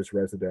tagged as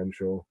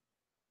residential.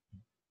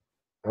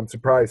 I'm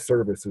surprised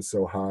service is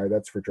so high.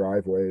 That's for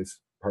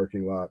driveways,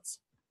 parking lots.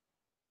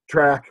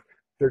 Track,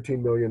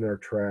 13 million are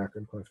track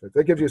and classified.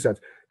 That gives you a sense.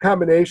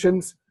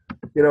 Combinations,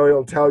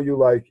 it'll tell you,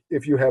 like,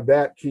 if you have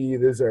that key,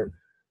 these are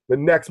the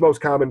next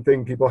most common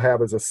thing people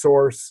have is a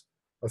source,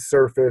 a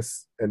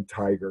surface, and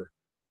tiger.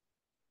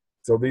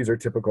 So these are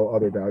typical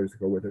other values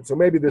that go with it. So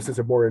maybe this is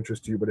of more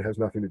interest to you, but it has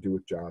nothing to do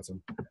with JOSM.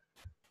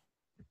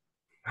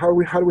 How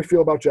do we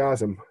feel about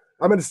JOSM?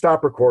 I'm going to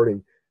stop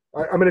recording.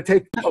 I'm going to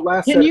take a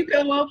last. Can you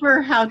go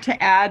over how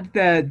to add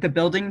the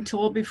building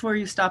tool before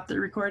you stop the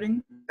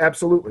recording?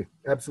 Absolutely.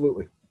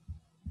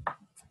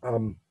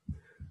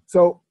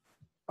 So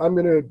I'm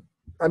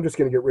just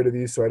going to get rid of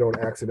these so I don't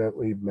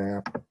accidentally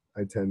map.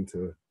 I tend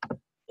to.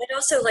 I'd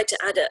also like to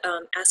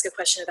ask a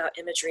question about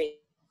imagery.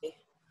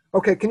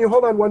 Okay, can you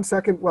hold on 1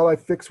 second while I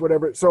fix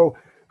whatever? So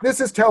this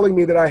is telling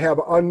me that I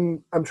have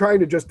I'm trying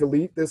to just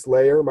delete this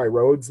layer, my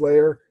roads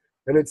layer,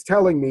 and it's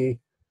telling me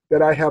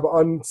that I have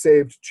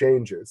unsaved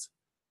changes.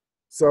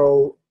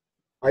 So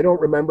I don't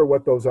remember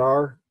what those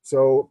are.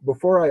 So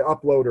before I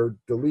upload or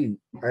delete,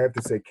 I have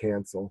to say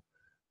cancel.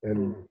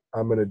 And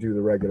I'm going to do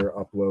the regular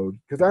upload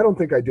because I don't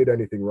think I did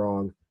anything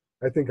wrong.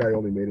 I think I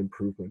only made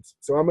improvements.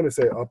 So I'm going to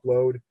say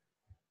upload.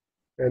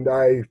 And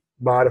I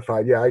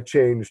modified. Yeah, I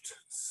changed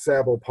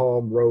Savile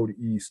Palm Road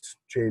East,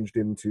 changed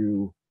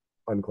into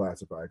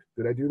unclassified.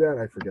 Did I do that?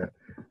 I forget.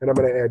 And I'm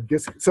going to add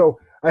GISC. So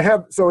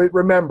it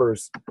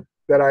remembers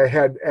that I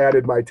had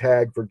added my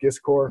tag for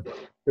GISCorps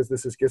because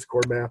this is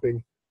GISCorps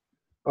mapping.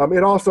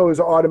 It also is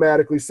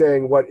automatically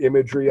saying what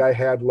imagery I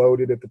had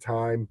loaded at the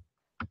time.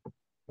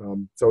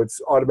 So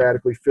it's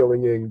automatically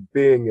filling in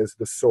Bing as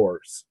the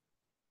source.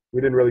 We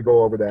didn't really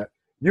go over that.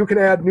 You can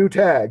add new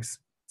tags.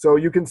 So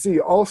you can see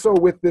also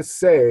with this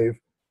save,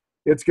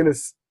 it's going to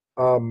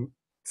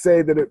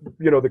say that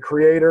the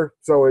creator.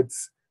 So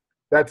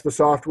that's the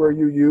software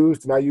you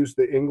used, and I used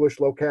the English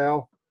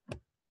locale,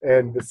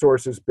 and the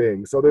source is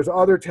Bing. So there's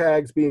other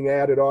tags being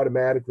added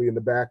automatically in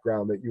the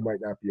background that you might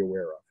not be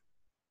aware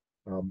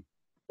of.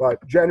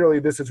 But generally,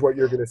 this is what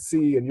you're going to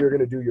see, and you're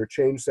going to do your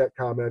change set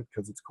comment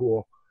because it's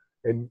cool.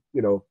 And,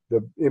 you know,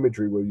 the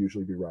imagery will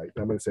usually be right.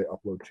 I'm going to say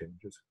upload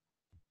changes.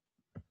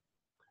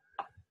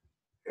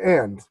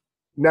 And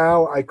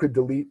now I could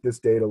delete this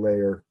data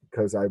layer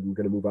because I'm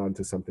going to move on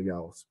to something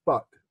else.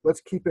 But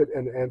let's keep it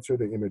and answer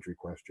the imagery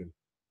question.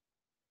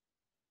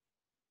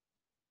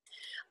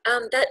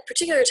 That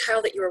particular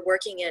tile that you were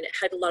working in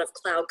had a lot of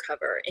cloud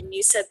cover, and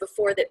you said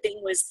before that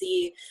Bing was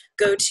the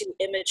go-to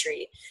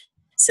imagery.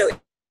 So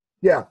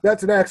yeah,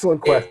 that's an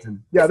excellent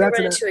question. Yeah, that's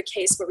run into a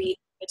case where we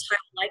a tile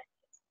like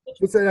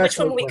it's an which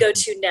one will we go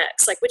question. to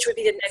next? Like, which would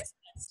be the next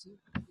best?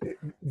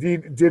 The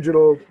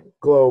Digital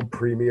Globe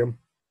Premium.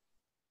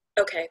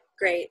 Okay,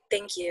 great,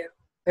 thank you.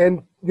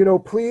 And, you know,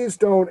 please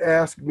don't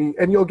ask me,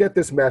 and you'll get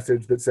this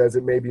message that says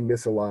it may be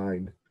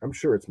misaligned. I'm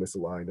sure it's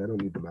misaligned. I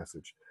don't need the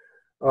message.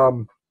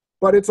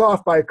 But it's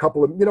off by a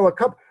couple of, you know,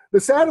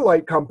 the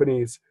satellite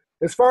companies,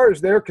 as far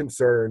as they're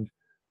concerned,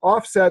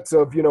 offsets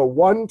of, you know,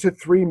 1 to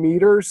 3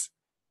 meters,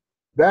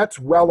 that's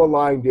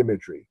well-aligned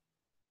imagery.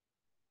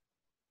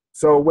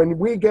 So when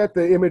we get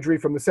the imagery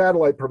from the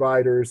satellite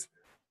providers,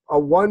 a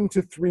 1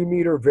 to 3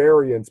 meter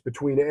variance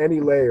between any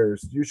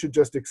layers, you should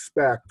just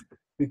expect,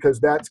 because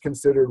that's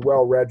considered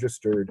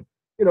well-registered.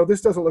 You know,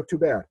 this doesn't look too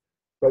bad,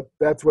 but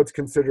that's what's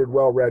considered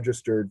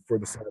well-registered for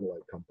the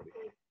satellite company.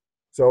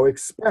 So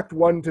expect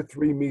 1 to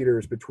 3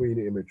 meters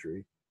between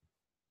imagery.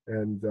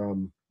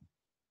 And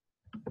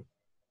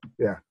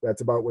yeah,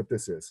 that's about what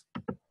this is.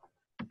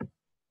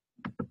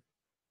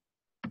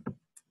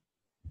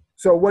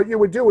 So what you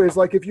would do is,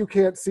 like, if you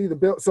can't see the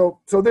bill, so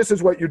this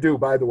is what you do,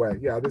 by the way.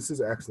 Yeah, this is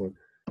excellent.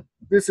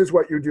 This is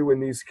what you do in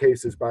these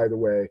cases, by the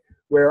way,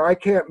 where I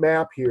can't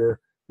map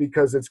here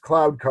because it's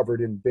cloud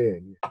covered in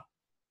Bing,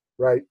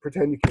 right?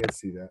 Pretend you can't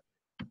see that.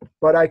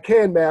 But I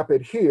can map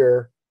it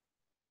here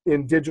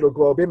in Digital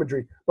Globe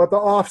Imagery, but the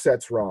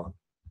offset's wrong.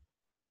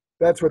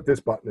 That's what this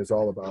button is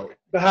all about.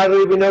 But how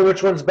do we know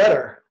which one's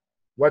better?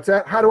 What's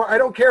that? I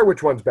don't care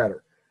which one's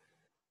better.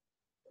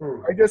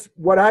 I just,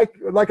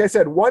 like I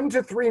said, 1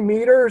 to 3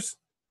 meters,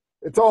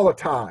 it's all a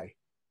tie.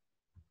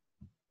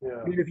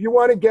 Yeah. I mean, if you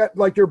want to get,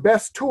 like, your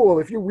best tool,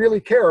 if you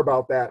really care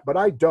about that, but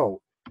I don't,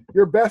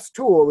 your best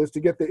tool is to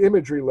get the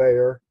imagery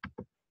layer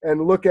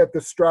and look at the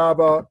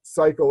Strava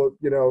cycle,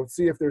 you know,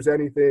 see if there's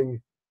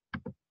anything,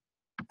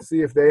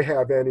 see if they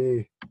have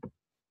any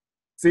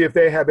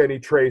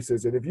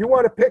traces. And if you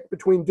want to pick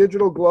between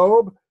Digital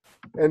Globe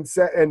and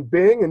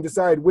Bing and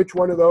decide which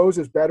one of those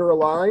is better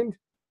aligned,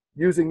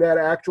 using that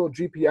actual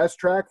GPS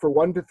track for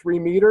 1 to 3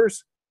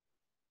 meters,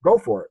 go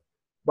for it.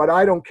 But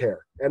I don't care,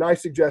 and I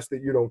suggest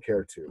that you don't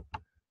care too.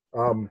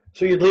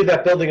 So you'd leave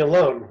that building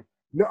alone?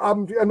 No,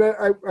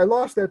 I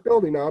lost that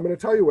building now. I'm going to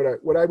tell you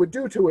what I would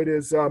do to it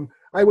is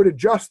I would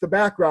adjust the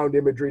background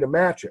imagery to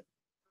match it,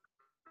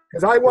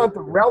 because I want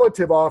the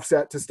relative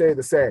offset to stay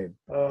the same.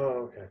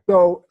 Oh, okay.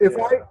 So if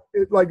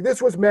like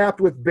this was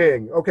mapped with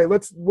Bing, okay,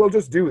 we'll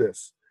just do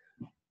this.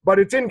 But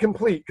it's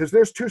incomplete because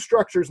there's 2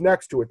 structures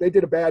next to it. They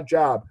did a bad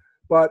job,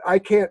 but I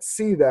can't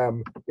see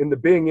them in the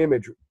Bing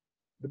imagery.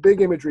 The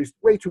Bing imagery is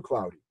way too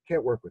cloudy.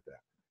 Can't work with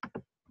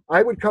that.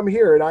 I would come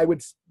here and I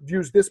would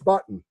use this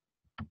button,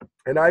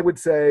 and I would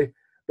say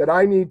that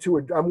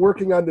I'm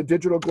working on the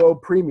Digital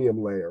Globe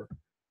Premium layer.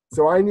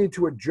 So I need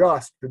to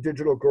adjust the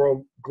Digital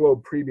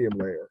Globe Premium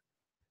layer.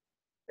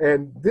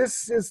 And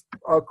this is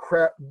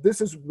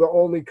the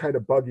only kind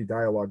of buggy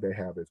dialogue they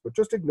have but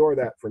just ignore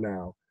that for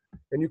now.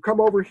 And you come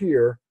over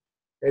here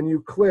and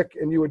you click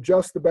and you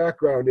adjust the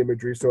background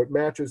imagery so it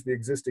matches the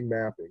existing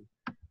mapping.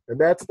 And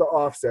that's the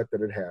offset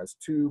that it has,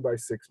 2 by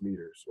 6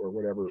 meters or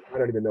whatever. I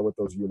don't even know what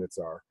those units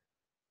are,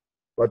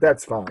 but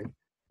that's fine.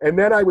 And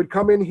then I would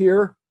come in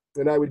here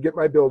and I would get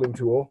my building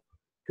tool,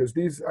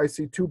 because I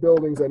see 2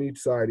 buildings on each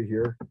side of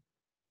here.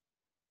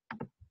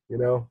 You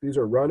know, these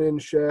are run-in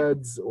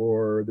sheds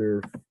or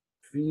they're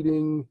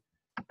feeding,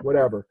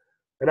 whatever.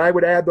 And I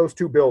would add those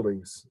 2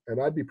 buildings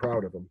and I'd be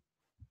proud of them.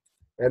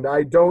 And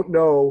I don't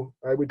know,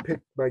 I would pick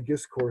my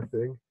GISCorps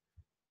thing.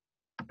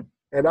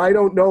 And I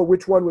don't know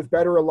which one was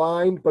better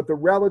aligned, but the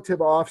relative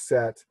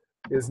offset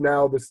is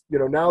now this, you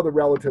know, now the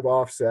relative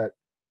offset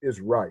is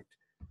right.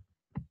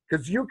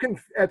 Because you can,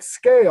 at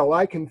scale,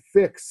 I can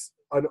fix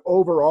an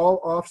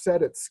overall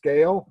offset at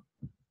scale,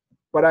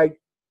 but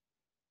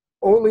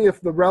only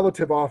if the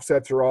relative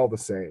offsets are all the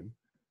same.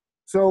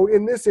 So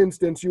in this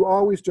instance, you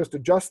always just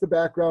adjust the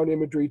background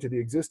imagery to the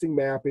existing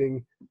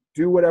mapping,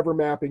 do whatever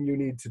mapping you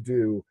need to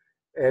do.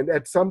 And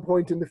at some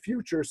point in the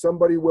future,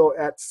 somebody will,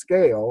 at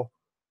scale,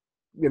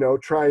 you know,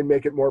 try and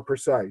make it more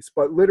precise.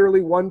 But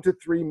literally 1 to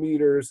 3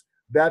 meters,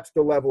 that's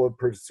the level of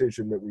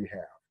precision that we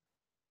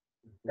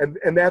have.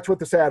 And that's what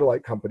the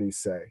satellite companies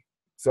say.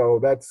 So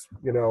that's,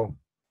 you know,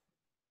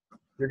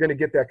 you're going to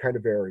get that kind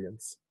of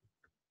variance.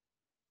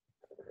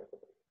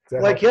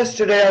 Like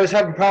yesterday, I was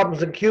having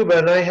problems in Cuba,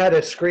 and I had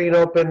a screen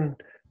open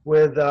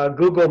with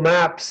Google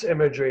Maps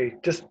imagery,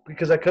 just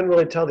because I couldn't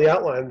really tell the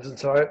outlines. And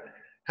so I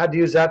had to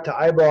use that to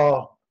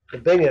eyeball the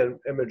Bing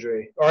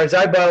imagery. Or I was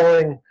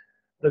eyeballing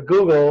the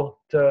Google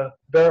to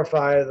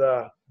verify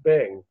the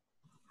Bing.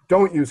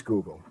 Don't use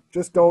Google.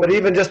 Just don't. But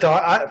even just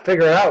to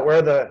figure out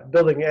where the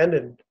building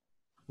ended.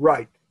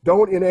 Right.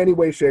 Don't in any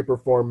way, shape, or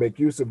form make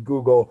use of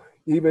Google,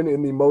 even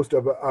in the most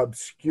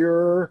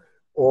obscure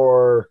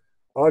or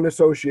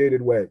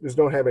unassociated way. Just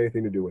don't have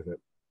anything to do with it.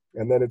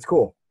 And then it's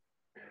cool.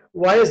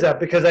 Why is that?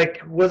 Because I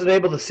wasn't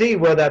able to see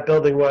where that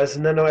building was,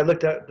 and then I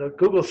looked at the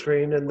Google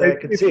screen and I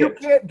could see it.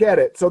 If you can't get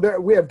it, so there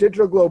we have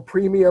Digital Globe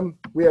Premium,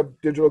 we have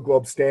Digital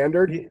Globe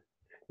Standard.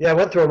 Yeah, I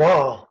went through them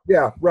all.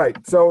 Yeah, right.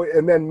 So,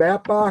 and then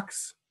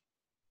Mapbox.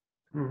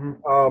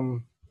 Mm-hmm.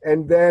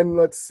 And then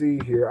let's see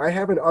here. I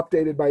haven't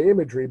updated my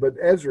imagery, but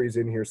Esri's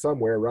in here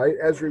somewhere, right?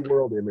 Esri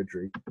World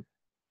Imagery.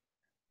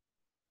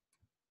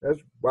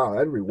 Wow,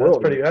 Esri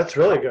World. That's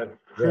really good.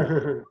 Yeah,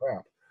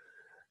 crap.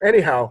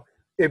 Anyhow,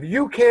 if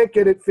you can't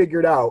get it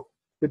figured out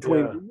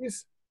between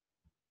these,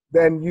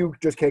 then you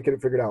just can't get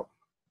it figured out.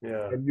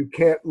 Yeah. And you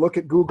can't look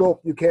at Google.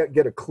 You can't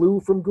get a clue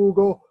from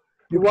Google.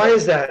 Why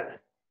is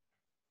that?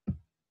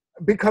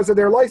 Because of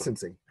their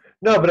licensing.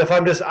 No, but if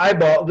I'm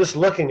just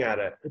looking at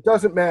it. It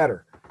doesn't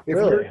matter. If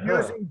Really? you're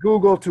using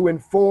Google to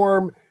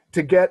inform,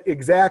 to get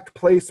exact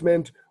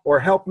placement or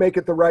help make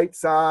it the right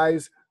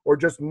size, or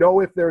just know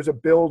if there's a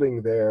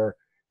building there,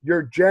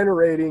 you're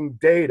generating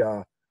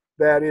data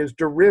that is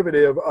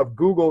derivative of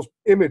Google's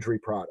imagery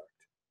product.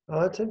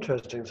 Oh, that's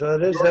interesting. So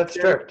it is that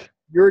strict.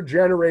 You're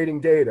generating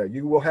data.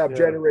 You will have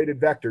generated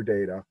vector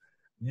data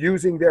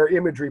using their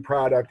imagery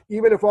product,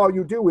 even if all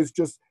you do is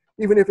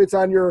even if it's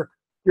on your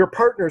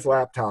partner's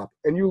laptop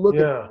and you look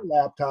at your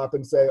laptop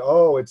and say,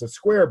 oh, it's a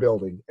square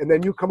building. And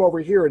then you come over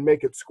here and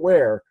make it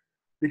square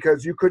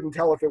because you couldn't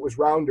tell if it was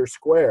round or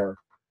square.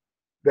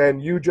 Then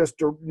you just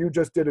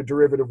did a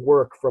derivative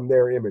work from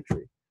their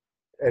imagery.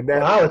 And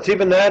that, wow, it's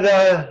even that,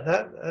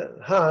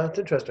 that's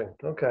interesting.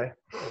 Okay.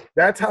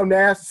 That's how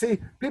nasty.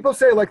 See, people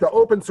say like the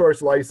open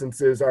source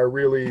licenses are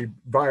really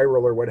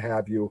viral or what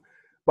have you,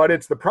 but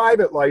it's the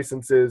private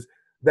licenses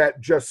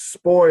that just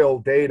spoil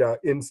data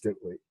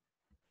instantly.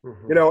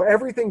 Mm-hmm. You know,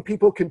 everything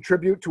people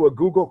contribute to a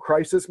Google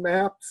crisis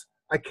maps,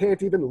 I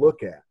can't even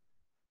look at.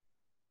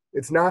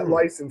 It's not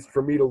licensed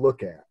for me to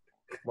look at.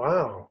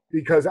 Wow.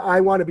 Because I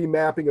want to be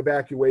mapping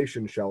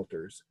evacuation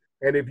shelters.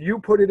 And if you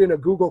put it in a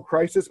Google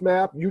crisis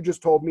map, you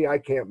just told me I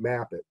can't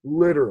map it,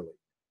 literally.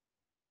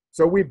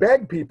 So we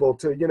beg people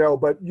to,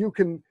 but you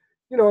can,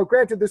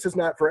 granted this is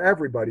not for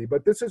everybody,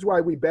 but this is why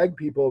we beg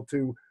people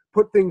to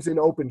put things in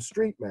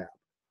OpenStreetMap.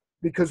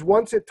 Because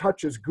once it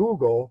touches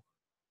Google,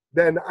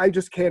 then I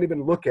just can't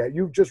even look at it.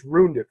 You've just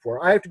ruined it for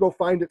me. I have to go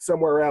find it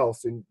somewhere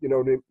else. And you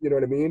know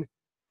what I mean?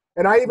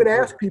 And I even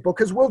ask people,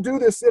 because we'll do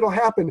this, it'll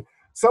happen.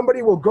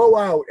 Somebody will go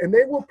out and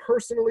they will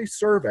personally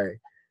survey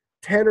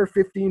 10 or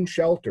 15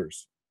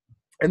 shelters.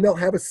 And they'll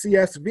have a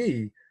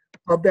CSV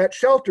of that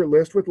shelter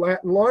list with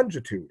lat and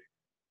longitude.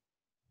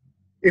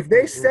 If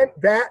they sent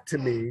that to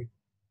me,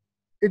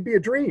 it'd be a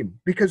dream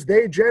because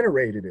they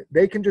generated it.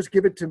 They can just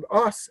give it to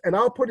us and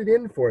I'll put it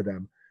in for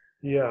them.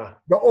 Yeah.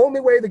 The only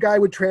way the guy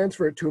would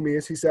transfer it to me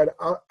is he said,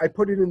 I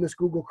put it in this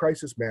Google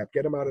crisis map,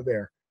 get him out of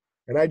there.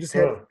 And I just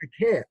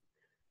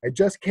I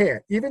just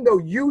can't, even though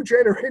you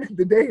generated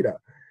the data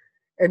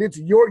and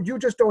you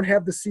just don't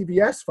have the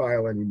CVS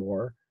file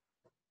anymore.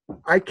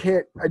 I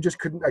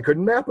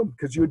couldn't map them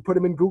because you would put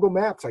them in Google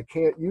Maps. I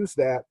can't use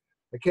that.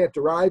 I can't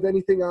derive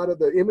anything out of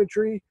the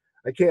imagery.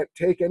 I can't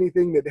take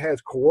anything that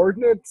has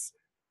coordinates.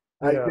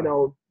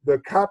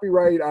 The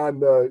copyright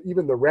on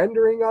even the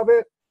rendering of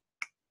it,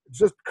 it's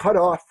just cut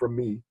off from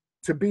me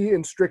to be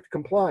in strict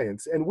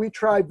compliance. And we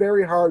try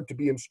very hard to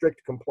be in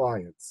strict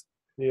compliance.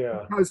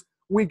 Yeah. Because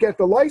we get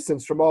the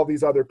license from all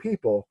these other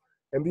people.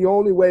 And the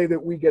only way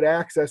that we get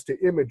access to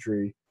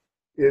imagery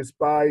is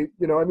by,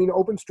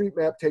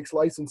 OpenStreetMap takes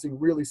licensing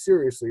really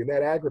seriously, and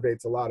that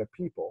aggravates a lot of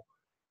people.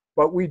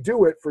 But we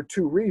do it for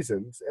two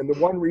reasons. And the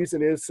one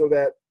reason is so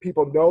that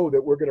people know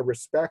that we're going to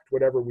respect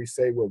whatever we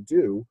say we'll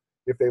do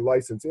if they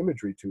license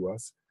imagery to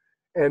us.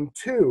 And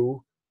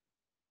two,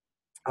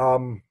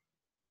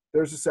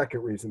 there's a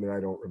second reason that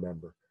I don't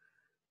remember.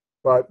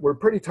 But we're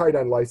pretty tight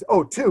on license.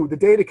 Oh, two, the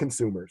data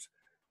consumers.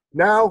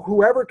 Now,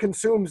 whoever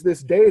consumes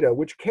this data,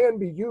 which can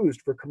be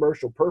used for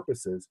commercial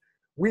purposes,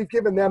 we've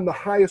given them the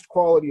highest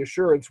quality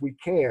assurance we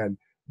can.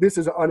 This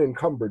is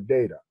unencumbered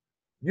data.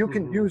 You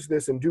can use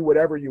this and do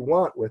whatever you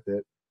want with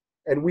it.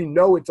 And we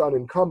know it's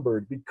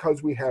unencumbered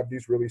because we have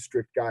these really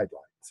strict guidelines.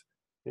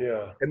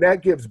 Yeah. And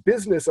that gives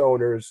business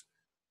owners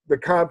the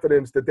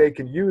confidence that they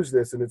can use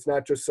this and it's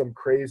not just some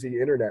crazy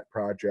internet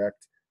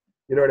project.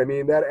 You know what I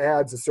mean? That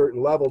adds a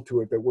certain level to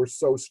it that we're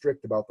so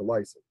strict about the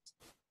license.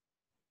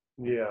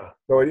 Yeah.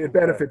 So it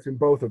benefits in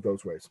both of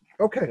those ways.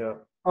 Okay. Yeah.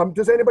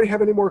 Does anybody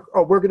have any more?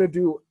 Oh, we're going to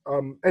do,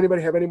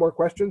 anybody have any more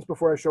questions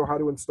before I show how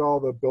to install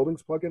the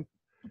buildings plugin?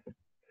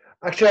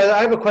 Actually, I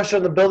have a question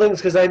on the buildings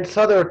because I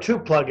saw there are two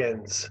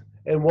plugins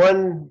and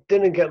one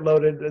didn't get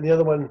loaded and the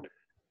other one,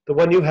 the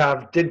one you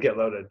have, did get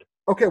loaded.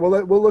 Okay,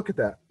 well, we'll look at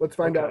that. Let's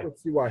find out.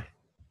 Let's see why.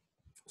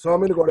 So I'm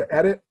going to go to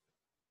edit,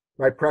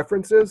 my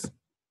preferences.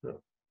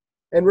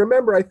 And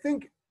remember, I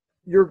think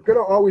you're going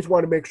to always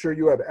want to make sure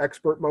you have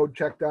expert mode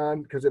checked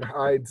on because it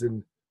hides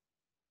and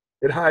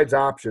It hides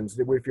options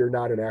if you're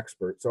not an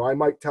expert. So I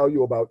might tell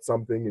you about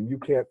something and you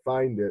can't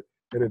find it,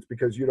 and it's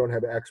because you don't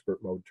have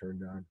expert mode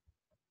turned on.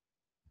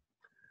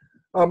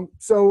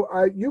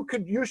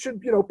 You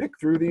should pick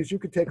through these. You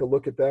could take a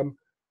look at them.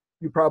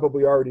 You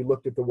probably already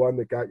looked at the one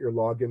that got your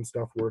login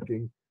stuff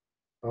working.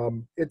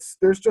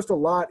 There's just a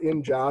lot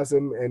in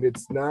JOSM, and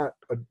it's not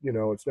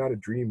a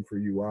dream for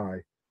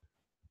UI.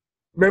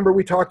 Remember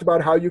we talked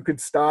about how you could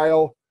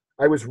style.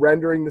 I was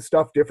rendering the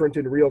stuff different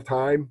in real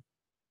time.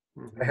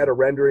 I had a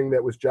rendering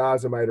that was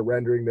JOSM, I had a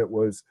rendering that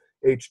was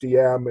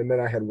HDM, and then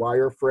I had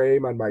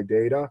wireframe on my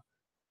data.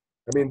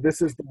 I mean,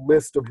 this is the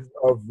list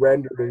of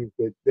renderings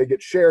that they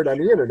get shared on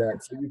the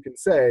internet. So you can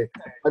say,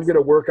 I'm going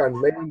to work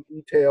on lane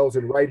details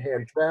and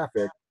right-hand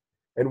traffic.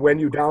 And when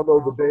you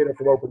download the data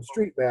from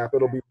OpenStreetMap,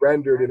 it'll be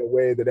rendered in a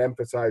way that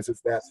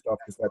emphasizes that stuff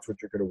because that's what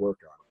you're going to work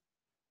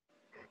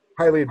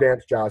on. Highly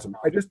advanced JOSM.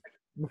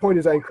 The point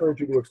is I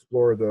encourage you to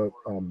explore the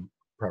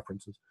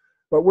preferences.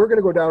 But we're going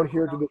to go down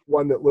here to the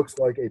one that looks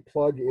like a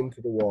plug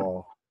into the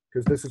wall,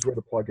 because this is where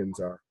the plugins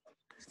are.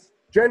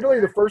 Generally,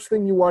 the first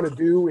thing you want to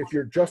do if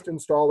you're just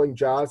installing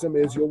JOSM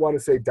is you'll want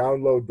to say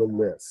download the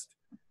list.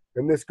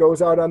 And this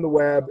goes out on the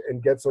web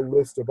and gets a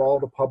list of all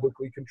the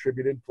publicly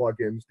contributed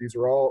plugins. These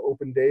are all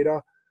open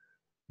data.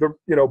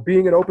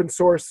 Being an open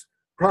source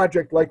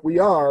project like we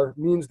are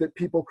means that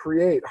people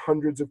create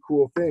hundreds of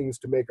cool things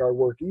to make our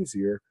work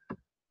easier.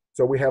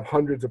 So we have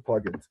hundreds of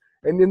plugins.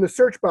 And in the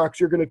search box,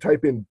 you're going to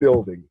type in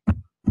building.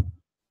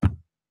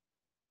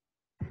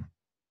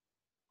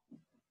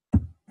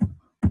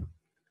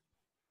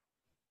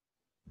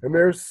 And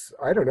there's,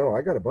 I don't know,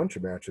 I got a bunch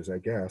of matches, I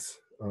guess.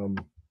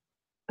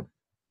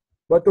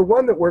 But the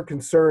one that we're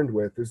concerned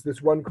with is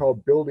this one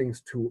called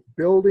Buildings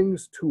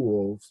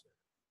Tools.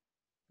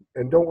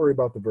 And don't worry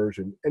about the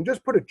version. And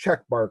just put a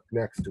check mark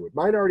next to it.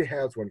 Mine already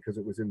has one because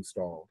it was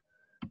installed.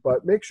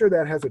 But make sure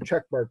that has a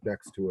check mark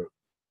next to it.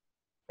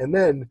 And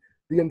then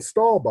the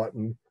install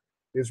button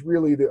is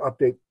really the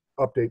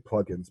update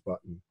plugins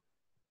button.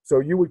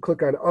 So you would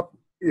click on up.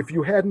 If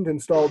you hadn't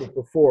installed it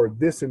before,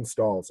 this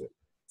installs it.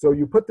 So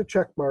you put the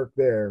check mark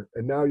there,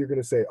 and now you're going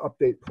to say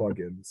update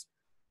plugins.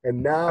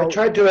 And now I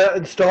tried to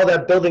install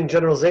that building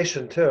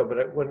generalization too, but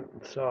it wouldn't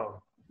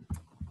install.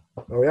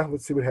 Oh yeah,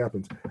 let's see what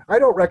happens. I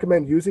don't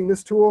recommend using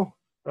this tool.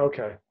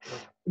 Okay.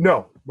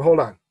 No, hold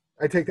on.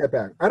 I take that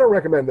back. I don't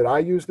recommend that I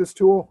use this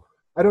tool.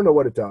 I don't know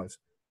what it does.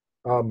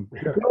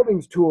 The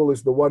buildings tool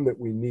is the one that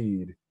we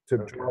need to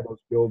draw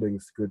those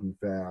buildings good and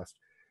fast.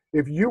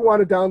 If you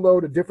want to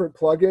download a different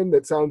plugin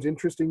that sounds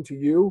interesting to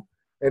you,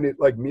 and it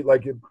like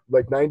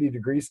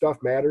 90-degree stuff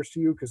matters to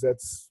you because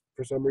that's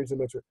for some reason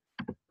that's what,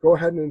 go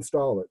ahead and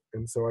install it.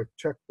 And so I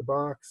check the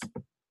box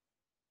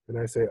and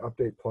I say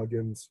update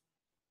plugins,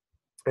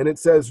 and it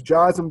says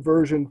JOSM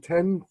version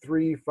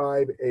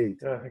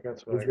 10.358 Yeah, I think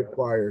that's what is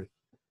required.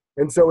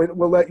 And so it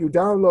will let you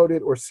download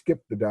it or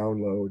skip the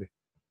download.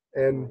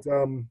 And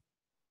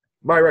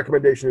my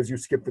recommendation is you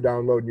skip the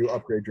download and you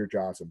upgrade your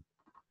JOSM.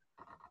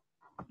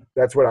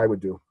 That's what I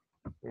would do.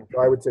 So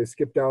I would say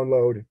skip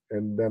download,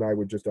 and then I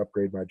would just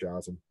upgrade my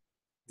JOSM.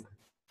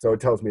 So it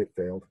tells me it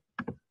failed.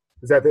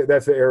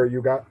 That's the error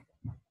you got?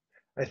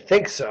 I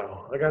think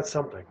so. I got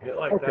something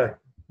like that.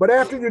 But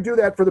after you do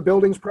that for the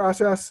buildings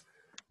process,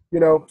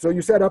 so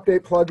you said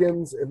update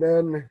plugins, and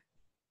then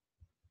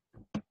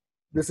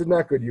this is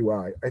not good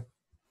UI.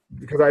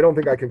 Because I don't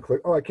think I can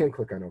click. Oh, I can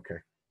click on OK.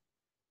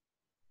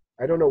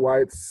 I don't know why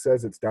it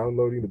says it's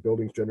downloading the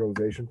buildings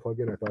generalization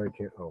plugin. I thought I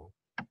can't. Oh,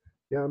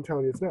 yeah, I'm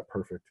telling you, it's not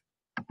perfect.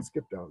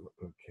 Skip download.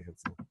 Oh,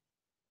 cancel.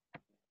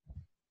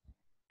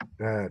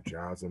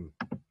 JOSM.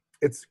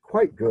 It's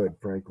quite good,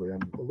 frankly.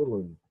 I'm a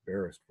little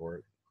embarrassed for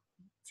it.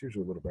 It's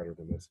usually a little better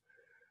than this.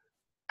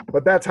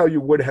 But that's how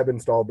you would have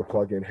installed the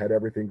plugin had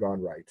everything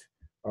gone right.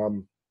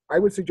 I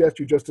would suggest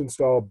you just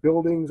install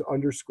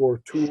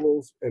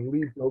buildings_tools and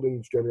leave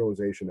buildings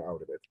generalization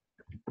out of it,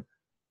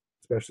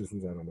 especially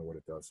since I don't know what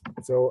it does.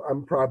 So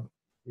I'm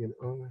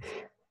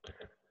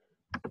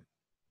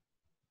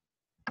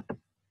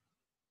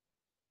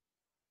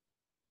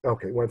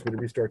okay, wants me to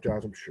restart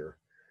JOSM? Sure.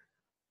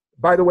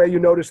 By the way, you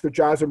notice that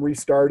JOSM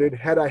restarted.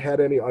 Had I had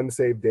any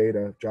unsaved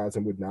data,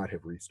 JOSM would not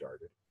have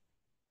restarted.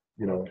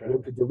 I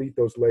want to delete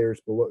those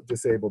layers below,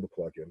 disable the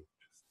plugin.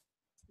 Just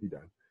be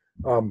done.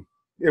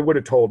 It would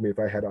have told me if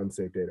I had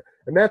unsaved data.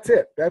 And that's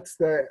it.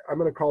 I'm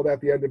going to call that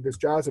the end of this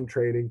JOSM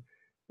training.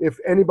 If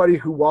anybody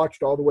who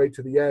watched all the way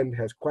to the end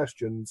has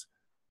questions,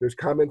 there's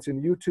comments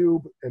in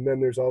YouTube, and then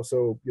there's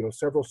also,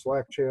 several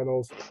Slack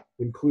channels,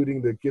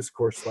 including the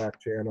GISCorps Slack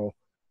channel.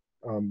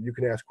 You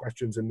can ask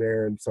questions in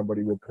there, and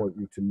somebody will point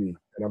you to me.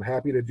 And I'm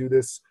happy to do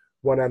this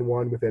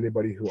one-on-one with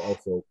anybody who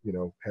also,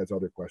 has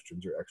other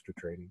questions or extra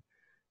training.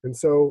 And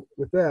so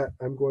with that,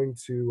 I'm going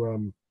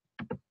to